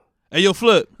Hey, yo,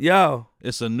 Flip. Yo.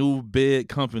 It's a new big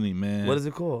company, man. What is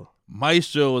it called?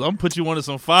 Maestros. I'm gonna put you on to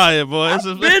some fire, boy. I've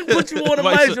been put you on a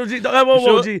Maestro, G.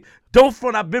 G. Don't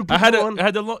front. I've been put you on. I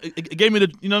had the it gave me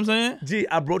the, you know what I'm saying? G,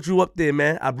 I brought you up there,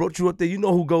 man. I brought you up there. You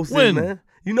know who Ghost When? is, man.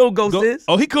 You know who Ghost is?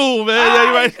 Oh, he cool, man. Yeah,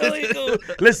 you right. He cool.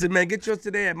 Listen, man, get yours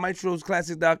today at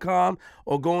maestrosclassic.com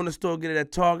or go in the store, get it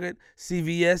at Target,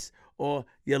 CVS, or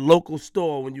your local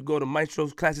store when you go to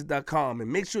maestrosclassic.com.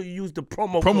 And make sure you use the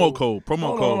promo code.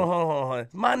 Promo code. Hold on.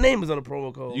 My name is on the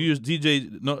promo code. You use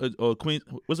DJ or Queen.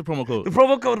 What's the promo code? The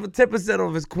promo code for 10%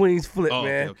 off is Queen's Flip, Oh,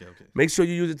 man. okay. Make sure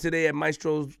you use it today at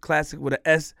maestrosclassic with an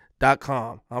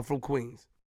S.com. I'm from Queens.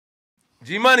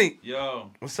 G Money.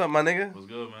 Yo. What's up, my nigga? What's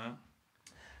good, man?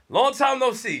 Long time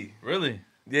no see. Really?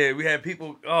 Yeah, we had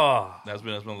people. That's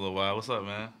been a little while. What's up,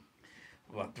 man?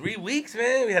 About 3 weeks,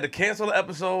 man. We had to cancel the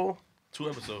episode. 2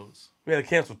 episodes. We had to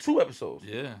cancel 2 episodes.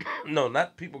 Yeah. No,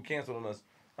 not people canceling us.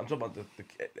 I'm talking about the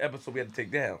episode we had to take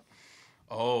down.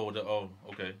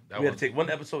 Okay. We had to take 1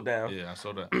 episode down. Yeah, I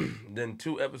saw that. Then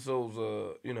 2 episodes,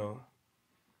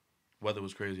 Weather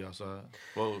was crazy outside.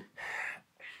 Well,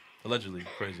 allegedly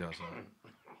crazy outside.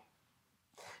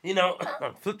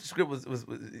 Flip the script was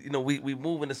we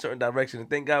move in a certain direction. And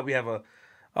thank God we have a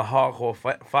hardcore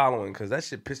following because that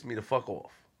shit pissed me the fuck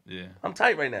off. Yeah. I'm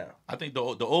tight right now. I think the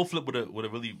old Flip would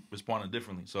have really responded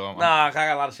differently. So I got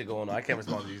a lot of shit going on. I can't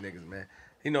respond to these niggas, man.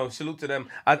 Salute to them.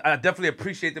 I definitely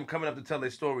appreciate them coming up to tell their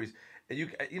stories.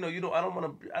 And I don't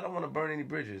want to burn any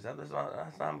bridges. That's how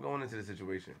I'm going into the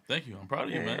situation. Thank you. I'm proud of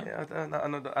you, man. I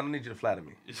don't need you to flatter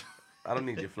me. I don't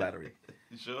need your flattery.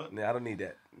 You sure? Yeah, I don't need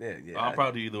that. Yeah. I'm proud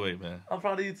of you either way, man. I'm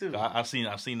proud of you too. I've seen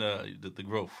the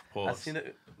growth. Pause. I seen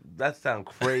it. That sound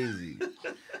crazy.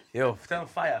 Yo, tell them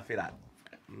fire for that.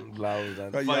 Yeah.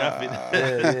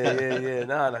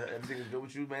 Nah, everything is good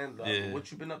with you, man. Yeah.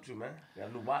 What you been up to, man? Got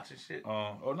a new watch and shit?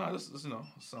 No, this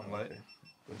something like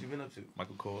What you been up to?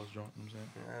 Michael Kors joint, you know what I'm saying?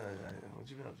 What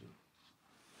you been up to?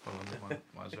 Hold on,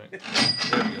 my drink.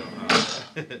 There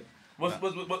we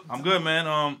go. What? I'm good,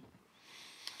 man.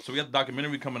 So we got the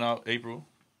documentary coming out April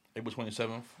 27th.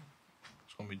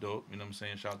 It's gonna be dope. You know what I'm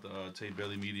saying? Shout out to Tate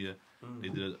Bailey Media. They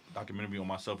did a documentary on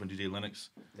myself and DJ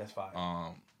Lennox. That's fire.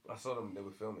 I saw them. They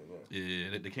were filming.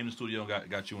 Yeah. They came to the studio and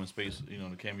got you in space.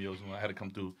 The cameos. I had to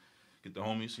come through, get the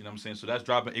homies. You know what I'm saying? So that's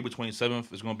dropping April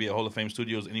 27th. It's gonna be at Hall of Fame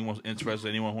Studios. Anyone interested,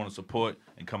 anyone who want to support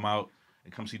and come out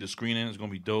and come see the screening, it's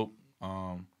gonna be dope.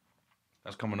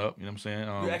 That's coming up. You know what I'm saying?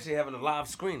 You're actually having a live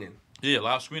screening. Yeah,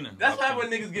 live screening. That's why when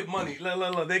niggas get money.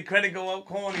 Look. They credit go up,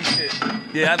 corny shit.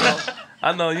 Yeah,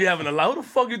 I know. You having a live. Who the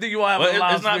fuck you think you are having a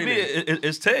live it's not screening? Me.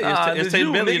 It's Tay. It's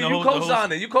Tay Bailey. You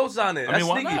co-sign it. You co-sign it. I mean,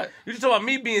 why sneaky. not? You just talking about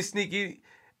me being sneaky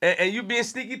and you being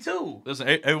sneaky too. Listen,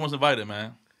 everyone's invited,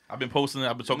 man. I've been posting it.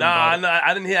 I've been talking about it. Nah,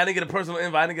 I didn't get a personal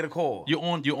invite. I didn't get a call. You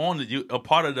on it. You a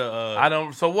part of the. I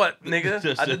don't. So what,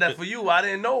 nigga? I did that for you. I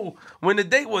didn't know when the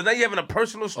date was. Now you having a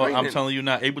personal screening. I'm telling you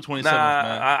now, April 27th, nah,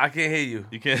 man. I can't hear you.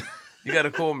 You can't. You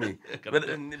gotta call me. But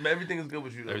everything is good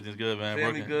with you, though. Everything's good, man.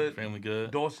 Family good. Family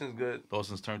good. Dawson's good.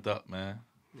 Dawson's turned up, man.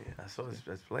 Yeah, I saw his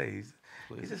play.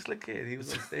 He's a slick kid. He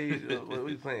was on stage. What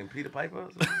was he playing? Peter Piper?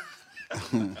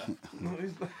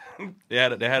 They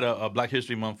had a Black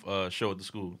History Month show at the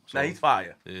school. So, now he's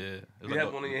fire. Yeah, it was You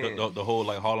have one in your hand. The whole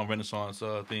like Harlem Renaissance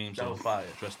theme. That so was fire.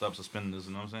 Dressed up suspenders,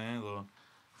 you know what I'm saying? Little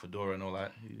fedora and all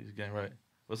that. He's getting right.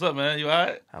 What's up, man? You all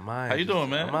right? How you doing,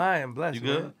 man? I'm blessed. You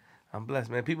good? Man. I'm blessed,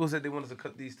 man. People said they want us to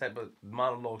cut these type of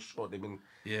monologues short. They've been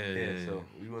yeah. So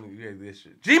you want to get this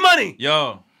shit. G Money.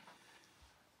 Yo.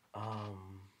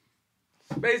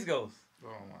 Space Ghost. Oh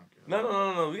my God.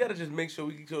 No. We gotta just make sure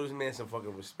we can show this man some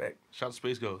fucking respect. Shout out to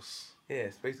Space Ghost. Yeah,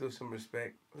 Space Ghost some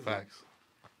respect. Facts.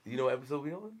 You know what episode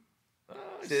we on?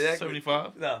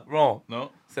 75? No, wrong.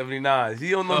 No. 79. He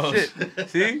don't know shit.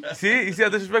 See? You see how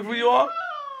disrespectful you are?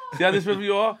 See how disrespectful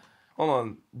you are? Hold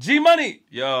on. G Money.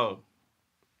 Yo.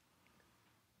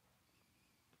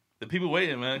 The people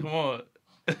waiting, man. Come on.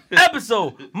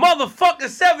 Episode motherfucking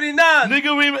 79.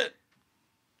 Nigga, we...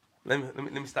 Let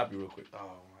me stop you real quick. Oh,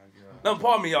 my God. No,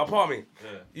 pardon me, y'all. Pardon me.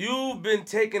 Yeah. You've been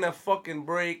taking a fucking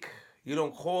break. You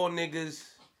don't call niggas.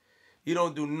 You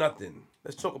don't do nothing.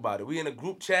 Let's talk about it. We in a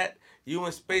group chat. You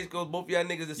and Space Ghost, both of y'all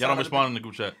niggas. Y'all don't respond in the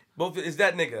group chat. It's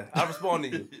that nigga. I respond to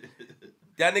you.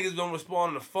 Y'all niggas don't respond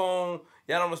on the phone.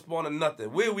 Y'all don't respond to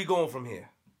nothing. Where are we going from here?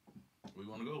 We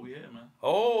want to go. We here, man.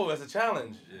 Oh, that's a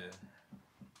challenge. Yeah.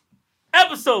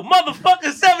 Episode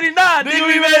motherfucking 79. Nigga,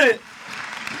 we made it.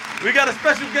 We got a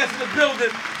special guest in the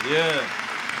building. Yeah.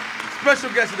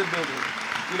 Special guest in the building.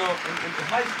 You know, in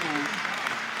high school,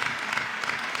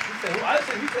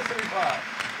 he said 75.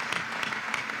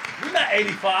 We're not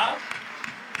 85.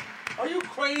 Are you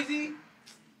crazy?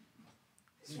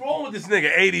 What's wrong with this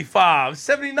nigga? 85,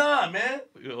 79, man.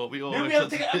 We all Did we have to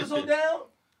take an episode down?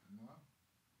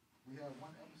 We had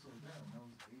one episode down. That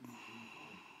was 80.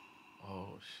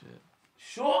 Oh shit.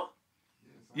 Sure.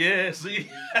 Yeah, see.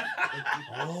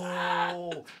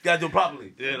 Oh, gotta do it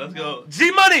properly. Yeah, let's go.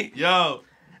 G Money, Yo,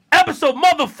 episode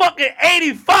motherfucking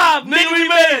 85, nigga. We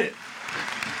made it.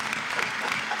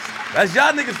 That's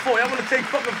y'all niggas' fault. Y'all wanna take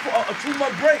fucking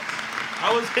 2-month breaks.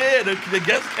 I was here. The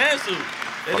guest canceled.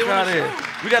 They Fuck didn't out want to here. show.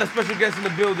 We got a special guest in the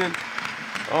building.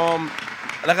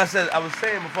 Like I said, I was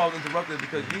saying before I was interrupted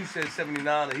because you said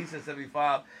 79 and he said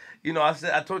 75. You know, I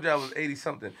told you I was 80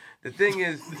 something. The thing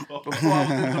is, before I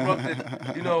was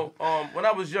interrupted, you know, when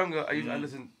I was younger, I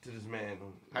listened to this man.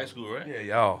 High school, right? Yeah,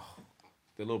 y'all.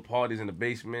 The little parties in the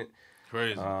basement.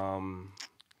 Crazy.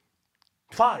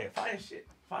 Fire shit.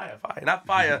 Fire. Not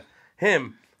fire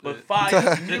him, but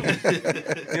fire you. You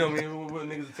know what I mean? When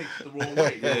niggas take shit the wrong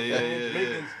way.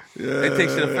 Yeah. Jamaicans, they take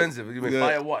shit offensive. You mean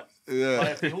fire what?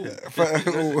 Yeah. Fire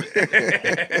for who?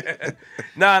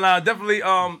 Nah, definitely,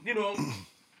 you know,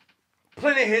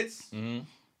 plenty of hits. Mm-hmm.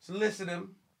 So listen to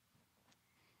them.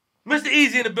 Mr.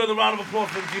 Easy in the building. Round of applause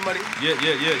for G Money. Yeah.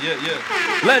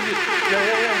 Legend.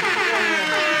 Yeah.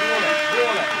 Do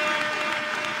all that.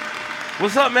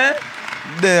 What's up, man?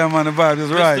 Damn, man, the vibe is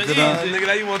right, you know. Nigga,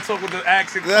 now you want to talk with the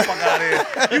accent? Get the fuck out of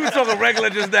here. You was talking regular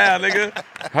just now, nigga.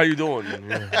 How you doing?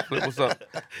 Yeah. What's up?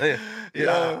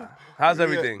 Yeah. How's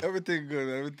everything? Yeah, everything good.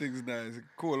 Everything's nice.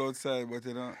 Cool outside, but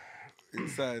you know,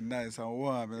 inside nice and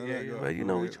warm. You know, Yeah, but you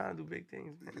know we trying to do big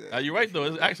things, man. You're right though.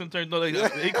 His accent turned though.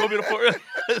 He called me the four.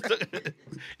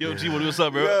 Yo, G, what's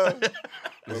up, bro?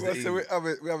 Yeah.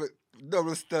 we have it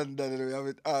double standard. We have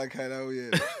it all kind of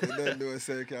weird. You don't know,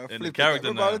 so you can And flip the it. character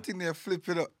Remember now. all the thing they flip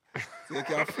it up. So you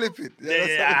can flip it.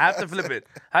 Yeah, I have to flip it.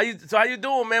 How you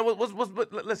doing, man? What's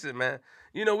listen, man.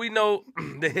 You know, we know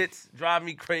the hits drive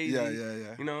me crazy.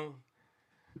 Yeah. You know,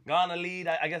 Ghana lead.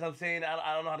 I guess I'm saying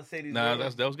I don't know how to say these Nah,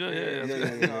 words. that was good. Yeah.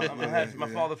 You know, I'm half, my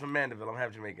father's from Mandeville. I'm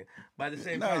half Jamaican. But at the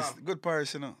same Nice. time, Good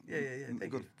parish, you know. yeah.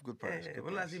 Thank you. Good parish. Yeah. Good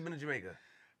When last parish. you been to Jamaica?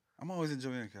 I'm always in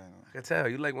Jamaica, you know. I can tell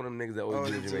you like one of them niggas that always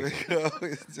be in Always Jamaica. in Jamaica.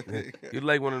 Always in Jamaica. You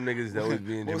like one of them niggas that always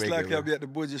be in Most Jamaica. likely I'll man. be at the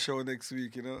Budgie show next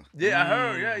week, you know. Yeah, I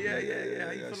heard. Yeah.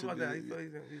 How you I feel should about that? How be- you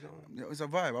feel he's on? Yeah, it's a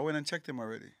vibe. I went and checked him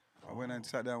already. I went and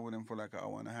sat down with him for like an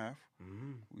hour and a half.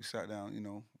 Mm-hmm. We sat down, you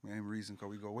know, me and him reason because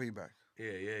we go way back.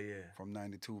 Yeah. From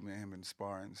 92, me and him been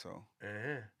sparring, so.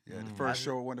 Uh-huh. Yeah, the first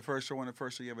show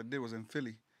he ever did was in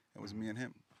Philly. It was me and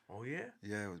him. Oh yeah.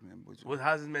 Yeah, it was me and Budgie.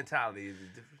 How's his mentality? Is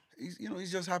it different?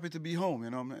 He's just happy to be home,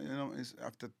 you know. It's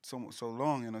after so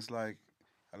long, and it's like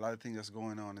a lot of things that's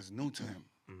going on is new to him.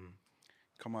 Mm-hmm.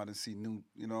 Come out and see new,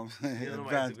 you know what I'm saying? You know,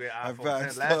 nobody great iPhone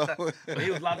advanced 10. Last stuff. time, when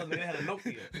he was locked up, they had a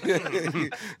Nokia.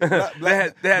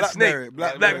 They They had Snake,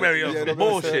 Blackberry, yeah, some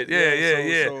bullshit.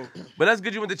 Yeah. So, But that's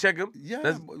good. You went to check him. yeah,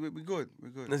 That's, we good.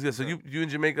 that's good. So you in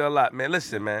Jamaica a lot, man.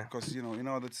 Listen, man. Because, you know, in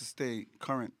order to stay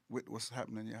current with what's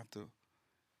happening, you have to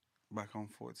back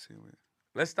and forth, see with.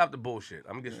 Let's stop the bullshit.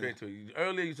 I'm gonna get straight to it.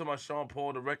 Earlier you talking about Sean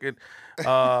Paul, the record,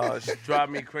 drive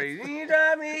me crazy. You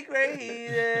drive me crazy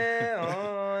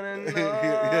on and on.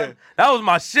 Yeah. That was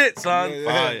my shit, son. Yeah.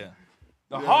 Fire.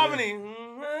 The harmony.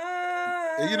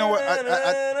 You know what?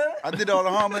 I did all the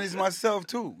harmonies myself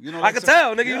too. You know, I can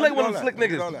tell, nigga. Yeah, You I like did one all of them that. slick I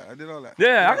did niggas. all that. I did all that.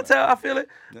 Yeah, I can tell. I feel it.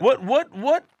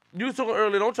 What? You was talking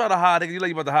earlier. Don't try to hide, nigga. You like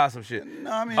you about to hide some shit. No,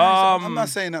 I mean, I'm not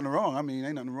saying nothing wrong. I mean,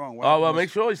 ain't nothing wrong. Oh, well, make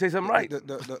sure you say something right.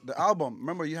 The album,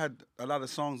 remember you had a lot of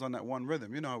songs on that one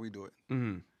rhythm. You know how we do it.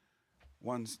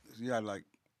 Mm-hmm. You had like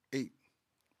 8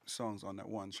 songs on that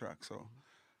one track. So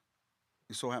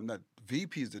it so happened that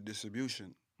VP is the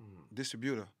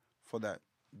distributor for that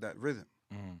rhythm.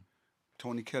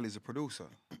 Tony Kelly's a producer.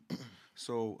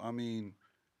 So, I mean,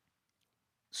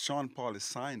 Sean Paul is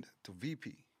signed to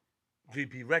VP.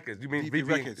 VP Records. You mean VP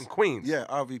VP Records. in Queens? Yeah,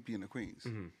 our VP in the Queens.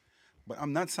 Mm-hmm. But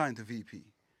I'm not signed to VP.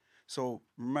 So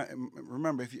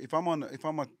remember, if I'm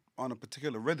on a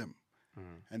particular rhythm,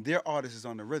 and their artist is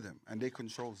on the rhythm, and they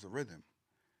controls the rhythm,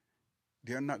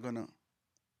 they're not gonna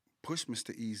push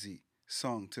Mr. Easy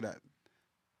song to that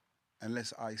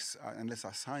unless I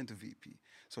sign to VP.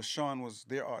 So Sean was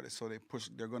their artist, so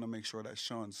they're gonna make sure that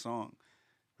Sean's song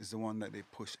is the one that they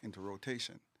push into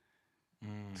rotation.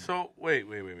 So wait,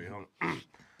 hold on.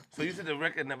 So you said the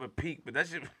record never peaked, but that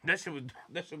shit was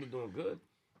doing good.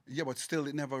 Yeah, but still,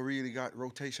 it never really got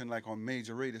rotation like on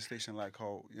major radio station, like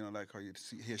how you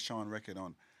hear Sean record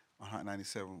on Hot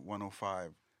 97,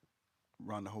 105,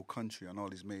 around the whole country on all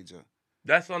these major.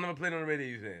 That song never played on the radio.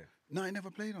 You saying? No, it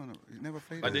never played on it. It never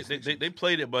played. Like on they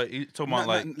played it, but he talking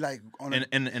about like on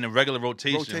in a regular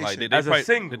rotation. Like they As a probably,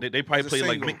 single. They probably as a play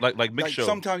single. like mix show.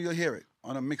 Sometimes you'll hear it.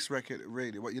 on a mixed record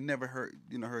radio, what you never heard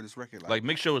this record Like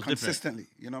mix show is different. consistently.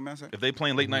 You know what I'm saying? If they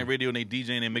playing late night radio and they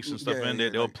DJing and mixing stuff in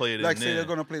there, they'll play it. Like in say there. they're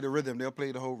gonna play the rhythm, they'll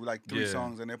play the whole like 3 Yeah.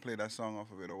 songs and they'll play that song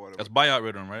off of it or whatever. That's buyout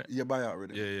rhythm, right? Yeah, buyout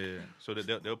rhythm. Yeah. So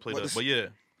they'll play But that. this- But yeah.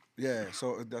 Yeah,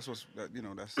 so that's what's that,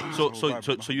 that's the So whole so vibe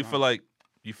so behind so you it. feel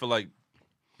like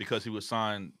because he was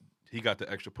signed, he got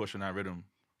the extra push in that rhythm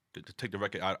to take the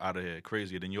record out of here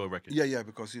crazier than your record. Yeah,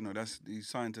 because that's he's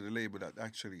signed to the label that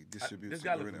actually distributes This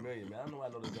guy the looks rhythm. familiar, man. I don't know where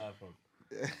I know this guy from.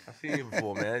 I've seen him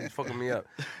before, man. He's fucking me up.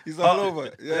 He's all over.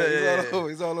 yeah.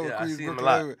 He's all over Yeah, I Queens, see him a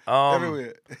Brooklyn, lot.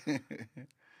 everywhere.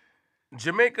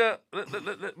 Jamaica. We're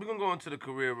gonna go into the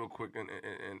career real quick,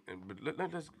 but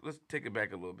let's take it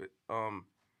back a little bit.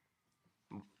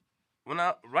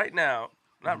 Right now,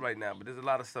 not right now, but there's a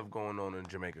lot of stuff going on in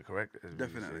Jamaica, correct? As we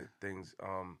Definitely. say, things.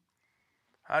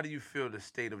 How do you feel the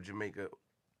state of Jamaica?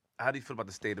 How do you feel about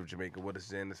the state of Jamaica? What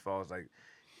it's in as far as like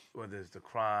whether it's the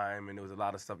crime and there was a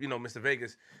lot of stuff. You know, Mr.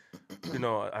 Vegas. You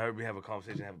know, I heard we have a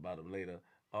conversation about him later.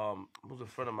 Was a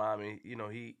friend of mine. You know,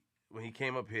 when he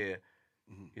came up here,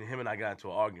 him and I got into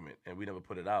an argument and we never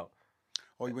put it out.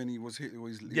 Or when he was here, he He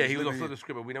was living gonna flip here. the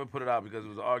script, but we never put it out because it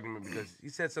was an argument. Because he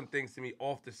said some things to me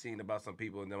off the scene about some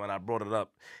people, and then when I brought it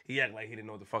up, he acted like he didn't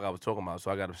know what the fuck I was talking about, so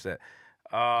I got upset.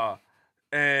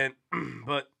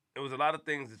 But it was a lot of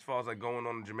things as far as like going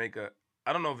on in Jamaica.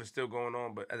 I don't know if it's still going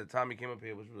on, but at the time he came up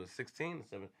here, which was 16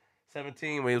 or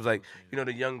 17, where he was like, you know,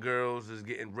 the young girls is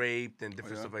getting raped and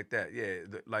different stuff like that. Yeah,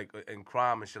 and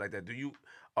crime and shit like that.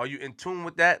 Are you in tune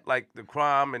with that, like the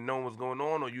crime and knowing what's going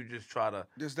on, or you just try to?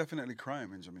 There's definitely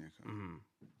crime in Jamaica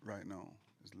right now.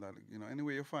 There's a lot of,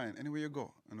 anywhere you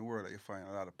go in the world, that you find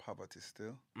a lot of poverty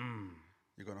still.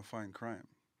 You're gonna find crime.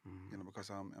 Because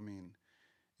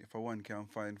if one can't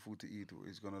find food to eat,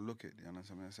 he's gonna look it. You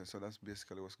understand what I'm saying? So that's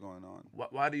basically what's going on.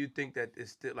 Why do you think that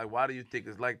it's still like? Why do you think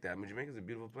it's like that? I mean, Jamaica's a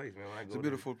beautiful place, man. When I go It's a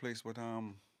beautiful place, but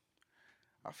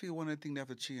I feel one of the things they have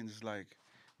to change is like,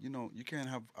 you can't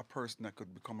have a person that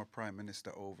could become a prime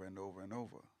minister over and over and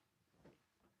over.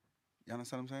 You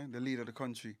understand what I'm saying? The leader of the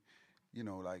country,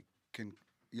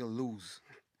 you'll lose.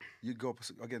 You go up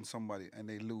against somebody and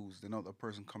they lose, then another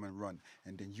person come and run,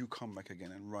 and then you come back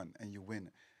again and run and you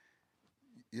win.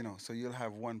 So you'll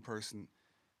have one person.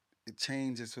 It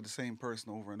changes to the same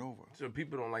person over and over. So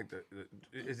people don't like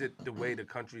is it the way the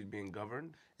country is being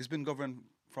governed? It's been governed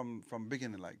from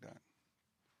beginning like that.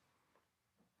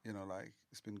 Like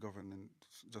it's been governing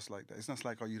just like that. It's not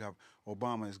like you'd have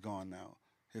Obama is gone now.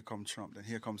 Here comes Trump, then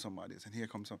here comes somebody else, and here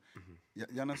comes some. You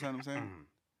understand what I'm saying?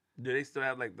 Do they still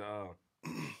have like the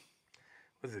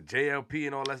what's it, JLP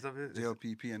and all that stuff?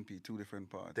 JLP, PNP, 2 different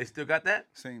parts. They still got that?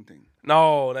 Same thing.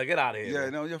 No, get out of here. Yeah,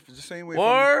 man. no, the same way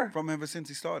Or- from ever since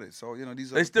he started. So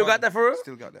these are They still got that for real?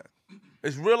 Still got that.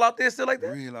 It's real out there still like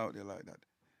that? Real out there like that.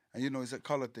 And it's a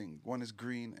color thing. One is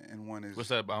green and one is. What's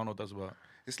that? I don't know what that's about.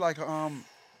 It's like I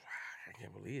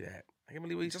can't believe that. I can't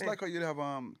believe what you just saying. like how you'd have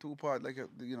 2 parts, like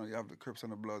you have the Crips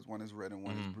and the Bloods. One is red and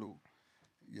one is blue.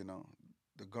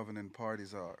 The governing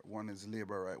parties are, one is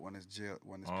Labour, right? One is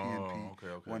one is PNP.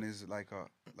 Okay. One is like a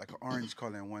orange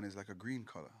color and one is like a green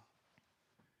color.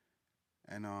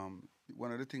 And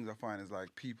one of the things I find is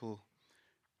like people.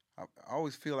 I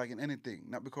always feel like in anything,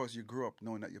 not because you grew up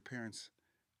knowing that your parents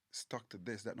stuck to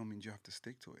this, that don't mean you have to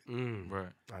stick to it.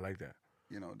 Right. I like that.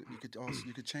 You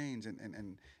could change,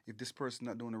 and if this person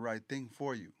not doing the right thing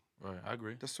for you, Right. I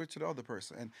agree. just switch to the other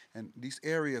person. And these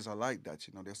areas are like that,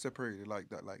 they're separated like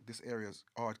that. Like this area is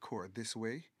hardcore this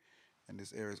way, and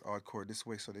this area is hardcore this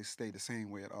way, so they stay the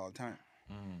same way at all time.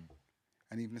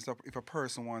 And even if a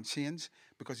person wants change,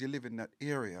 because you live in that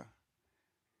area,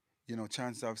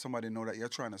 chances of somebody know that you're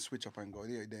trying to switch up and go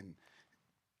there, then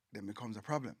becomes a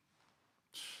problem.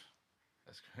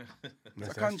 That's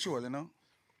It's a control,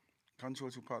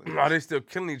 control to politics. Are they still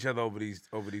killing each other over these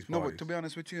parties? No, but to be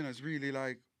honest with you, it's really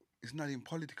like, it's not even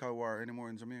political war anymore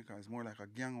in Jamaica. It's more like a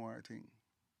gang war thing.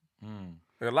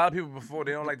 Like a lot of people before,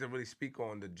 they don't like to really speak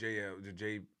on the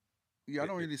J. Yeah, I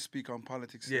don't really speak on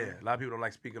politics. Yeah, a lot of people don't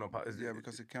like speaking on politics. Yeah,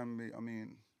 because it can be,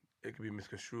 it could be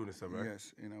misconstrued and stuff, right?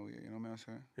 yes, you know what I'm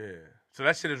saying? Yeah. So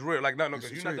that shit is real. Like, no, It's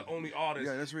because you're not the real. only artist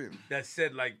Yeah, that's real. that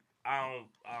said like, I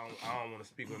don't want to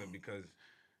speak on it because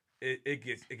it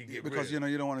can get Because, real.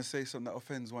 you don't want to say something that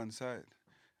offends one side.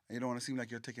 And you don't want to seem like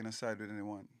you're taking a side with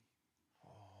anyone.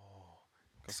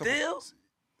 Still.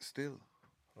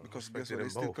 Because guess respected what? They them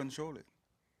still both. control it.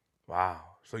 Wow.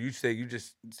 So you say you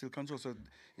just Still control. So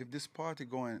if this party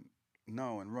going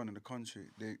now and running the country,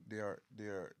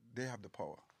 they have the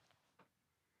power.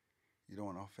 You don't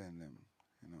want to offend them,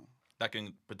 That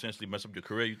can potentially mess up your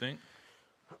career, you think?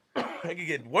 It could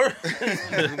get worse.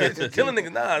 Killing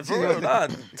niggas, nah, for real, nah.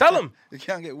 Tell them. You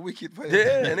can't get wicked for it.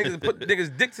 Yeah, niggas put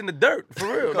niggas' dicks in the dirt, for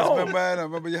real. Because No.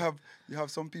 remember you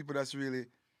have some people that's really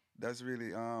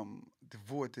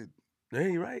devoted. Yeah,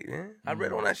 you right, man. I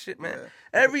read on that shit, man.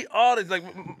 Yeah. Every artist, like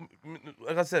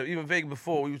I said, even Vegas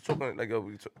before, we was talking like,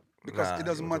 Because it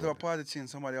doesn't matter what party change,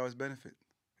 somebody always benefit.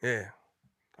 Yeah,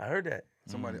 I heard that.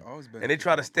 Somebody always benefit. And they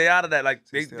try to stay out of that, like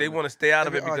Stay they out want to stay out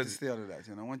of Every it because artist stay out of that.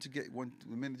 You know, once you get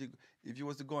the minute if you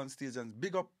was to go on stage and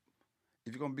big up,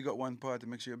 if you're gonna big up one party,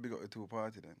 make sure you big up the two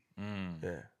party then.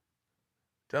 yeah.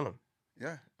 Tell them.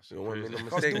 Yeah. You don't want to make no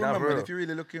Because mistake. do Not remember, real. if you're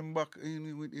really looking back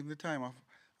in the time of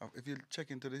if you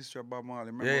check into the history of Bob Marley,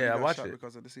 remember Yeah, when yeah, he I got watched shot it.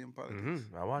 because of the same politics?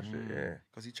 I watched it. Yeah.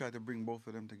 Because he tried to bring both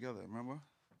of them together. Remember?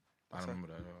 I don't remember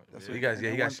that. That's Yeah. what He got- and yeah,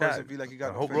 he then got one person shot. feel like he got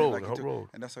The Hope offended, Road, like the he Hope took- Road.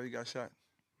 and that's how he got shot.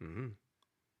 Mm-hmm.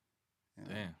 You know?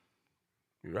 Damn.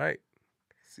 You're right.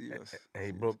 Serious. And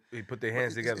he Serious. he put their But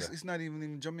hands together. It's not even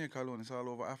in Jamaica alone. It's all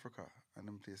over Africa and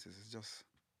them places. That's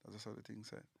just how the thing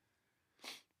said.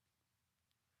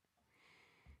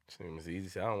 It's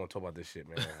easy. I don't want to talk about this shit,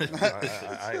 man.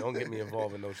 I don't get me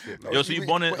involved in no shit, man. Yo, so you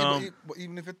born in But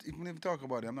even if you talk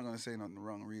about it, I'm not gonna say nothing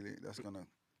wrong. Really, that's gonna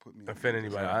put me Offend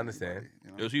anybody, I understand.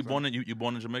 You know? Yo, so you born in you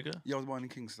born in Jamaica? Yeah, I was born in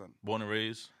Kingston. Born and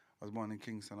raised? I was born in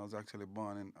Kingston. I was actually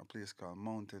born in a place called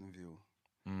Mountain View.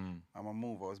 Mm. I'm a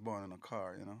mover. I was born in a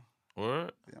car. You know.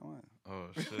 What? Yeah, man. Oh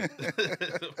shit.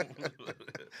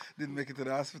 Didn't make it to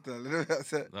the hospital. You know what I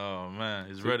said? Oh man,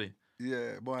 he's ready.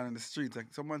 Yeah, born in the streets. Like,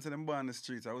 someone said I'm born in the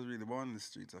streets. I was really born in the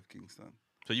streets of Kingston.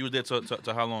 So you was there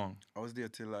to how long? I was there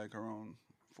till like around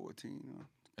 14. You know,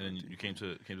 And then 13. you came to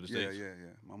the Yeah, States?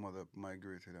 yeah. My mother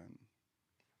migrated and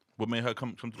What made her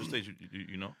come to the States?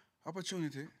 You know?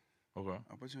 opportunity Okay.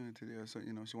 there. So,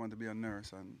 you know, she wanted to be a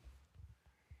nurse, and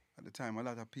at the time, a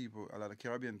lot of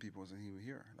Caribbean people wasn't even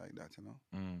here like that, you know.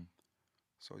 Mm.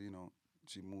 So, you know,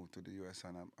 she moved to the U.S.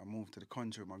 and I moved to the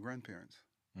country with my grandparents,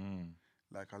 Mm.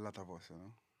 like a lot of us, you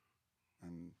know.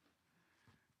 And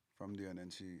from there, then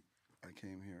I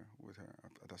came here with her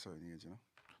at a certain age, you know.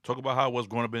 Talk about how it was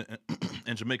growing up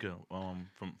in Jamaica.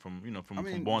 From you know I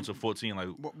mean, from born to 14. Like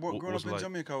But what growing was up it in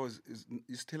like? Jamaica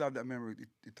you still have that memory.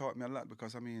 It taught me a lot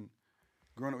because, I mean,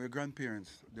 growing up with your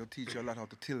grandparents, they'll teach you a lot how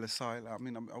to till the soil. I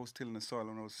mean, I was tilling the soil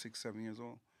when I was 6, 7 years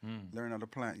old. Learning how to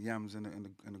plant yams in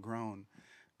the ground,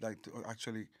 like to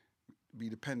actually be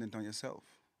dependent on yourself.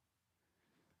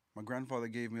 My grandfather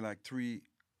gave me like 3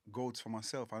 goats for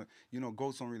myself. You know,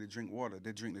 goats don't really drink water.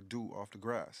 They drink the dew off the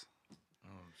grass. Oh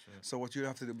shit. So what you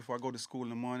have to do before I go to school in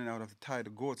the morning, I would have to tie the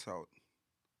goats out.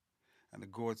 And the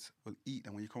goats will eat.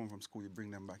 And when you come from school, you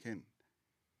bring them back in.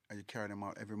 And you carry them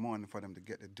out every morning for them to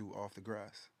get the dew off the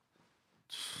grass.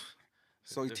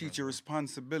 So you teach you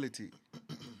responsibility.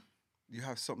 You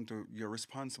have something you're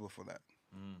responsible for that.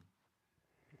 Mm.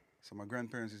 So my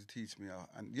grandparents used to teach me,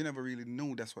 and you never really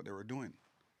knew that's what they were doing.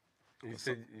 You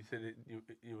said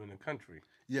you were in the country.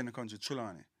 Yeah, in the country,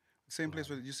 Trelawney. Same place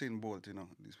where you see in Bolt, you know,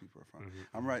 these people are from.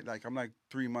 I'm like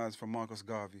 3 miles from Marcus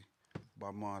Garvey,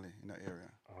 Bob Marley, in that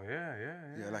area. Oh yeah.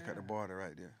 Yeah, like at the border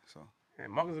right there. So Yeah,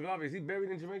 Marcus Garvey, is he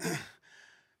buried in Jamaica?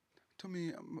 to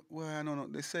me, well, I don't know.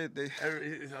 They said they.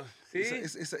 See,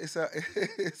 It's it's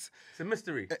a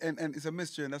mystery. and it's a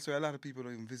mystery, and that's why a lot of people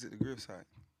don't even visit the gravesite.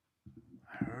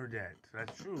 I heard that.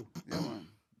 That's true. Yeah, man.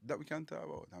 That we can't talk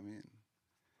about. I mean,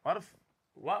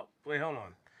 What? Wait, hold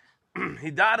on.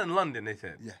 He died in London, they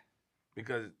said. yeah,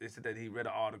 Because they said that he read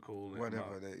an article. And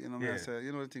whatever. You know what Yeah. I said?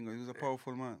 You know the thing, he was a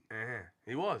powerful man.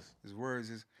 He was. His words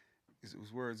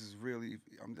is really.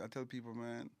 I tell people,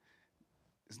 man,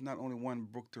 it's not only one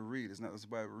book to read. It's not just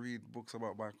about read books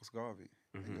about Marcus Garvey.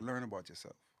 And you learn about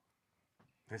yourself.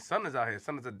 His son is out here. His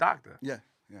son is a doctor Yeah.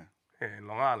 here in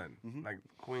Long Island, like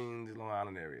Queens, Long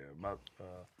Island area, about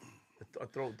a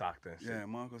throat doctor. And shit. Yeah,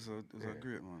 Marcus was a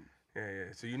great man.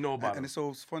 Yeah. So you know about And him. it's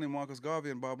so funny, Marcus Garvey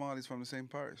and Bob Marley's from the same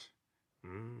parish.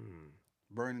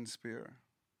 Burning Spear.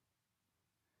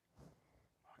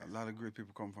 A lot of great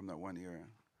people come from that one area.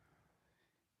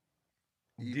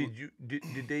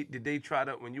 Did they try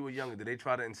to, when you were younger, did they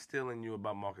try to instill in you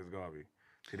about Marcus Garvey?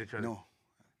 Did they try to?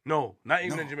 No, not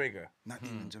even in Jamaica. Not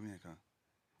even in Jamaica.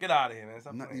 Get out of here, man.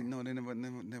 Stop Not playing. even, no, they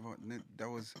never. That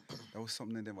was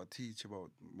something they never teach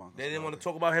about Marcus. They didn't want to Garvey.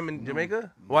 talk about him in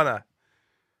Jamaica? Why not?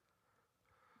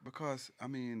 Because I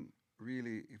mean,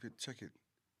 really, if you check it,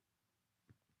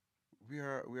 we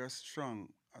are strong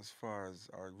as far as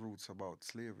our roots about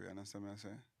slavery. Understand what I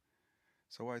say?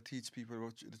 So why teach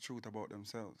people the truth about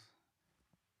themselves?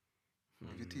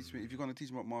 If you're gonna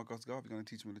teach me about Marcus Garvey, you're gonna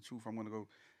teach me the truth. I'm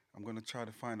gonna try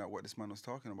to find out what this man was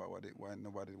talking about. Why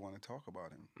nobody want to talk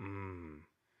about him?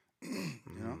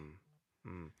 You know?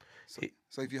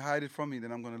 So if you hide it from me,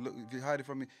 then I'm gonna look. If you hide it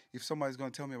from me, if somebody's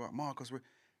gonna tell me about Marcus,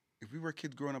 if we were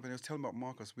kids growing up and they was telling about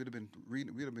Marcus, we'd have been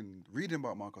reading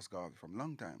about Marcus Garvey from a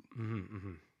long time.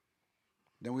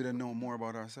 Then we'd have known more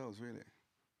about ourselves, really.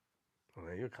 Oh,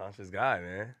 man, you're a conscious guy,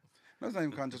 man. That's not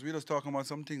even conscious. We're just talking about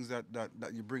some things that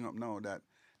you bring up now that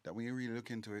when you really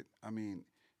look into it, I mean,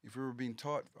 if we were being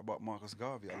taught about Marcus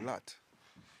Garvey a lot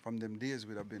from them days,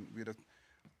 we'd have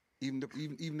even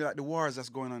like the wars that's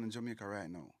going on in Jamaica right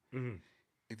now.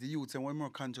 If the youths were more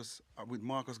conscious with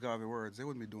Marcus Garvey words, they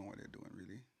wouldn't be doing what they're doing,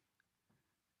 really.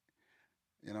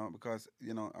 You know, because,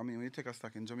 you know, I mean, when you take a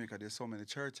stock in Jamaica, there's so many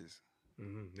churches.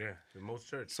 Yeah, the most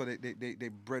churches. So they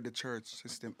bred the church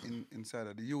system inside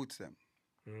of the youths, them.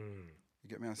 You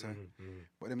get me what I'm saying?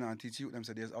 But them not teach you, them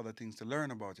say there's other things to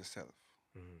learn about yourself.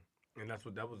 And that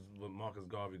was what Marcus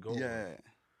Garvey goal Yeah.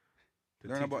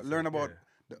 was. Learn about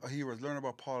the heroes. Learn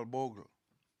about Paul Bogle.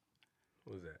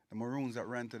 What was that? The Maroons that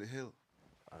ran to the hill.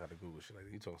 I gotta Google shit like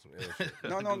that. You talking some ill shit.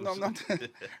 No.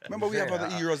 Remember, we have other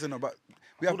heroes, but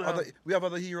we have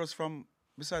other heroes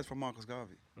besides from Marcus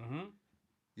Garvey.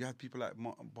 You have people like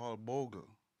Paul Bogle.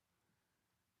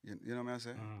 You know what I'm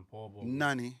saying? Paul Bogle.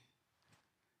 Nanny.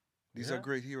 These are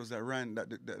great heroes that ran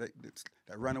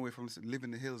away from living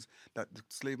in the hills. That the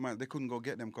slave man, they couldn't go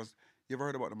get them because you ever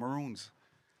heard about the Maroons?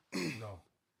 No.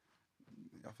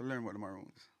 You have to learn about the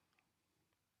Maroons.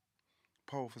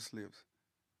 Powerful slaves.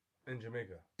 In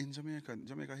Jamaica. In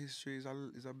Jamaica history is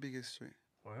a big history.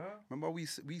 Oh, yeah? Remember we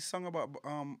sung about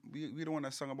we the one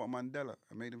that sung about Mandela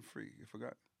and made him free. You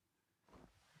forgot?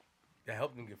 That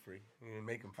helped him get free. You didn't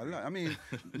make him free. I mean,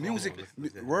 music,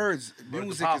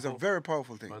 music is a very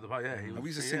powerful thing. We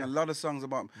used to sing a lot of songs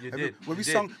about. When we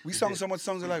sung so much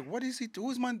songs, like, what is he?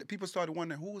 Who's Mandela? People started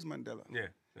wondering who was Mandela. Yeah,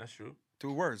 that's true.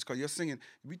 2 words, because you're singing.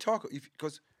 We talk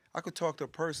because I could talk to a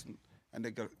person and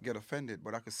they get offended,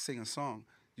 but I could sing a song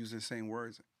using the same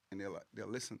words and they'll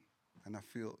listen, and I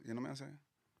feel. You know what I'm saying?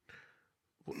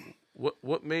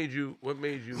 What made you?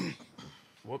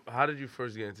 How did you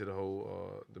first get into the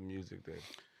whole the music thing?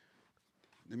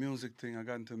 The music thing, I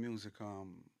got into music.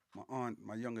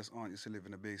 My youngest aunt used to live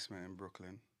in the basement in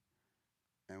Brooklyn,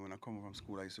 and when I come home from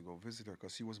school, I used to go visit her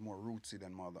because she was more rootsy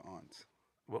than my other aunts.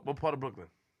 What part of Brooklyn?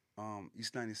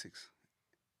 East 96.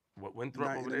 What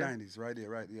Winthrop over there? In the 90s, right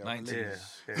there. Yeah. 90s.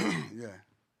 Yeah.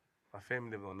 My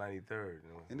family lived on 93rd. You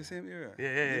know? In the same area?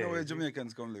 Yeah. You know where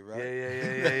Jamaicans come live, right?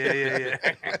 Yeah.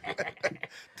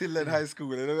 Till then high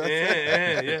school. You know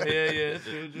Yeah.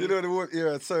 You know the one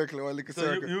area, circle, or like a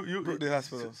circle. You Brooklyn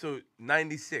Hospital. So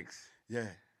 96. Yeah.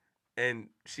 And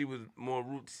she was more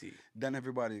rootsy than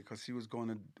everybody, because she was going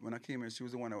to, when I came here, she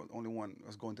was the only one that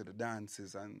was going to the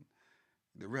dances and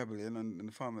the rebellion and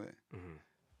the family.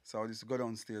 So I used to go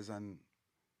downstairs and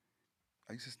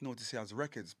I used to notice she has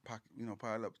records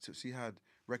piled up. So she had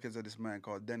records of this man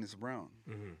called Dennis Brown.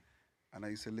 And I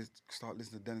used to start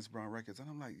listening to Dennis Brown records. And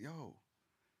I'm like, yo,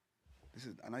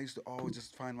 and I used to always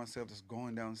just find myself just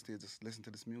going downstairs, just listen to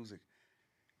this music.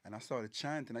 And I started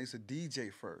chanting. I used to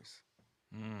DJ first.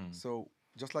 So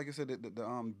just like you said,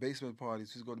 the basement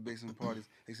parties, used to go to basement parties.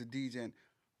 I used to DJ,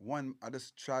 and I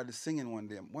just tried singing one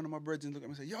day. One of my brethren looked at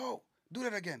me and said, yo, do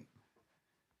that again.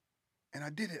 And I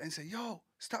did it, and said, yo,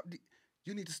 stop.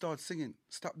 You need to start singing.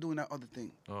 Stop doing that other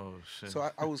thing. Oh, shit. So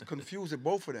I was confused with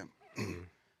both of them.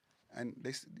 And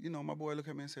they, my boy looked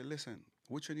at me and said, listen,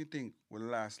 which one do you think will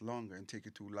last longer and take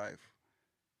you through life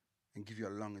and give you a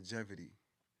longevity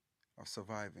of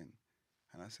surviving?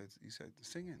 And he said,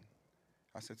 singing.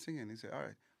 I said, singing. He said, all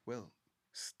right, well,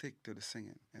 stick to the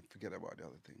singing and forget about the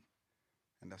other thing.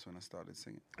 And that's when I started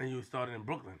singing. And you started in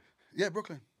Brooklyn? Yeah,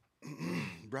 Brooklyn.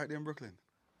 Right there in Brooklyn.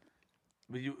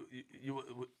 But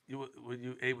were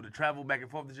you able to travel back and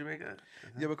forth to Jamaica?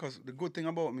 Yeah, because the good thing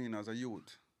about me as a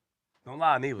youth. Don't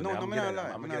lie, neither. No, I'm not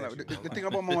lying. The thing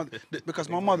about my mother, because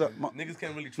my mother. Niggas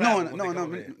can't really travel.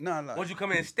 No. Once you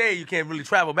come in and stay, you can't really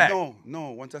travel back.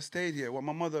 No. Once I stayed here, what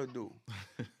my mother would do,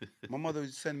 my mother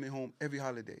would send me home every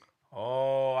holiday.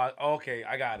 Oh, okay,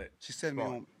 I got it. She sent me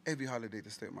home every holiday to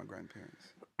stay with my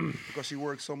grandparents. Because she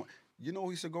worked so much. You know who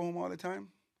used to go home all the time?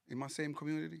 In my same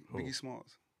community? Biggie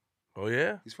Smalls. Oh,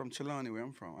 yeah? He's from Chilani, where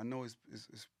I'm from. I know his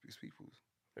people.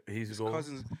 His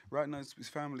cousins, right now, his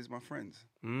family is my friends.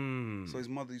 So his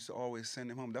mother used to always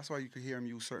send him home. That's why you could hear him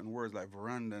use certain words like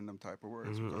veranda and them type of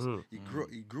words, because he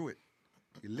grew it.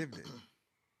 He lived it.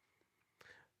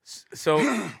 So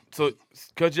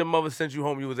because your mother sent you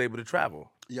home, you was able to travel?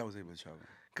 Yeah, I was able to travel.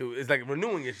 It's like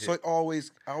renewing your shit. So I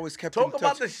always kept Talk in touch.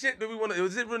 about the shit that we want to...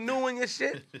 Was it renewing your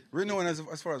shit? Renewing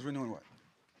as far as renewing what?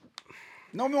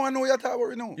 No, I know you're talking about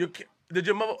renewing. Did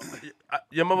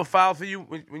your mother file for you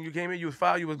when you came here? You was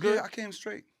filed? You was good? Yeah, I came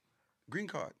straight. Green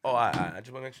card. Oh, I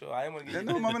just want to make sure. I ain't want to Yeah,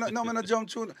 get no, man, I jump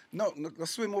through. No,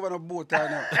 swim over on a boat.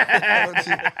 I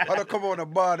don't come on a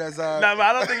bar. That's Nah, but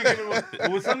I don't think you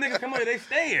can. When some niggas come here, they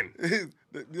staying.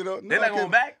 you know, They not going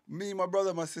back? Me, my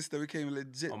brother, my sister, we came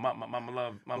legit. Oh, mama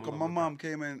love. Because my mom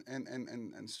came in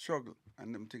and struggled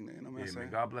and them things. You know what I'm Yeah, saying?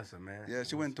 man. God bless her, man. Yeah,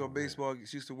 she went to a baseball.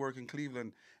 She used to work in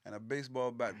Cleveland, and a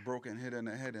baseball bat broke and hit her in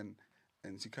the head, and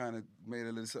she kind of made a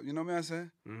little something. You know what I'm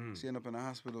saying? Mm-hmm. She ended up in a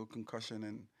hospital, concussion,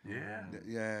 and Yeah.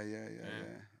 yeah.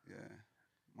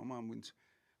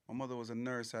 My mother was a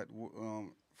nurse at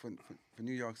for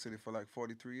New York City for like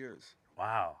 43 years.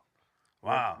 Wow.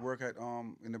 Work at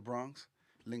in the Bronx,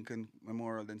 Lincoln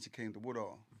Memorial. Then she came to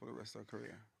Woodall for the rest of her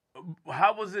career.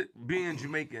 How was it being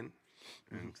Jamaican?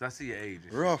 Because I see your age.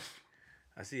 Rough.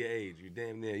 I see your age. You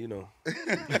damn near, you know,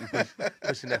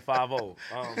 pushing that 5-0.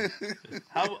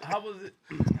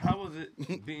 How was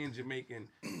it being Jamaican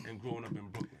and growing up in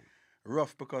Brooklyn?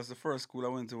 Rough, because the first school I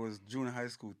went to was junior high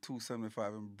school,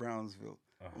 275 in Brownsville.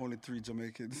 Only 3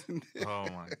 Jamaicans in there. Oh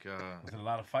my God. Was it a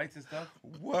lot of fights and stuff?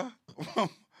 What?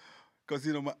 Because,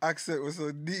 you know, my accent was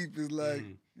so deep. It's like,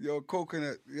 yo,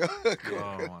 coconut. Yo, coconut.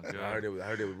 Oh my God. I heard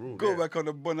it was rude. Go back on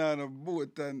the banana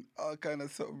boat and all kind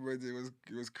of something, bro.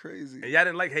 It was crazy. And y'all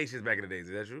didn't like Haitians back in the days,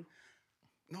 is that true?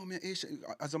 No, man, Asian.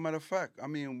 As a matter of fact, I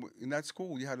mean, in that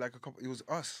school, you had like a couple, it was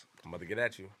us. I'm about to get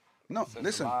at you. No,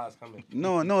 listen. Lies coming.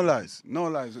 No lies. No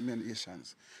lies with me and the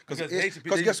Asians.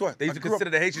 Because guess what? They used to consider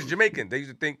the Haitians Jamaican. They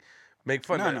used to make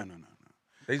fun of them. No.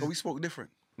 Because we spoke different.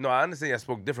 No, I understand y'all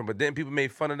spoke different, but then people made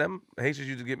fun of them. Haitians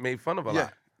used to get made fun of a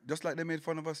lot. Just like they made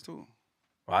fun of us too.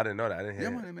 Well, I didn't know that. I didn't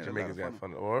hear man, they made Jamaicans a lot got of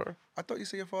fun. Or I thought you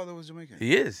said your father was Jamaican.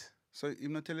 he is. So you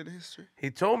not tell you the history? He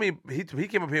told me he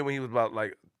came up here when he was about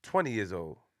like 20 years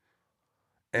old.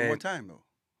 And And what time though?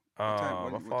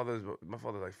 my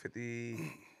father's like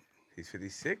 50. He's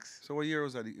 56. So what year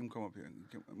was that him come up here?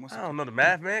 I don't know the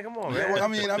math, man. Come on, man. Yeah, well, I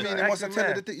mean, he must have Actually, tell you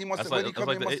man. the thing. He must have That's when he come,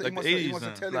 like he must the have '80s he must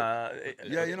have tell you. Nah,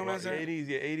 Yeah, you know what I'm saying? 80s,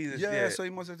 yeah, 80s. Yeah, so he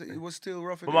must have. It was still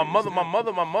rough. But my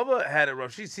mother had it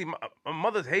rough. My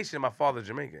mother's Haitian, my father's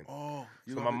Jamaican. Oh,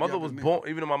 So my mother was born.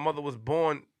 Even though my mother was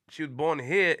born, she was born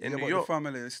here in New York. The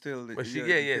family is still. But she,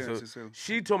 parents is So still.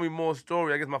 she told me more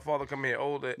story. I guess my father come here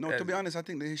older. No, to be honest, I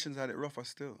think the Haitians had it rougher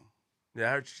still. Yeah,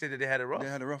 I heard she said that they had it rough. They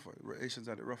had it rougher. Asians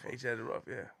had it rougher. Haitians had it rough,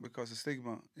 yeah. Because the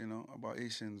stigma, you know, about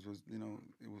Asians was, you know,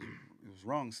 it was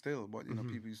wrong still. But you know,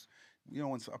 people, you know,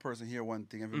 once a person hear one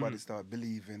thing, everybody start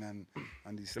believing and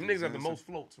these. Them things, niggas have the so- most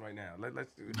floats right now. Let's.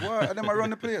 What? And then I run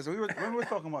the players. We were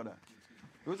talking about that.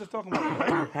 We were just talking about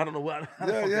that. I don't know what.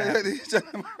 Yeah. They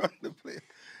run the players.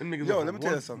 Them niggas Yo, go let me from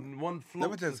tell you something. One float.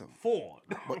 Let me tell you to something. 4.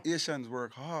 But Asians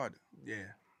work hard. Yeah.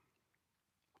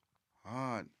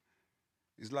 Hard.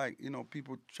 It's like, you know,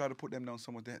 people try to put them down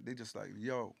somewhere. They just like,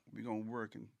 yo, we gonna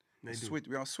work and They do. switch.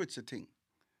 We gonna switch the thing.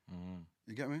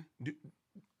 You get me?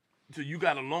 So you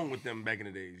got along with them back in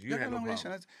the days. You Yeah, had no no problem.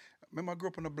 Haitian. Remember, I grew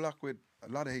up on the block with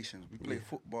a lot of Haitians. We played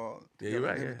football. Yeah, you're together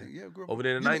right. and Yeah. everything. Yeah, grew up Over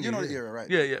there in the 90s. You know the era, right?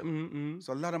 Yeah, yeah. Mm-hmm.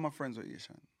 So a lot of my friends were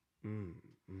Asian.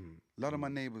 A lot of my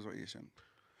neighbors were Asian.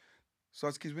 So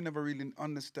as kids, we never really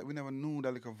understood. We never knew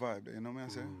that little vibe. You know what I'm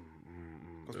saying?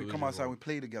 Because we come outside, we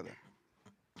play together.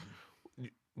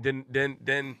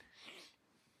 Then,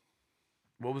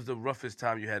 what was the roughest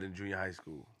time you had in junior high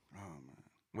school? Oh man.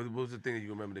 What was the thing that you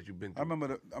remember that you've been I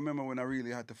through? remember when I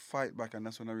really had to fight back, and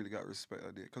that's when I really got respect.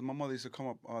 I did, because my mother used to come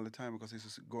up all the time because they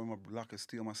used to go in my block and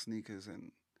steal my sneakers,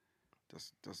 and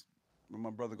just when my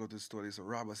brother go to the store, they used to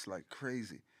rob us like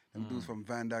crazy. Them dudes from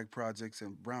Van Dyke Projects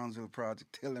and Brownsville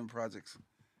Project, Tilden Projects,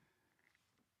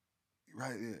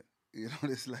 right there. You know,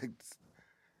 it's like,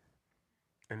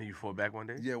 And then you fought back one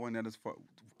day? yeah, one day I just fought.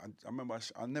 I remember,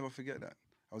 I'll never forget that.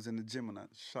 I was in the gym and I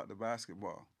shot the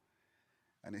basketball,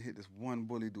 and it hit this one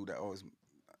bully dude that always,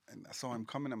 and I saw him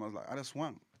coming, and I was like, I just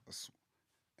swung.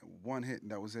 And one hit,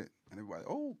 and that was it. And everybody,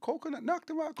 oh, coconut,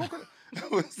 knocked him out, coconut. That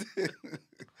was it.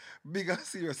 Big ass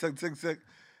serious, sec.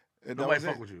 And that Nobody was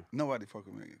fuck it. with you? Nobody fuck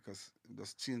with me, because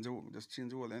just change the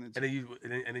whole energy. And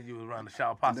then you was around the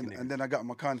shower posse niggas. And then I got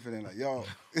my confidence, like, yo.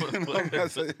 You know what I'm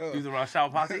saying? Yo. You was around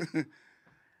shower posse?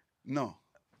 No.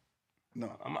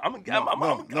 I'm No. gonna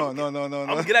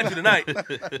get at you tonight.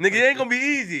 Nigga, it ain't gonna be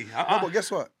easy. No, but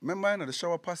guess what? Remember, I know the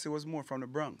shower posse was more from the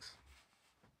Bronx.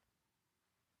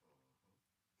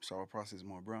 Shower posse is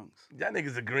more Bronx. Y'all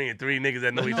niggas agreeing, 3 niggas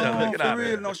that know each No, other. Get for out of real,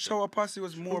 here. no, shower posse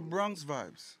was more Bronx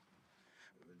vibes.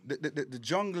 The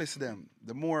junglist them,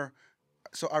 the more,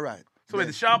 so all right. So wait,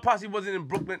 the shower posse wasn't in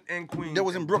Brooklyn and Queens? They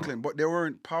was in Brooklyn, but they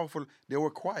weren't powerful. They were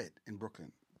quiet in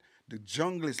Brooklyn. The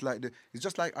junglist, like, it's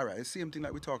just like, all right, it's the same thing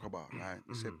like we talk about, right?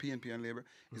 You say PNP and labor.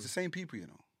 It's the same people, you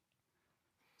know.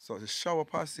 So the shower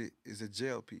posse is a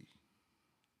JLP.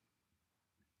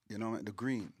 You know, the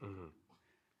green.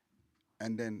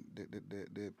 And then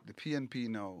the PNP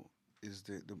now is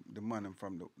the man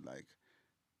from the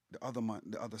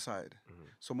other side.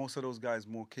 So most of those guys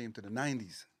more came to the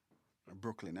 90s,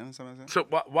 Brooklyn. You understand what I'm saying?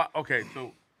 So why? Okay,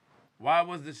 so why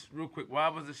was this real quick? Why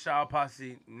was the Shower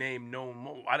Posse name known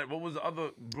more? What was the other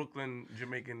Brooklyn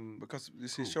Jamaican? Because you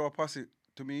see, Shower Posse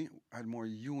to me had more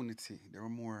unity. They were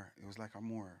more. It was like a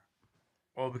more.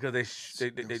 Oh, because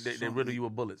they riddle you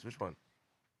with bullets. Which one?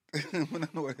 I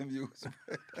don't know what them use.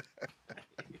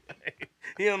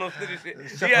 He don't know city shit.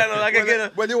 Yeah, no, I can get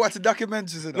a. When you watch the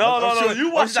documentaries, you No, know, no.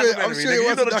 You watch the documentary. I'm sure Nigga. you You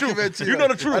watch know the the truth. documentary. You know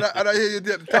the truth. And I hear you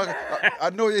talk. I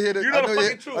know you hear the. You know the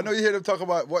fucking truth. I know you hear them talk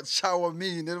about what shower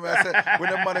mean. You know what I said? When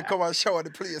the man come and shower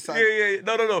the place. Yeah.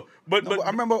 No. But I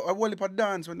remember a whole heap of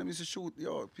dance when they used to shoot.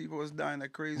 Yo, people was dying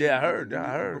like crazy. Yeah, I heard.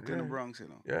 Brooklyn Yeah. and Bronx, you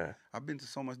know. Yeah. I've been to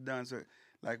so much dance.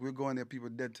 Like we're going there, people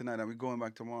dead tonight, and we're going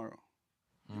back tomorrow.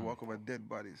 You walk over dead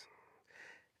bodies.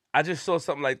 I just saw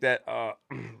something like that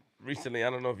recently. I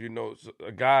don't know if you know.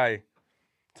 A guy,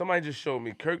 somebody just showed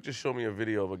me. Kirk just showed me a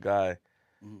video of a guy.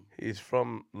 He's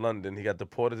from London. He got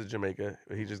deported to Jamaica.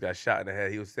 He just got shot in the head.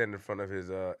 He was standing in front of his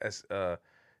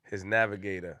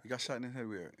navigator. He got shot in the head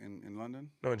where? In London?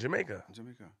 No, in Jamaica. In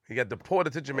Jamaica. He got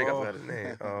deported to Jamaica. Oh. I forgot his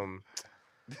name.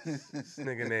 This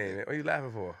nigga name. What are you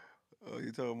laughing for? Oh,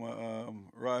 you talking about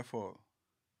Rifle?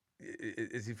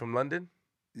 Is he from London?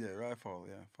 Yeah, Rifle.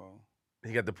 Yeah, fall.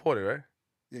 He got deported, right?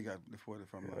 Yeah, he got deported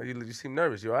from. You seem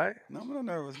nervous. You all right? No, I'm not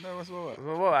nervous. Nervous for what?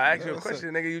 Well, I asked you a Nervous,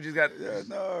 question, nigga. You just got. Yeah,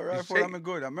 no, Rifle. shake. I'm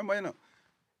good. I remember, you know,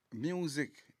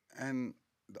 music and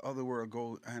the other world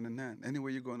go hand in hand.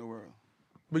 Anywhere you go in the world.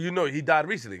 But you know, he died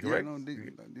recently, correct? Yeah, no,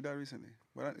 he died recently.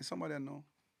 But it's somebody I know.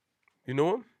 You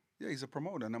know him? Yeah, he's a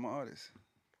promoter and I'm an artist.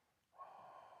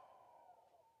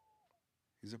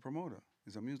 He's a promoter.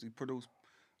 He's a music. He produced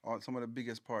some of the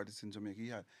biggest parties in Jamaica. He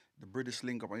had the British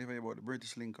Link Up. Have you ever heard about the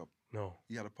British Link Up? No.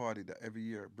 He had a party that every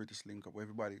year, British Link Up, where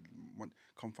everybody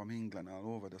come from England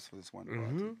all over just for this one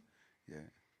party. Yeah.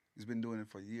 He's been doing it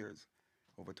for years,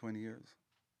 over 20 years.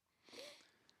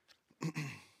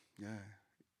 Yeah.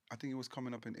 I think it was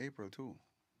coming up in April too.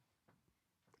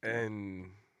 And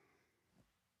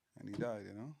he died,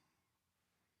 you know?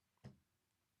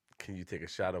 can you take a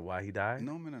shot of why he died?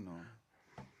 No, man, no.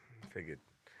 Figured.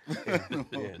 No.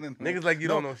 Niggas like you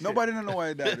don't know shit. Nobody don't know why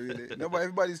he died, really.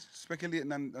 Everybody's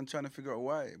speculating and trying to figure out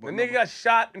why. The nigga got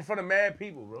shot in front of mad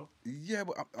people, bro. Yeah,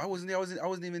 but I wasn't there. I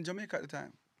wasn't even in Jamaica at the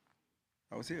time.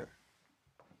 I was here.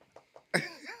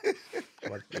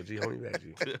 Yo, G, hold me back,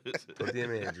 G. Talk to your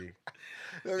man, G.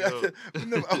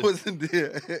 No, I wasn't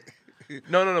there.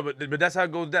 No, but that's how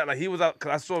it goes down. Like he was out,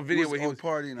 cause I saw a video was where out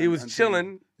partying he was and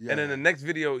chilling, yeah. and then the next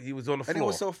video he was on the floor. And it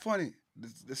was so funny.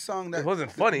 The song that It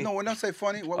wasn't funny. No, when I say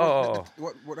funny,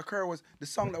 what occurred was the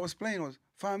song that was playing was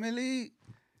 "Family."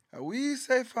 We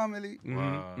say family.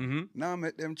 Wow. Now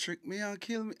make them trick me and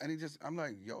kill me, and I'm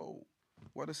like, yo,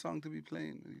 what a song to be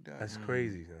playing. And he died. That's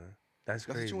crazy, man. That's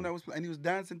the crazy. tune that was playing, and he was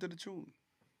dancing to the tune.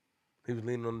 He was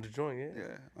leaning on the joint, yeah.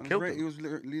 Yeah, on Killed his him. he was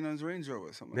leaning on his Range Rover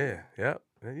or something. Yeah, yep.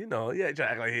 And you know, yeah, try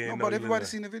to act like he No, didn't know. but he everybody was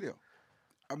seen the video.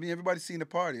 I mean, everybody seen the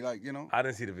party, like, you know. I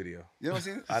didn't see the video. You never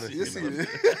seen it? I didn't You see seen it.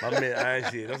 it. My man, I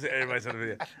didn't see it. Don't say everybody saw the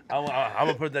video. I'm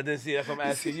a person that didn't see it. That's what I'm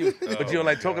asking you. But you don't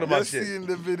like talking about You shit. seen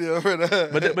the video, brother.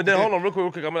 But then hold on, real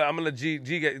quick. I'm gonna let G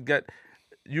get.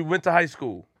 You went to high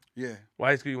school. Yeah, What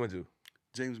high school you went to?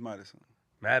 James Madison.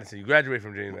 Madison. You graduated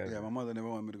from James Madison. Yeah, my mother never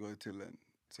wanted me to go to Tilland.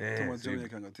 So Yeah, too much so you-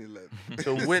 Jamaican go to Tilland.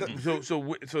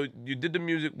 So you did the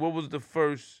music. What was the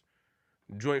first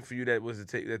joint for you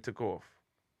that took off?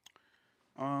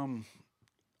 I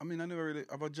mean, I never really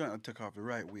have a joint that took off the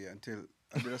right way until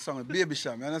I did a song with Baby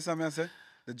Sham. You understand me? I said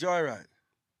the Joyride.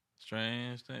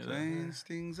 Strange things. Strange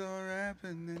things are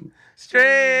happening.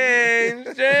 Strange.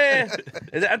 Is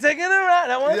that I'm taking it right?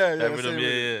 That one? Yeah, That rhythm, same yeah,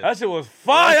 way. yeah. That shit was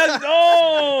fire.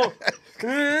 Oh.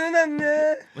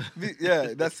 Yeah,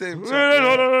 that same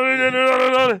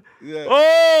track. Yeah.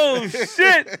 Oh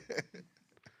shit!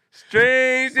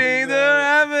 Strange things are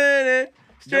happening.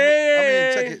 I mean,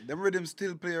 check Strange. it. Them rhythms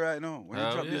still play right now. When you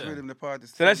Hell drop this yeah. rhythm, the party.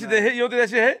 So that shit didn't hit. You don't think that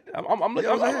shit hit? I'm looking.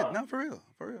 Yeah, it was a hit. No, for real,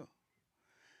 for real.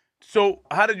 So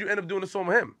how did you end up doing the song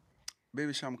with him?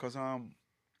 Baby Sham, cause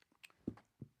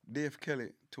Dave Kelly,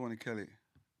 Tony Kelly,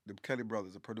 the Kelly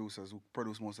brothers, the producers who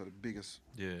produce most of the biggest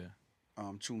Yeah.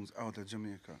 tunes out of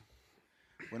Jamaica.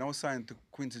 When I was signed to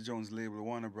Quincy Jones' label,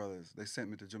 Warner Brothers, they sent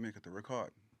me to Jamaica to record.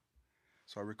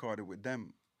 So I recorded with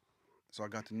them. So I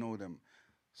got to know them.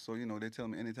 So, you know, they tell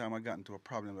me anytime I got into a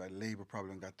problem, like labor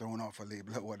problem, got thrown off a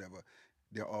label or whatever,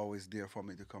 they're always there for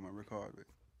me to come and record with.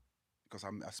 Because I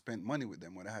spent money with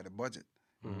them when I had a budget.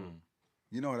 Mm-hmm.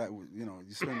 You know that, you know,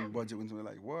 you spend a budget when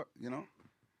somebody like, what, you know?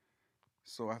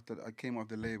 So after I came off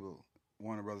the label,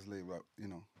 Warner Brothers label, you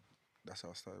know, that's how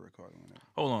I started recording. Whenever.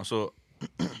 Hold on, so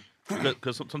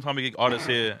because sometimes we get artists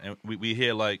here and we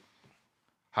hear like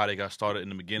how they got started in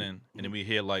the beginning, and then we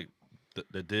hear like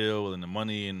the deal and the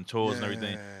money and tours and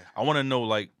everything. I want to know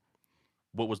like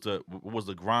what was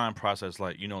the grind process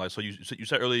like? You know, like so you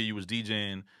said earlier you was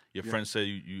DJing. Your friend said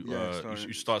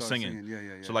you start singing. Yeah.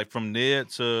 So like from there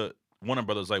to Warner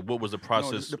Brothers, like what was the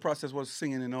process? No, the process was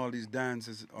singing in all these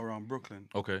dances around Brooklyn.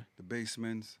 Okay. The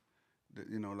basements.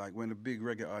 You know, like when the big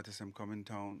reggae artists come in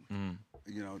town,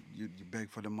 you know, you beg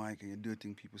for the mic and you do a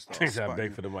thing, people start I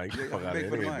beg for the mic. Yeah, beg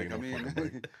for the mic. I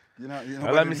mean, you know.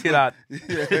 Well, let me see that.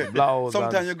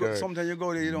 Sometimes you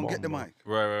go there, you don't get the mic.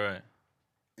 Right.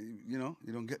 You know,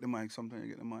 you don't get the mic. Sometimes you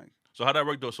get the mic. So how that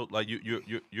work though? So like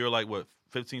you're like what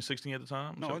 15, 16 at the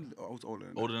time? No, so? I was older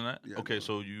than that. Older than that? Yeah, okay,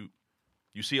 so you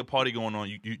see a party going on,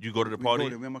 you go to the party? We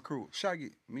go there with my crew.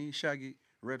 Me, Shaggy,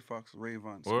 Red Fox,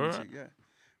 Rayvon. Yeah.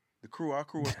 Our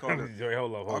crew was called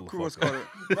Our crew was called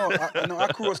our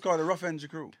crew was called the Rough Ends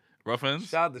Crew. Rough Ends?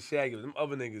 Shout out to Shaggy. Them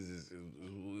other niggas is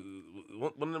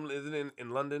one of them isn't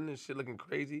in London and shit looking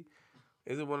crazy.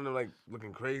 Isn't one of them like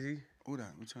looking crazy? Who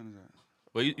that? Which one is that?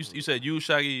 Well, you said you,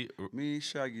 Shaggy, me,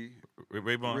 Shaggy,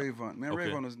 Rayvon. Me and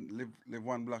Rayvon live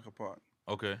one block apart.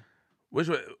 Okay. Which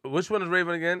one is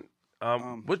Rayvon again?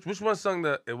 Which one sung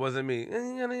the It Wasn't Me?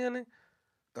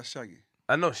 That's Shaggy.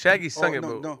 I know Shaggy sung it,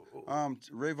 no.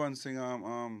 Rayvon sing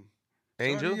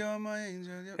Angel. You're my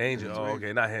angel. Angel. Oh,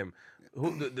 okay, not him.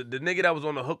 Who the nigga that was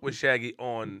on the hook with Shaggy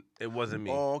on It Wasn't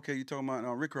Me? Oh, okay, you talking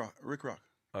about Rick Rock.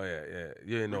 Oh yeah.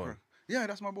 You didn't know him. Yeah,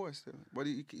 that's my boy still. But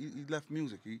he left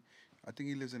music. I think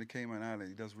he lives in the Cayman Island.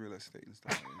 He does real estate and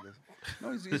stuff.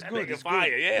 He's good. He's fire.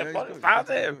 good. Yeah, fuck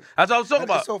him. That's what I was talking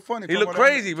about. It's so funny. He looked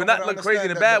crazy, but not look crazy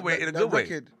in a bad way, in a good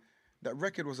way. That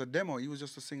record was a demo. He was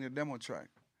just to sing the demo track.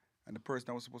 And the person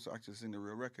that was supposed to actually sing the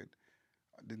real record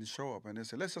didn't show up. And they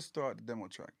said, let's just start the demo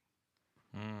track.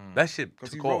 That shit.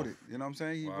 Because he wrote it. You know what I'm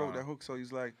saying? He wrote that hook. So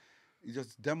he's like, he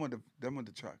just demoed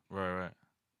the track. Right.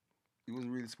 He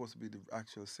wasn't really supposed to be the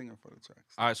actual singer for the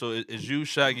tracks. All right, so it's you,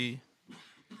 Shaggy,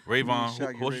 Rayvon. Me,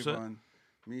 Shaggy, who you said?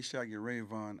 Me, Shaggy,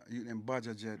 Rayvon, and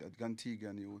Baja Jed at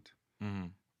Gantiga and Youth.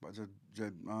 Baja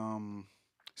Jed,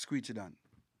 Screechy Dan.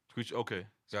 Screechy, okay,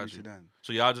 got Screechy you. Dan.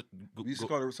 So y'all just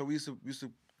We used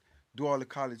to do all the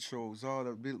college shows, all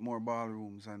the Biltmore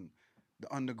ballrooms and the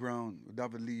underground with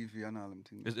David Levy and all them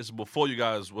things. It's before you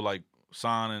guys were like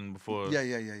signing before. Yeah.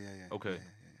 Okay. Yeah.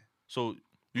 So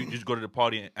you just go to the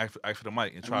party and ask for the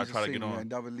mic and try to get on. And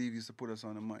David Levy used to put us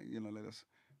on the mic, let us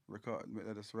record,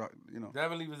 let us rock,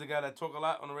 David Levy was the guy that talk a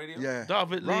lot on the radio? Yeah.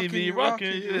 David Levy,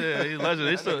 rocking. Yeah, he's a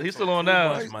legend. He's still on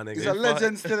now. He's a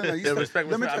legend still. Respect.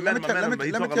 Let me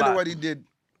tell you what he did.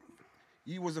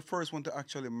 He was the first one to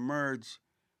actually merge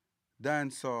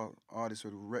dancehall artists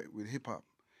with hip hop.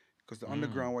 Because the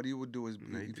underground, what he would do is,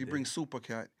 if you bring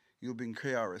Supercat, he'll bring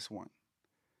KRS-One.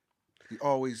 He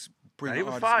always bring. He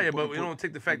was fire, but we don't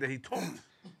take the fact that he talked.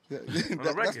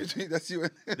 That's you.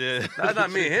 Yeah. That's not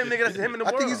me. Him, nigga. That's him in the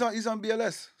world. I think he's on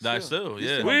BLS. Nah, still,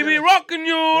 yeah. We be rocking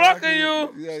you.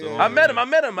 Yeah. I met him.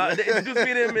 They introduced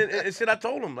me to him and shit. I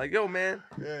told him, like, yo, man.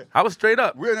 Yeah. I was straight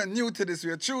up. We're not new to this.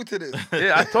 We're true to this.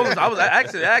 Yeah, I told him. I was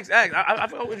actually. I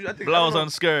forgot what I think. Blows on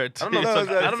skirt. I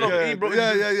don't know if Ebro.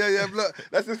 Yeah.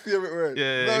 That's his favorite word.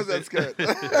 Yeah. Blows on skirt.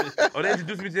 Oh, they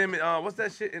introduced me to him. What's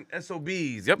that shit in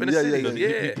SOBs? Yup, in the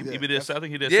city. He be there. I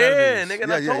think he did. Yeah, Saturdays. nigga.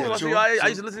 I told him. I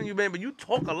used to listen to you, man, but you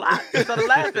talk a lot. He started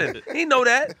laughing. He know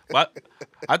that. But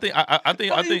I think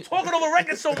you talking over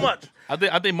records so much.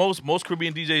 I think most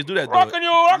Caribbean DJs do that. Rocking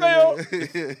you.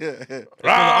 It's called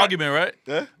an argument, right?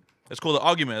 Yeah. It's called an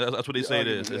argument. That's what they say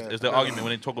argument, it is. yeah. It's the argument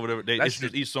when they talk over they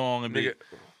introduce each song and Nigga.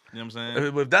 you know what I'm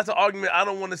saying? If that's an argument, I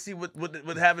don't want to see what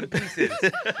having pieces.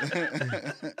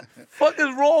 Fuck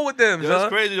is wrong with them, It's son?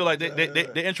 crazy. Like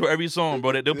they intro every song,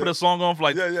 bro. They'll put a song on for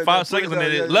like 5 they'll seconds put and it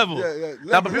then down, they level.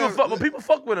 Nah, but people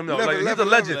fuck with him though. Like he's a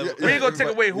legend. level. We ain't gonna take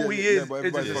Yeah, away who he is but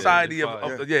in the everybody society fuck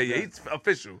of with yeah. He's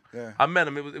official. Yeah. I met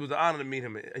him. It was an honor to meet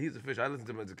him. He's official. I listened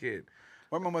to him as a kid.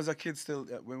 I remember as a kid still,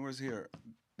 when we was here,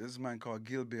 this man called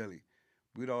Gil Bailey.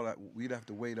 We'd have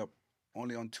to wait up.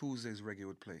 Only on Tuesdays reggae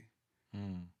would play.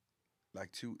 Like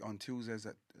on Tuesdays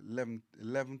at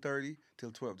 11:30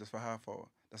 till 12, just for half hour.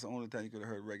 That's the only time you could have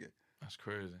heard reggae. That's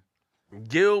crazy.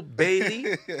 Gil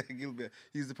Bailey. Gil Bailey.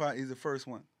 He's the first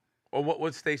one. Or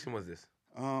what station was this?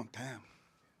 Damn.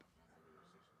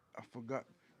 I forgot.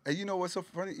 And you know what's so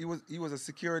funny? He was a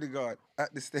security guard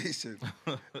at the station,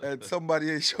 and somebody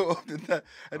ain't show up to that.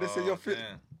 And they said, "Yo,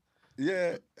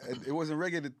 Yeah, and it wasn't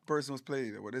reggae the person was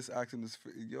playing. But this acting is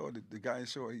the guy in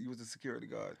show. He was the security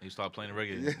guard. He started playing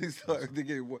reggae.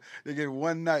 Yeah, they gave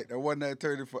one night, and one night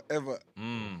turned it forever.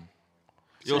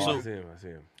 Yo, I so see him. I see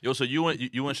him. yo, so you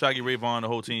and Shaggy Ray Vaughn, the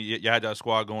whole team, you had that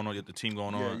squad going on, you had the team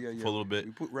going on Yeah. for a little bit.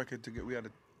 We put record together. We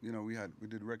had we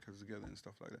did records together and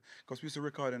stuff like that. Because we used to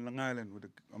record in Long Island with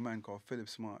a man called Philip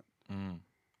Smart.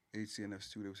 HCNF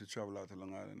Studio. We used to travel out to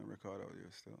Long Island and record out there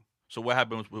still. So what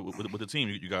happened with the team?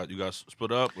 You guys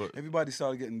split up? Or? Everybody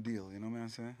started getting deal. You know what I'm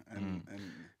saying? And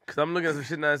Cause I'm looking at some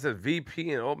shit now that says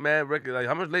VP and Old Man Record. Like,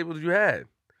 how much labels you had?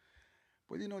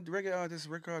 but the reggae artists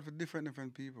record for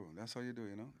different people. That's how you do.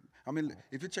 I mean,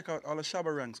 if you check out all of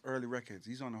Shabba Rank's early records,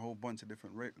 he's on a whole bunch of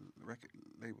different record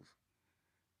labels.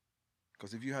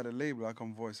 Because if you had a label, I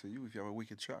come voice for you. If you have a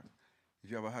wicked track, if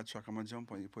you have a hot track, I'm gonna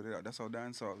jump on you, put it out. That's how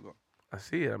dancehall go. I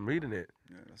see it. I'm reading it.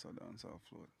 Yeah, that's how dancehall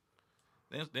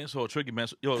flowed. That's so tricky, man.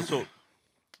 Yo, so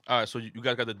all right, so you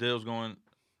guys got the deals going.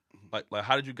 Like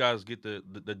how did you guys get the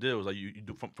deals? Like you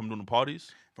do from doing the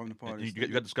parties? From the And parties. you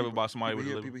got discovered by somebody with a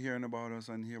label? People hearing about us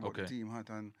and hear about the Okay. team hot,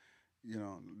 and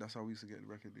that's how we used to get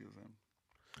record deals.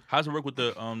 How's it work with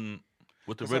the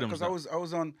rhythms? Because I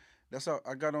was on. That's how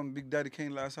I got on Big Daddy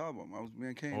Kane last album. Me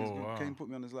and Kane. Oh, wow. Kane put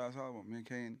me on his last album. Me and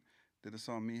Kane did a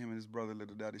song. Me, him, and his brother,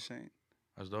 Little Daddy Shane.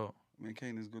 That's dope. Me and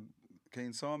Kane is good.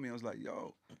 Kane saw me. I was like,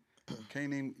 yo. Kane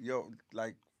named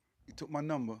like he took my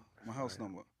number, my house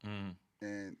number.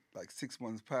 And like 6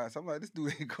 months passed. I'm like, this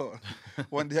dude ain't called.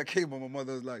 One day I came home, my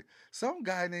mother was like, some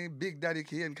guy named Big Daddy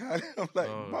Kane called. I'm like,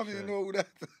 Oh, Mommy, shit. you know who that?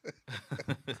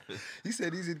 He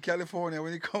said he's in California.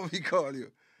 When he come, he call you.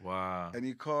 Wow. And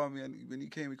he called me, and when he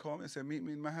came, he called me and said, meet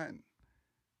me in Manhattan.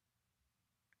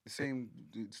 The same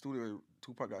studio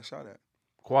Tupac got shot at.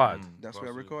 Quad. That's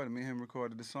where I recorded. Me and him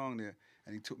recorded the song there.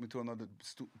 And he took me to another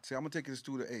studio. Say, I'm going to take you to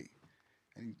Studio A.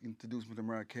 And he introduced me to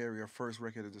Mariah Carey, our first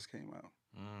record that just came out.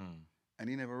 And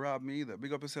he never robbed me either.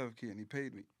 Big up yourself, kid. And he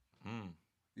paid me.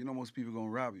 You know most people going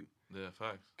to rob you. Yeah,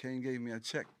 facts. Kane gave me a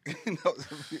check.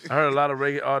 I heard a lot of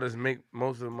reggae artists make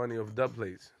most of the money off dub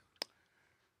plates.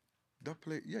 Dub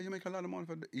plate, yeah, you make a lot of money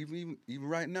for even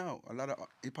right now. A lot of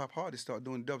hip hop artists start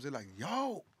doing dubs. They're like,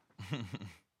 yo,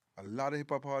 a lot of hip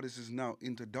hop artists is now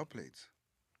into dub plates.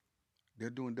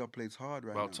 They're doing dub plates hard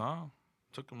right About now. time.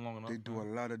 Took them long enough. They do a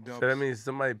lot of dubs. So that means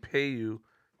somebody pay you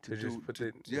to just put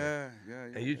it. Yeah.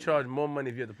 And you charge more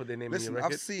money if you have to put their name Listen, in your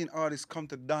record. I've seen artists come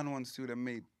to Don One Studio and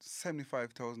made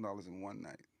 $75,000 in one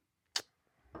night.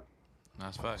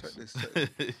 That's facts. Check this.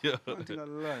 Yo. One thing I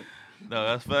like. No,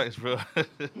 that's facts, bro.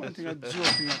 One thing I'm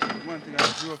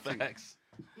joking. Facts.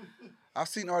 I've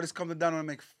seen artists come to Don One and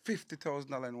make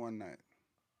 $50,000 in one night.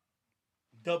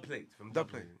 Dub plates from Dub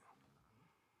plate.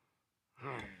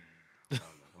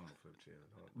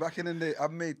 Back in the day, I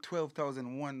made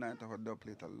 $12,000 one night of a dub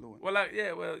plate alone. Well, like,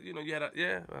 yeah, well, you know, you had a,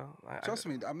 yeah, well. Trust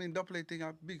me, I mean, dub plate thing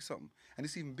are big something. And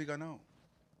it's even bigger now.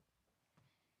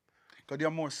 Because there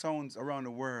are more sounds around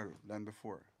the world than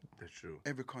before. That's true.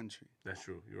 Every country. That's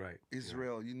true. You're right.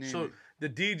 Israel, you name So it. the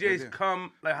They're DJs there.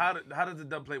 come, like, how does the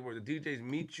dub plate work? The DJs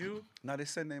meet you? Now they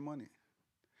send their money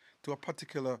to a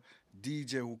particular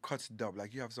DJ who cuts dub.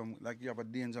 Like you have a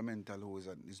Danger Mental who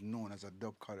is known as a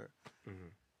dub cutter.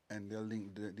 And they'll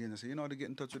link the DJ and say, they get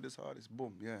in touch with this artist.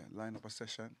 Boom, yeah, line up a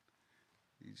session.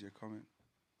 DJ coming.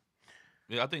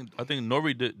 Yeah, I think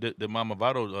Nori did my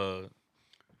Movado.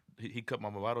 He cut my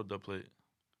Movado dub plate.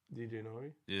 DJ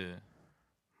Nori? Yeah.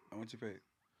 How much you pay?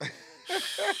 How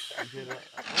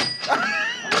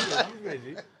much you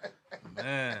G?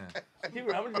 Man.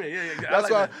 How much you pay?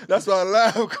 Yeah. That's why I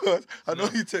laugh, because I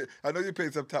know you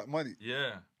paid some top money.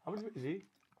 Yeah. How much you pay, G?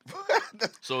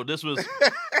 So this was.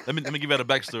 let me give you a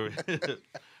backstory.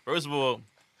 First of all,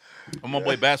 I'm my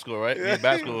boy Basco, right? Me and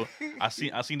Basco. I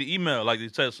seen the email, like they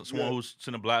said someone who's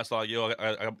sending a blast like, yo,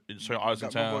 I got certain artists in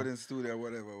Got my boy town. in studio,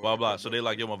 whatever. Blah blah. So they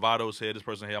like, yo, Movado's here, this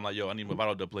person here. I'm like, yo, I need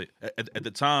Movado to play. At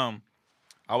the time,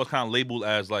 I was kind of labeled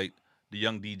as like the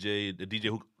young DJ, the DJ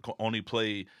who only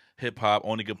play hip hop,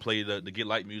 only could play the get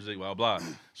light music, blah blah.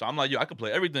 So I'm like, yo, I can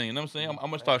play everything. You know what I'm saying? I'm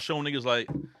gonna start showing niggas like.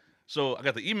 So I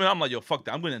got the email. I'm like, yo, fuck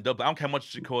that. I'm getting a dub plate. I don't care how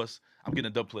much it costs. I'm getting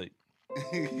a dub plate.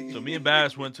 So me and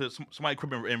Bass went to somebody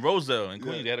crib in Rosedale in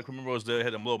Queens. Yeah. They had a crib in Rosedale. They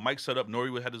had a little mic set up.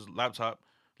 Nori had his laptop,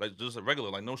 like just a regular,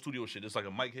 like no studio shit. Just like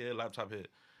a mic here, laptop here.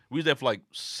 We was there for like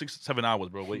 6-7 hours,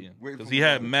 bro, waiting because for he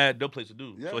had Movado. mad dub plates to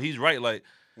do. Yeah. So he's right, like,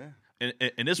 Yeah.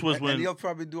 and this was when And he'll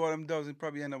probably do all them dubs and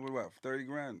probably end up with what, 30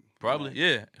 grand? probably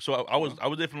yeah. So I was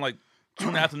there from like 2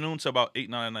 in the afternoon to about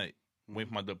 8-9 at night, waiting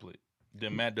for my dub plate.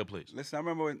 Then mad dub plates. Listen, I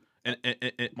remember when. And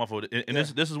my fault. And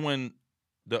this is when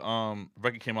the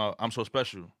record came out. I'm So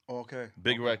Special. Okay.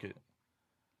 Big record.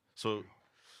 So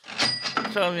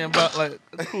charge me about like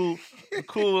a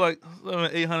cool like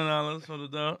 $700-800 for the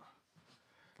dub.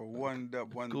 For one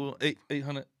dub, one. Cool,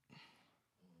 $800.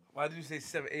 Why did you say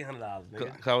 $700-800,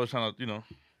 nigga? Cause I was trying to,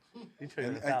 You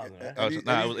traded And- 1,000, right? Oh, he-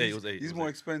 nah, and it was he- eight, it was eight, He's it was more eight.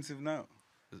 expensive now.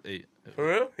 It's 8. For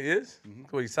real? He is? Mm-hmm.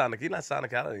 Well, he's signed. He's not signed to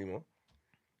Cali anymore.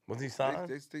 Was he signed?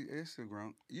 They still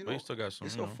ground. You But know, you still got some.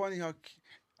 it's You so know. funny how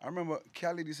I remember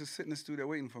Cali used to sit in the studio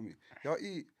waiting for me. Y'all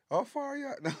eat. How far are you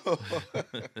at? No.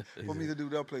 For me to do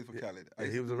that play for Khaled. I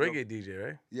used He to was a do reggae DJ,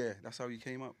 right? Yeah, that's how he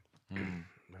came up. A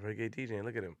reggae DJ, and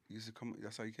look at him. He used to come.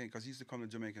 That's how he came, because he used to come to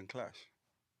Jamaican Clash,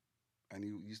 and he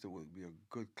used to be a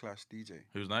good Clash DJ.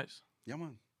 He was nice. Yeah,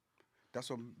 man. That's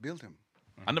what built him.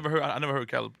 I never heard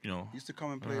Caleb. You know. He used to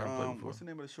come and play. heard him play before. What's the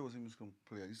name of the shows he used to come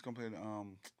play? He used to come play.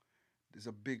 There's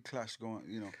a big clash going.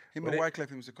 You know, him Were and they-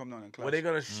 Wyclef used to come down and clash. Were they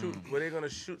gonna shoot? Were they gonna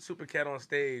shoot Supercat on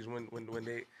stage when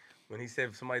he said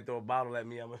if somebody throw a bottle at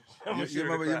me, I'm gonna shoot You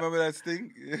remember that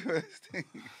sting? You remember that sting?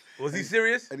 Was he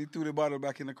serious? And he threw the bottle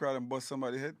back in the crowd and bust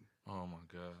somebody's head. Oh my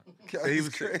God. So he He's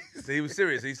was crazy. so he was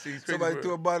serious. He's crazy. Somebody for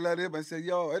threw real. a bottle at him and said,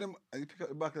 "Yo," and he picked up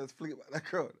the bottle and flick it back that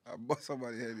crowd. I bust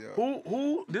somebody's head, yo.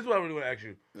 Who? This is what I really want to ask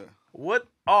you. Yeah. What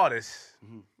artists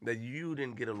that you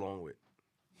didn't get along with?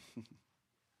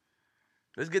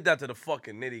 Let's get down to the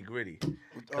fucking nitty gritty.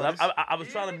 I was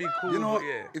trying to be cool. You know, but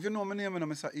yeah. if you know my name,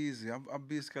 and it's easy. I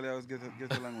basically always get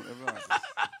along with every artist.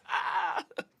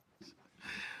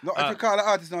 No, if you call the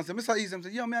artist now and say, "Mr. Easy," I'm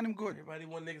saying, "Yo, man, I'm good." Everybody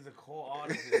want niggas to call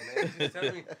artists, man. Just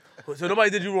tell me. So nobody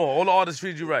did you wrong. All the artists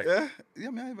treated you right. Yeah,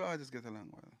 man, every artist get along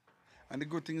well. And the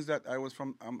good thing is that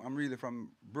I'm really from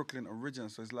Brooklyn original,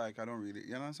 so it's like I don't really,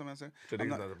 you know what I'm saying? So I'm niggas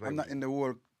not, not to play I'm with not in the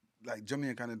world like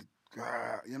Jamaica and you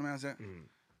know what I'm saying?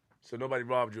 So nobody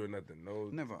robbed you or nothing. No.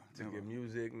 Never, Took never. your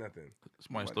music, nothing.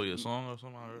 Somebody stole your song or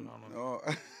something. I don't know.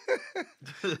 Oh,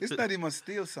 it's not even a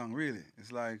steal song, really.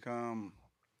 It's like,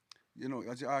 you know,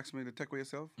 as you asked me to take away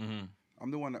yourself, I'm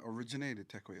the one that originated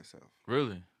take away yourself.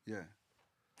 Really? Yeah.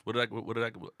 Where did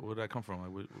that come from?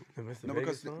 Like, Mr. No,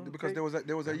 Vegas because song?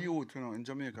 there was a youth, you know, in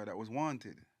Jamaica that was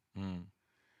wanted, mm.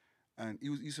 and he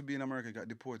used to be in America, got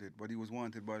deported, but he was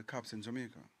wanted by the cops in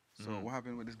Jamaica. So what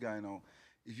happened with this guy now?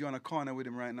 If you're on a corner with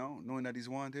him right now, knowing that he's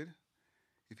wanted,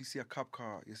 if you see a cop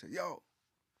car, you say, "Yo,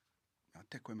 I'll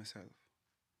take away myself."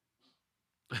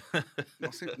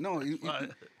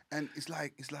 And it's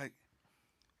like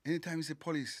anytime you see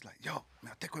police, it's like, "Yo,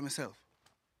 I'll take away myself."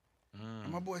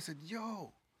 And my boy said,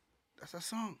 "Yo, that's a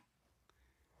song."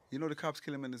 You know the cops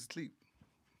kill him in his sleep.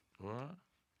 What?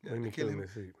 Yeah, When they you kill kill him. him,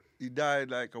 sleep. He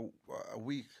died like a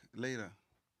week later.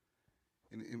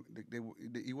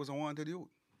 He was a wanted youth.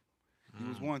 He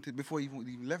was wanted before he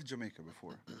even left Jamaica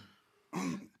before.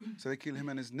 So they killed him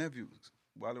and his nephew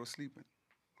while they were sleeping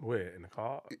Where? In the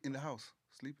car? in the house,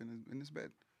 sleeping in his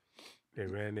bed. They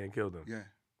ran there and killed him. Yeah,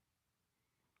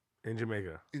 In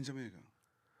Jamaica. in Jamaica.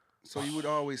 So he would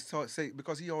always say,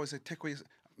 because he always said, "Take away,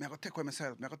 I gotta take away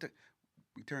myself. I gotta take."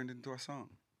 We turned it into a song.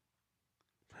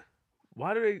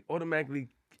 Why do they automatically?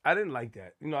 I didn't like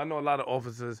that. You know, I know a lot of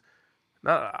officers.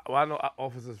 I know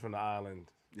officers from the island.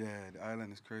 Yeah, the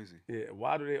island is crazy. Yeah.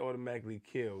 Why do they automatically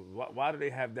kill? Why do they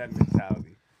have that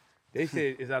mentality? They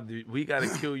say it's either we gotta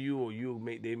kill you or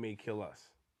they may kill us.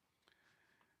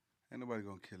 Ain't nobody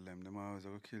gonna kill them. Them always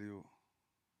gonna kill you.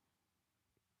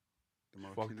 Them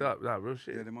all Fucked kill you. up. Nah, real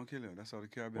shit. Yeah, them gonna kill you. That's how the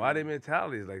Caribbean. Why their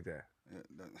mentality is like that?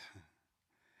 Yeah,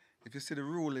 if you see the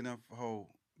ruling of how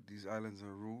these islands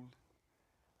are ruled,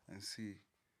 and see,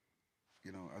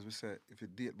 you know, as we said, if you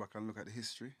date back and look at the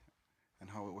history and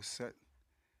how it was set,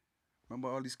 remember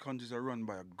all these countries are run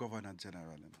by a governor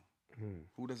general. You know?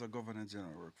 Who does a governor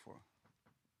general work for?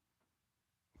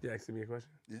 You asking me a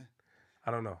question? Yeah. I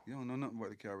don't know. You don't know nothing about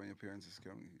the Caribbean. Your parents is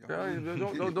coming.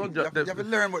 Don't You have to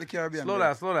learn about the Caribbean. Slow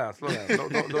man.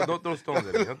 down. Don't throw stones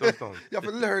at me. Don't throw stones. You have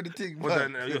to learn the thing. What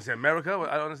man. the, you say America?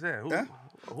 I don't understand. Huh?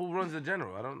 Who runs the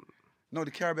general? I don't. No,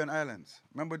 the Caribbean islands.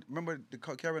 Remember the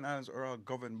Caribbean islands are all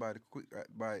governed by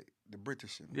the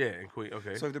British. You know? Yeah, in Queen.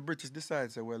 Okay. So if the British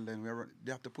decide, say, well, then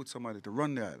they have to put somebody to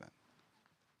run the island.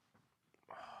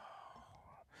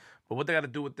 But what they got to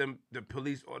do with them? The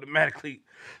police automatically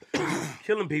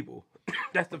killing people.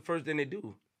 That's the first thing they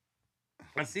do.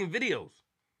 I've seen videos.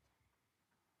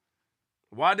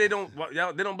 Why they don't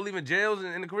believe in jails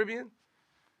in the Caribbean?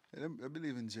 They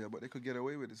believe in jail, but they could get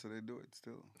away with it, so they do it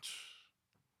still.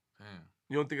 Damn.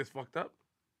 You don't think it's fucked up?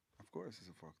 Of course, it's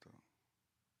a fucked up.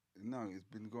 No, it's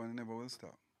been going. It never will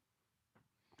stop.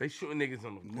 They shooting niggas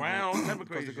on the ground, type of Because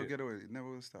crazy they could shit. get away. It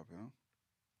never will stop. You know.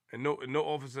 And no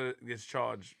officer gets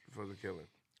charged for the killing.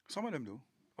 Some of them do.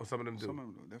 Or some of them do. Some of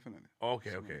them do. Definitely. Okay.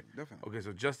 Some of them, definitely. Okay,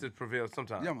 so justice prevails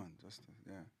sometimes. Yeah, man. Just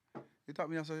yeah. It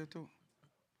happened here too.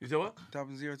 You said what? It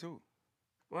happens here too.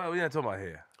 Well, we ain't talking about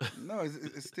here. No,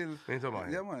 it's still. We ain't talking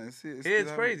about Yeah, here. man. It's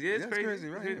It's crazy. It's crazy. crazy.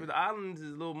 Right? But the islands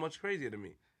is a little much crazier to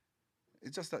me.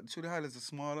 It's just that the highlands are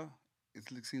smaller.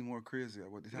 It seems more crazier.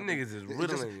 What it Them niggas is It just-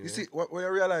 riddling you. You see, what I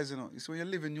realize, you see, when you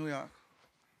live in New York,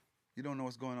 you don't know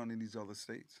what's going on in these other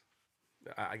states.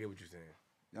 I get what you're saying.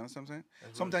 You understand what I'm saying?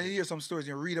 That's Sometimes you hear some stories,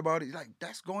 you read about it, you're like,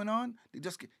 that's going on? You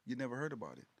never heard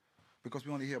about it. Because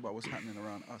we only hear about what's happening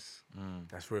around us.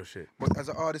 That's real shit. But as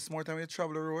an artist, more time when you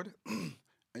travel the road and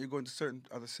you go into certain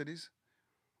other cities,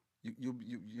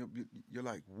 you're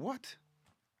like, what?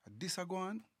 This are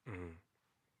going? Mhm.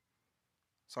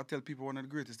 So I tell people one of the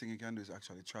greatest things you can do is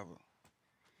actually travel.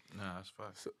 Nah, that's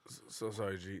fast. So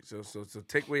sorry, G. So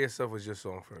Take Away Yourself was your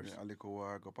song first. Yeah, a little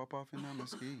war go pop off in my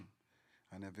scheme.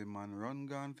 And every man run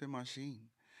gone for machine.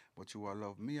 But you all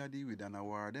love me, I deal with and I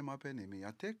war them a penny me.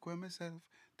 I take away myself.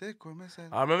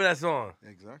 I remember that song.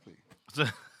 Exactly.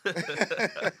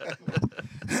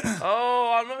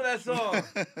 Oh, I remember that song.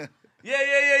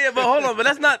 Yeah. But hold on, but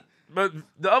that's not. But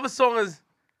the other song is.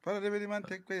 Follow the rhythm and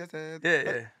take away yourself.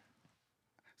 Yeah.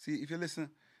 See, if you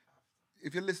listen,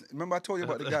 remember I told you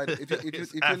about the guy. If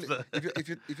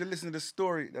you listen to the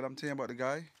story that I'm telling you about the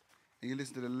guy, and you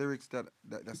listen to the lyrics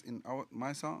that's in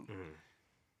my song,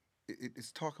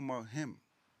 it's talking about him.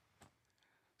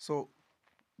 So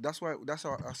that's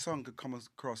how a song could come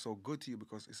across so good to you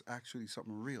because it's actually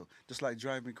something real. Just like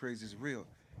Drive Me Crazy is real.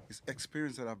 It's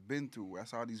experience that I've been through.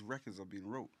 That's how these records are being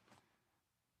wrote.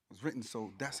 It's written,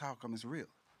 so that's how come it's real.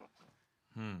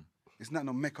 It's not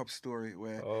no make-up story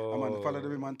where I'm gonna follow the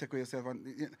rhythm and take away yourself.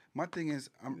 My thing is,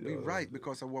 we right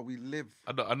because of what we live.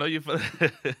 I know you feel.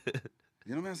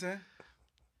 You know what I'm saying?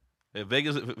 Yeah,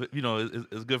 Vegas,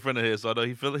 is a good friend of his, so I know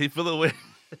he feel away.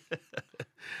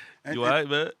 You all right,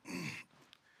 man?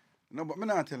 No, but I'm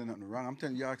not telling nothing wrong. I'm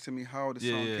telling you, asking me how the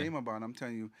song came about. And I'm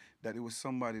telling you that it was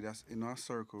somebody that's in our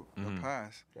circle, the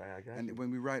past. And when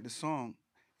we write the song,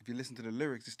 if you listen to the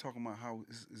lyrics, it's talking about how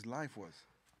his life was.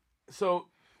 So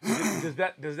does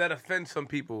that offend some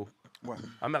people? What?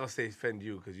 I'm not gonna say offend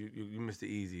you because you Mr.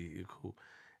 Easy, you're cool.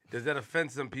 Does that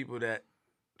offend some people that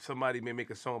somebody may make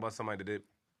a song about somebody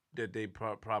that they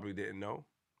probably didn't know?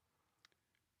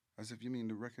 As if you mean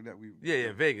the record that we...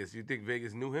 Yeah, Vegas. You think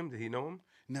Vegas knew him? Did he know him?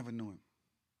 Never knew him.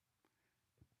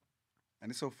 And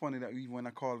it's so funny that even when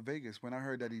I called Vegas, when I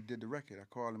heard that he did the record, I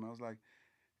called him. I was like,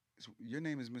 your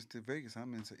name is Mr. Vegas.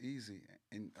 I'm Mr. Easy.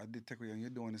 And I did Take Away, and you're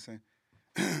doing the same.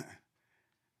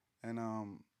 And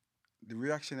the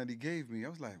reaction that he gave me, I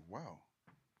was like, wow.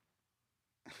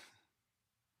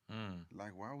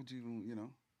 Like, why would you even,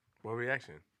 What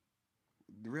reaction?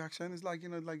 The reaction is like,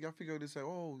 like I figured they say,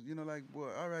 oh, like, well,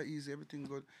 all right, Easy, everything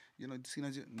good.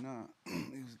 Nah.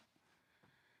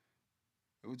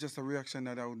 It was just a reaction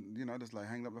that I would, I just like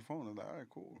hang up the phone. I was like, all right,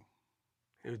 cool.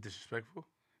 It was disrespectful?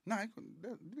 Nah,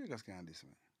 Vegas can't diss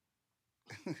me.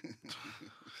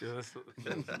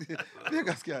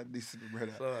 Vegas can't diss me,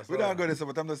 brother. We don't go this,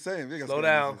 but I'm just saying. Vegas slow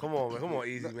down. Come on,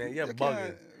 Easy, man. You're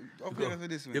bugging.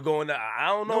 You're going there. I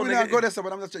don't know. No, we not go there,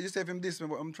 but I'm just, you say if him diss me,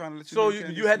 but I'm trying to let you know. So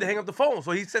you had to hang up the phone.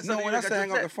 So he said something. No, when I say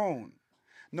hang up the phone.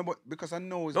 No, but because I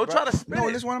know it's... Don't try to spin it. No,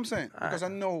 listen what I'm saying. Because I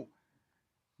know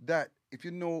that if you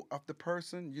know of the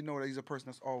person, you know that he's a person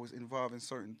that's always involved in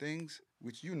certain things,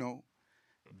 which you know,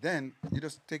 then you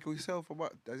just take yourself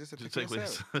about... I just take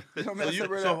yourself. You know what I mean?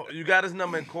 So you got his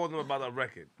number and called him about a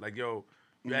record. Like, yo...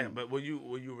 Yeah, but were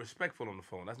you respectful on the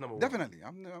phone? That's number one. Definitely.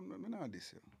 I'm not this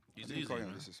here. He's I didn't call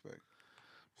him disrespect.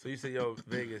 So you said, yo,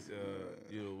 Vegas,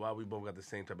 why we both got the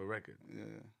same type of record? Yeah.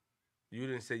 You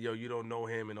didn't say, yo, you don't know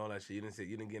him and all that shit. You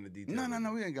didn't get into details.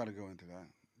 No, we ain't got to go into that.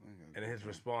 And his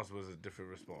response was a different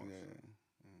response. Yeah.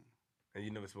 And you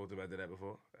never spoke to him after that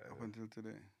before? Up until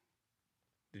today.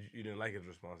 You didn't like his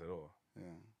response at all?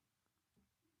 Yeah.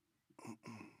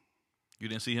 You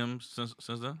didn't see him since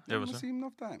then? I haven't seen him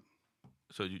enough time.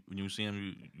 So when you see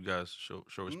him, you guys show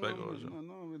respect? No,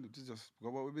 really, just go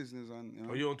about with business. And,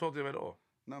 Oh, you don't talk to him at all?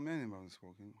 No, me and him haven't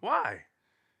spoken. Why?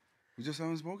 We just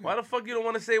haven't spoken. Why the fuck you don't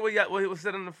want to say what was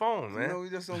said on the phone, man? No, we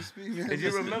just don't speak, man. Because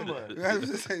you remember. You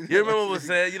remember what was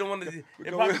said. You don't want to... It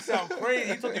probably sound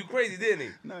crazy. He told you crazy, didn't he?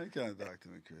 No, you can't talk to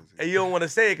me crazy. And you don't want to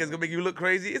say it because it's going to make you look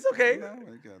crazy. It's okay. No,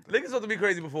 you can't talk. Niggas talk to me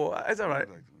crazy before. It's all right.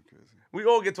 Talk to me crazy. We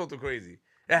all get talked to crazy.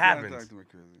 It You happens. can't talk to me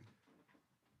crazy.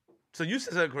 So you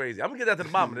said something crazy. I'm going to get that to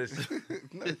the bottom of this.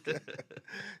 No,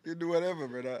 you do whatever,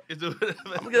 brother. I'm going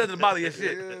to get that to the bottom of your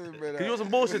shit. Because you on some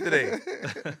bullshit today.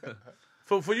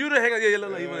 For you to hang out,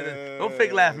 don't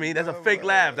fake laugh me. That's a fake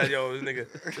laugh. That yo, this nigga.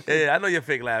 Yeah, I know you're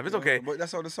fake laugh. It's okay. But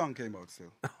that's how the song came out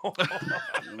still. You know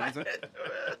what I'm saying?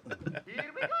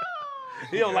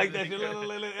 He don't like that shit. That's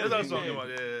what I'm talking about,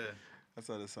 yeah. That's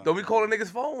how the song. Don't be calling niggas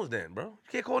phones then, bro. You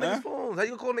can't call niggas phones. How you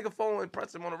gonna call nigga phone and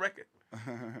press him on a record?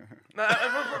 No.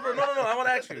 I want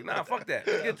to ask you. Nah, fuck that.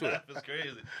 Let's get to it. That's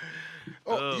crazy.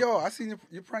 Oh, yo, I seen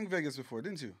you prank Vegas before,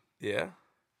 didn't you? Yeah,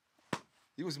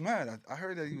 He was mad. I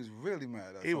heard that he was really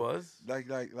mad. he was. Like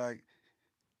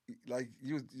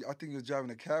you was. I think he was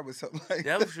driving a cab or something like.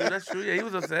 Yeah, that's true. That's true. Yeah, he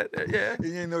was upset. Yeah. He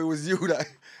didn't know it was you. That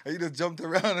he just jumped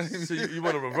around. And So you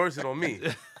want to reverse it on me?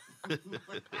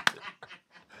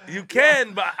 You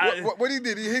can, but what he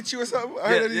did? He hit you or something? I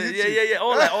heard that he hit you. yeah.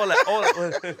 All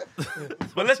that.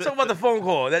 But let's talk about the phone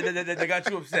call that got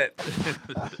you upset.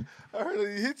 I heard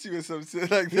that he hit you or something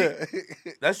like that.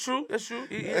 That's true.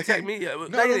 He attacked me.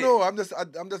 No. I just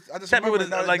Tap me with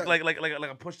remember a, now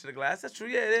like a push to the glass. That's true.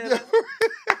 Yeah.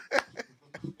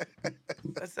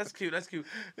 That's cute.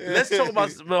 Let's talk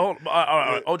about. All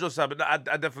right. Ojo side, but I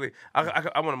definitely.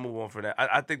 I want to move on from that.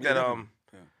 I think that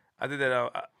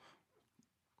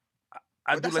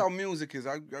But that's how music is.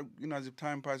 As the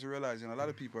time passes, realizing a lot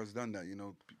of people has done that.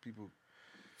 People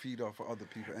feed off of other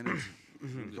people's energy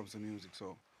when it comes to music.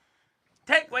 So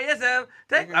take away yourself.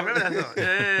 I remember that song.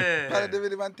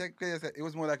 Yeah. It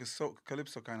was more like a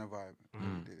calypso kind of vibe.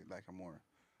 Did it like a more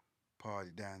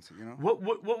party dancing.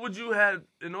 What would you have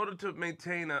in order to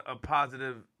maintain a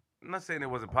positive? I'm not saying it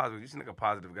wasn't positive. You seem like a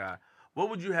positive guy. What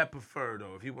would you have preferred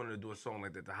though if he wanted to do a song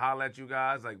like that? To holler at you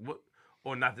guys, like what?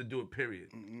 Or not to do it,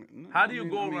 period. How do you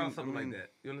go around something like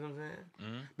that? You know what I'm saying?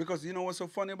 Mm-hmm. Because you know what's so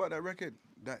funny about that record?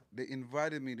 That they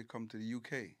invited me to come to the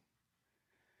UK.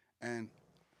 And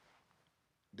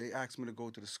they asked me to go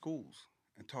to the schools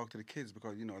and talk to the kids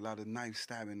because, a lot of knife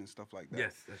stabbing and stuff like that.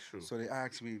 Yes, that's true. So they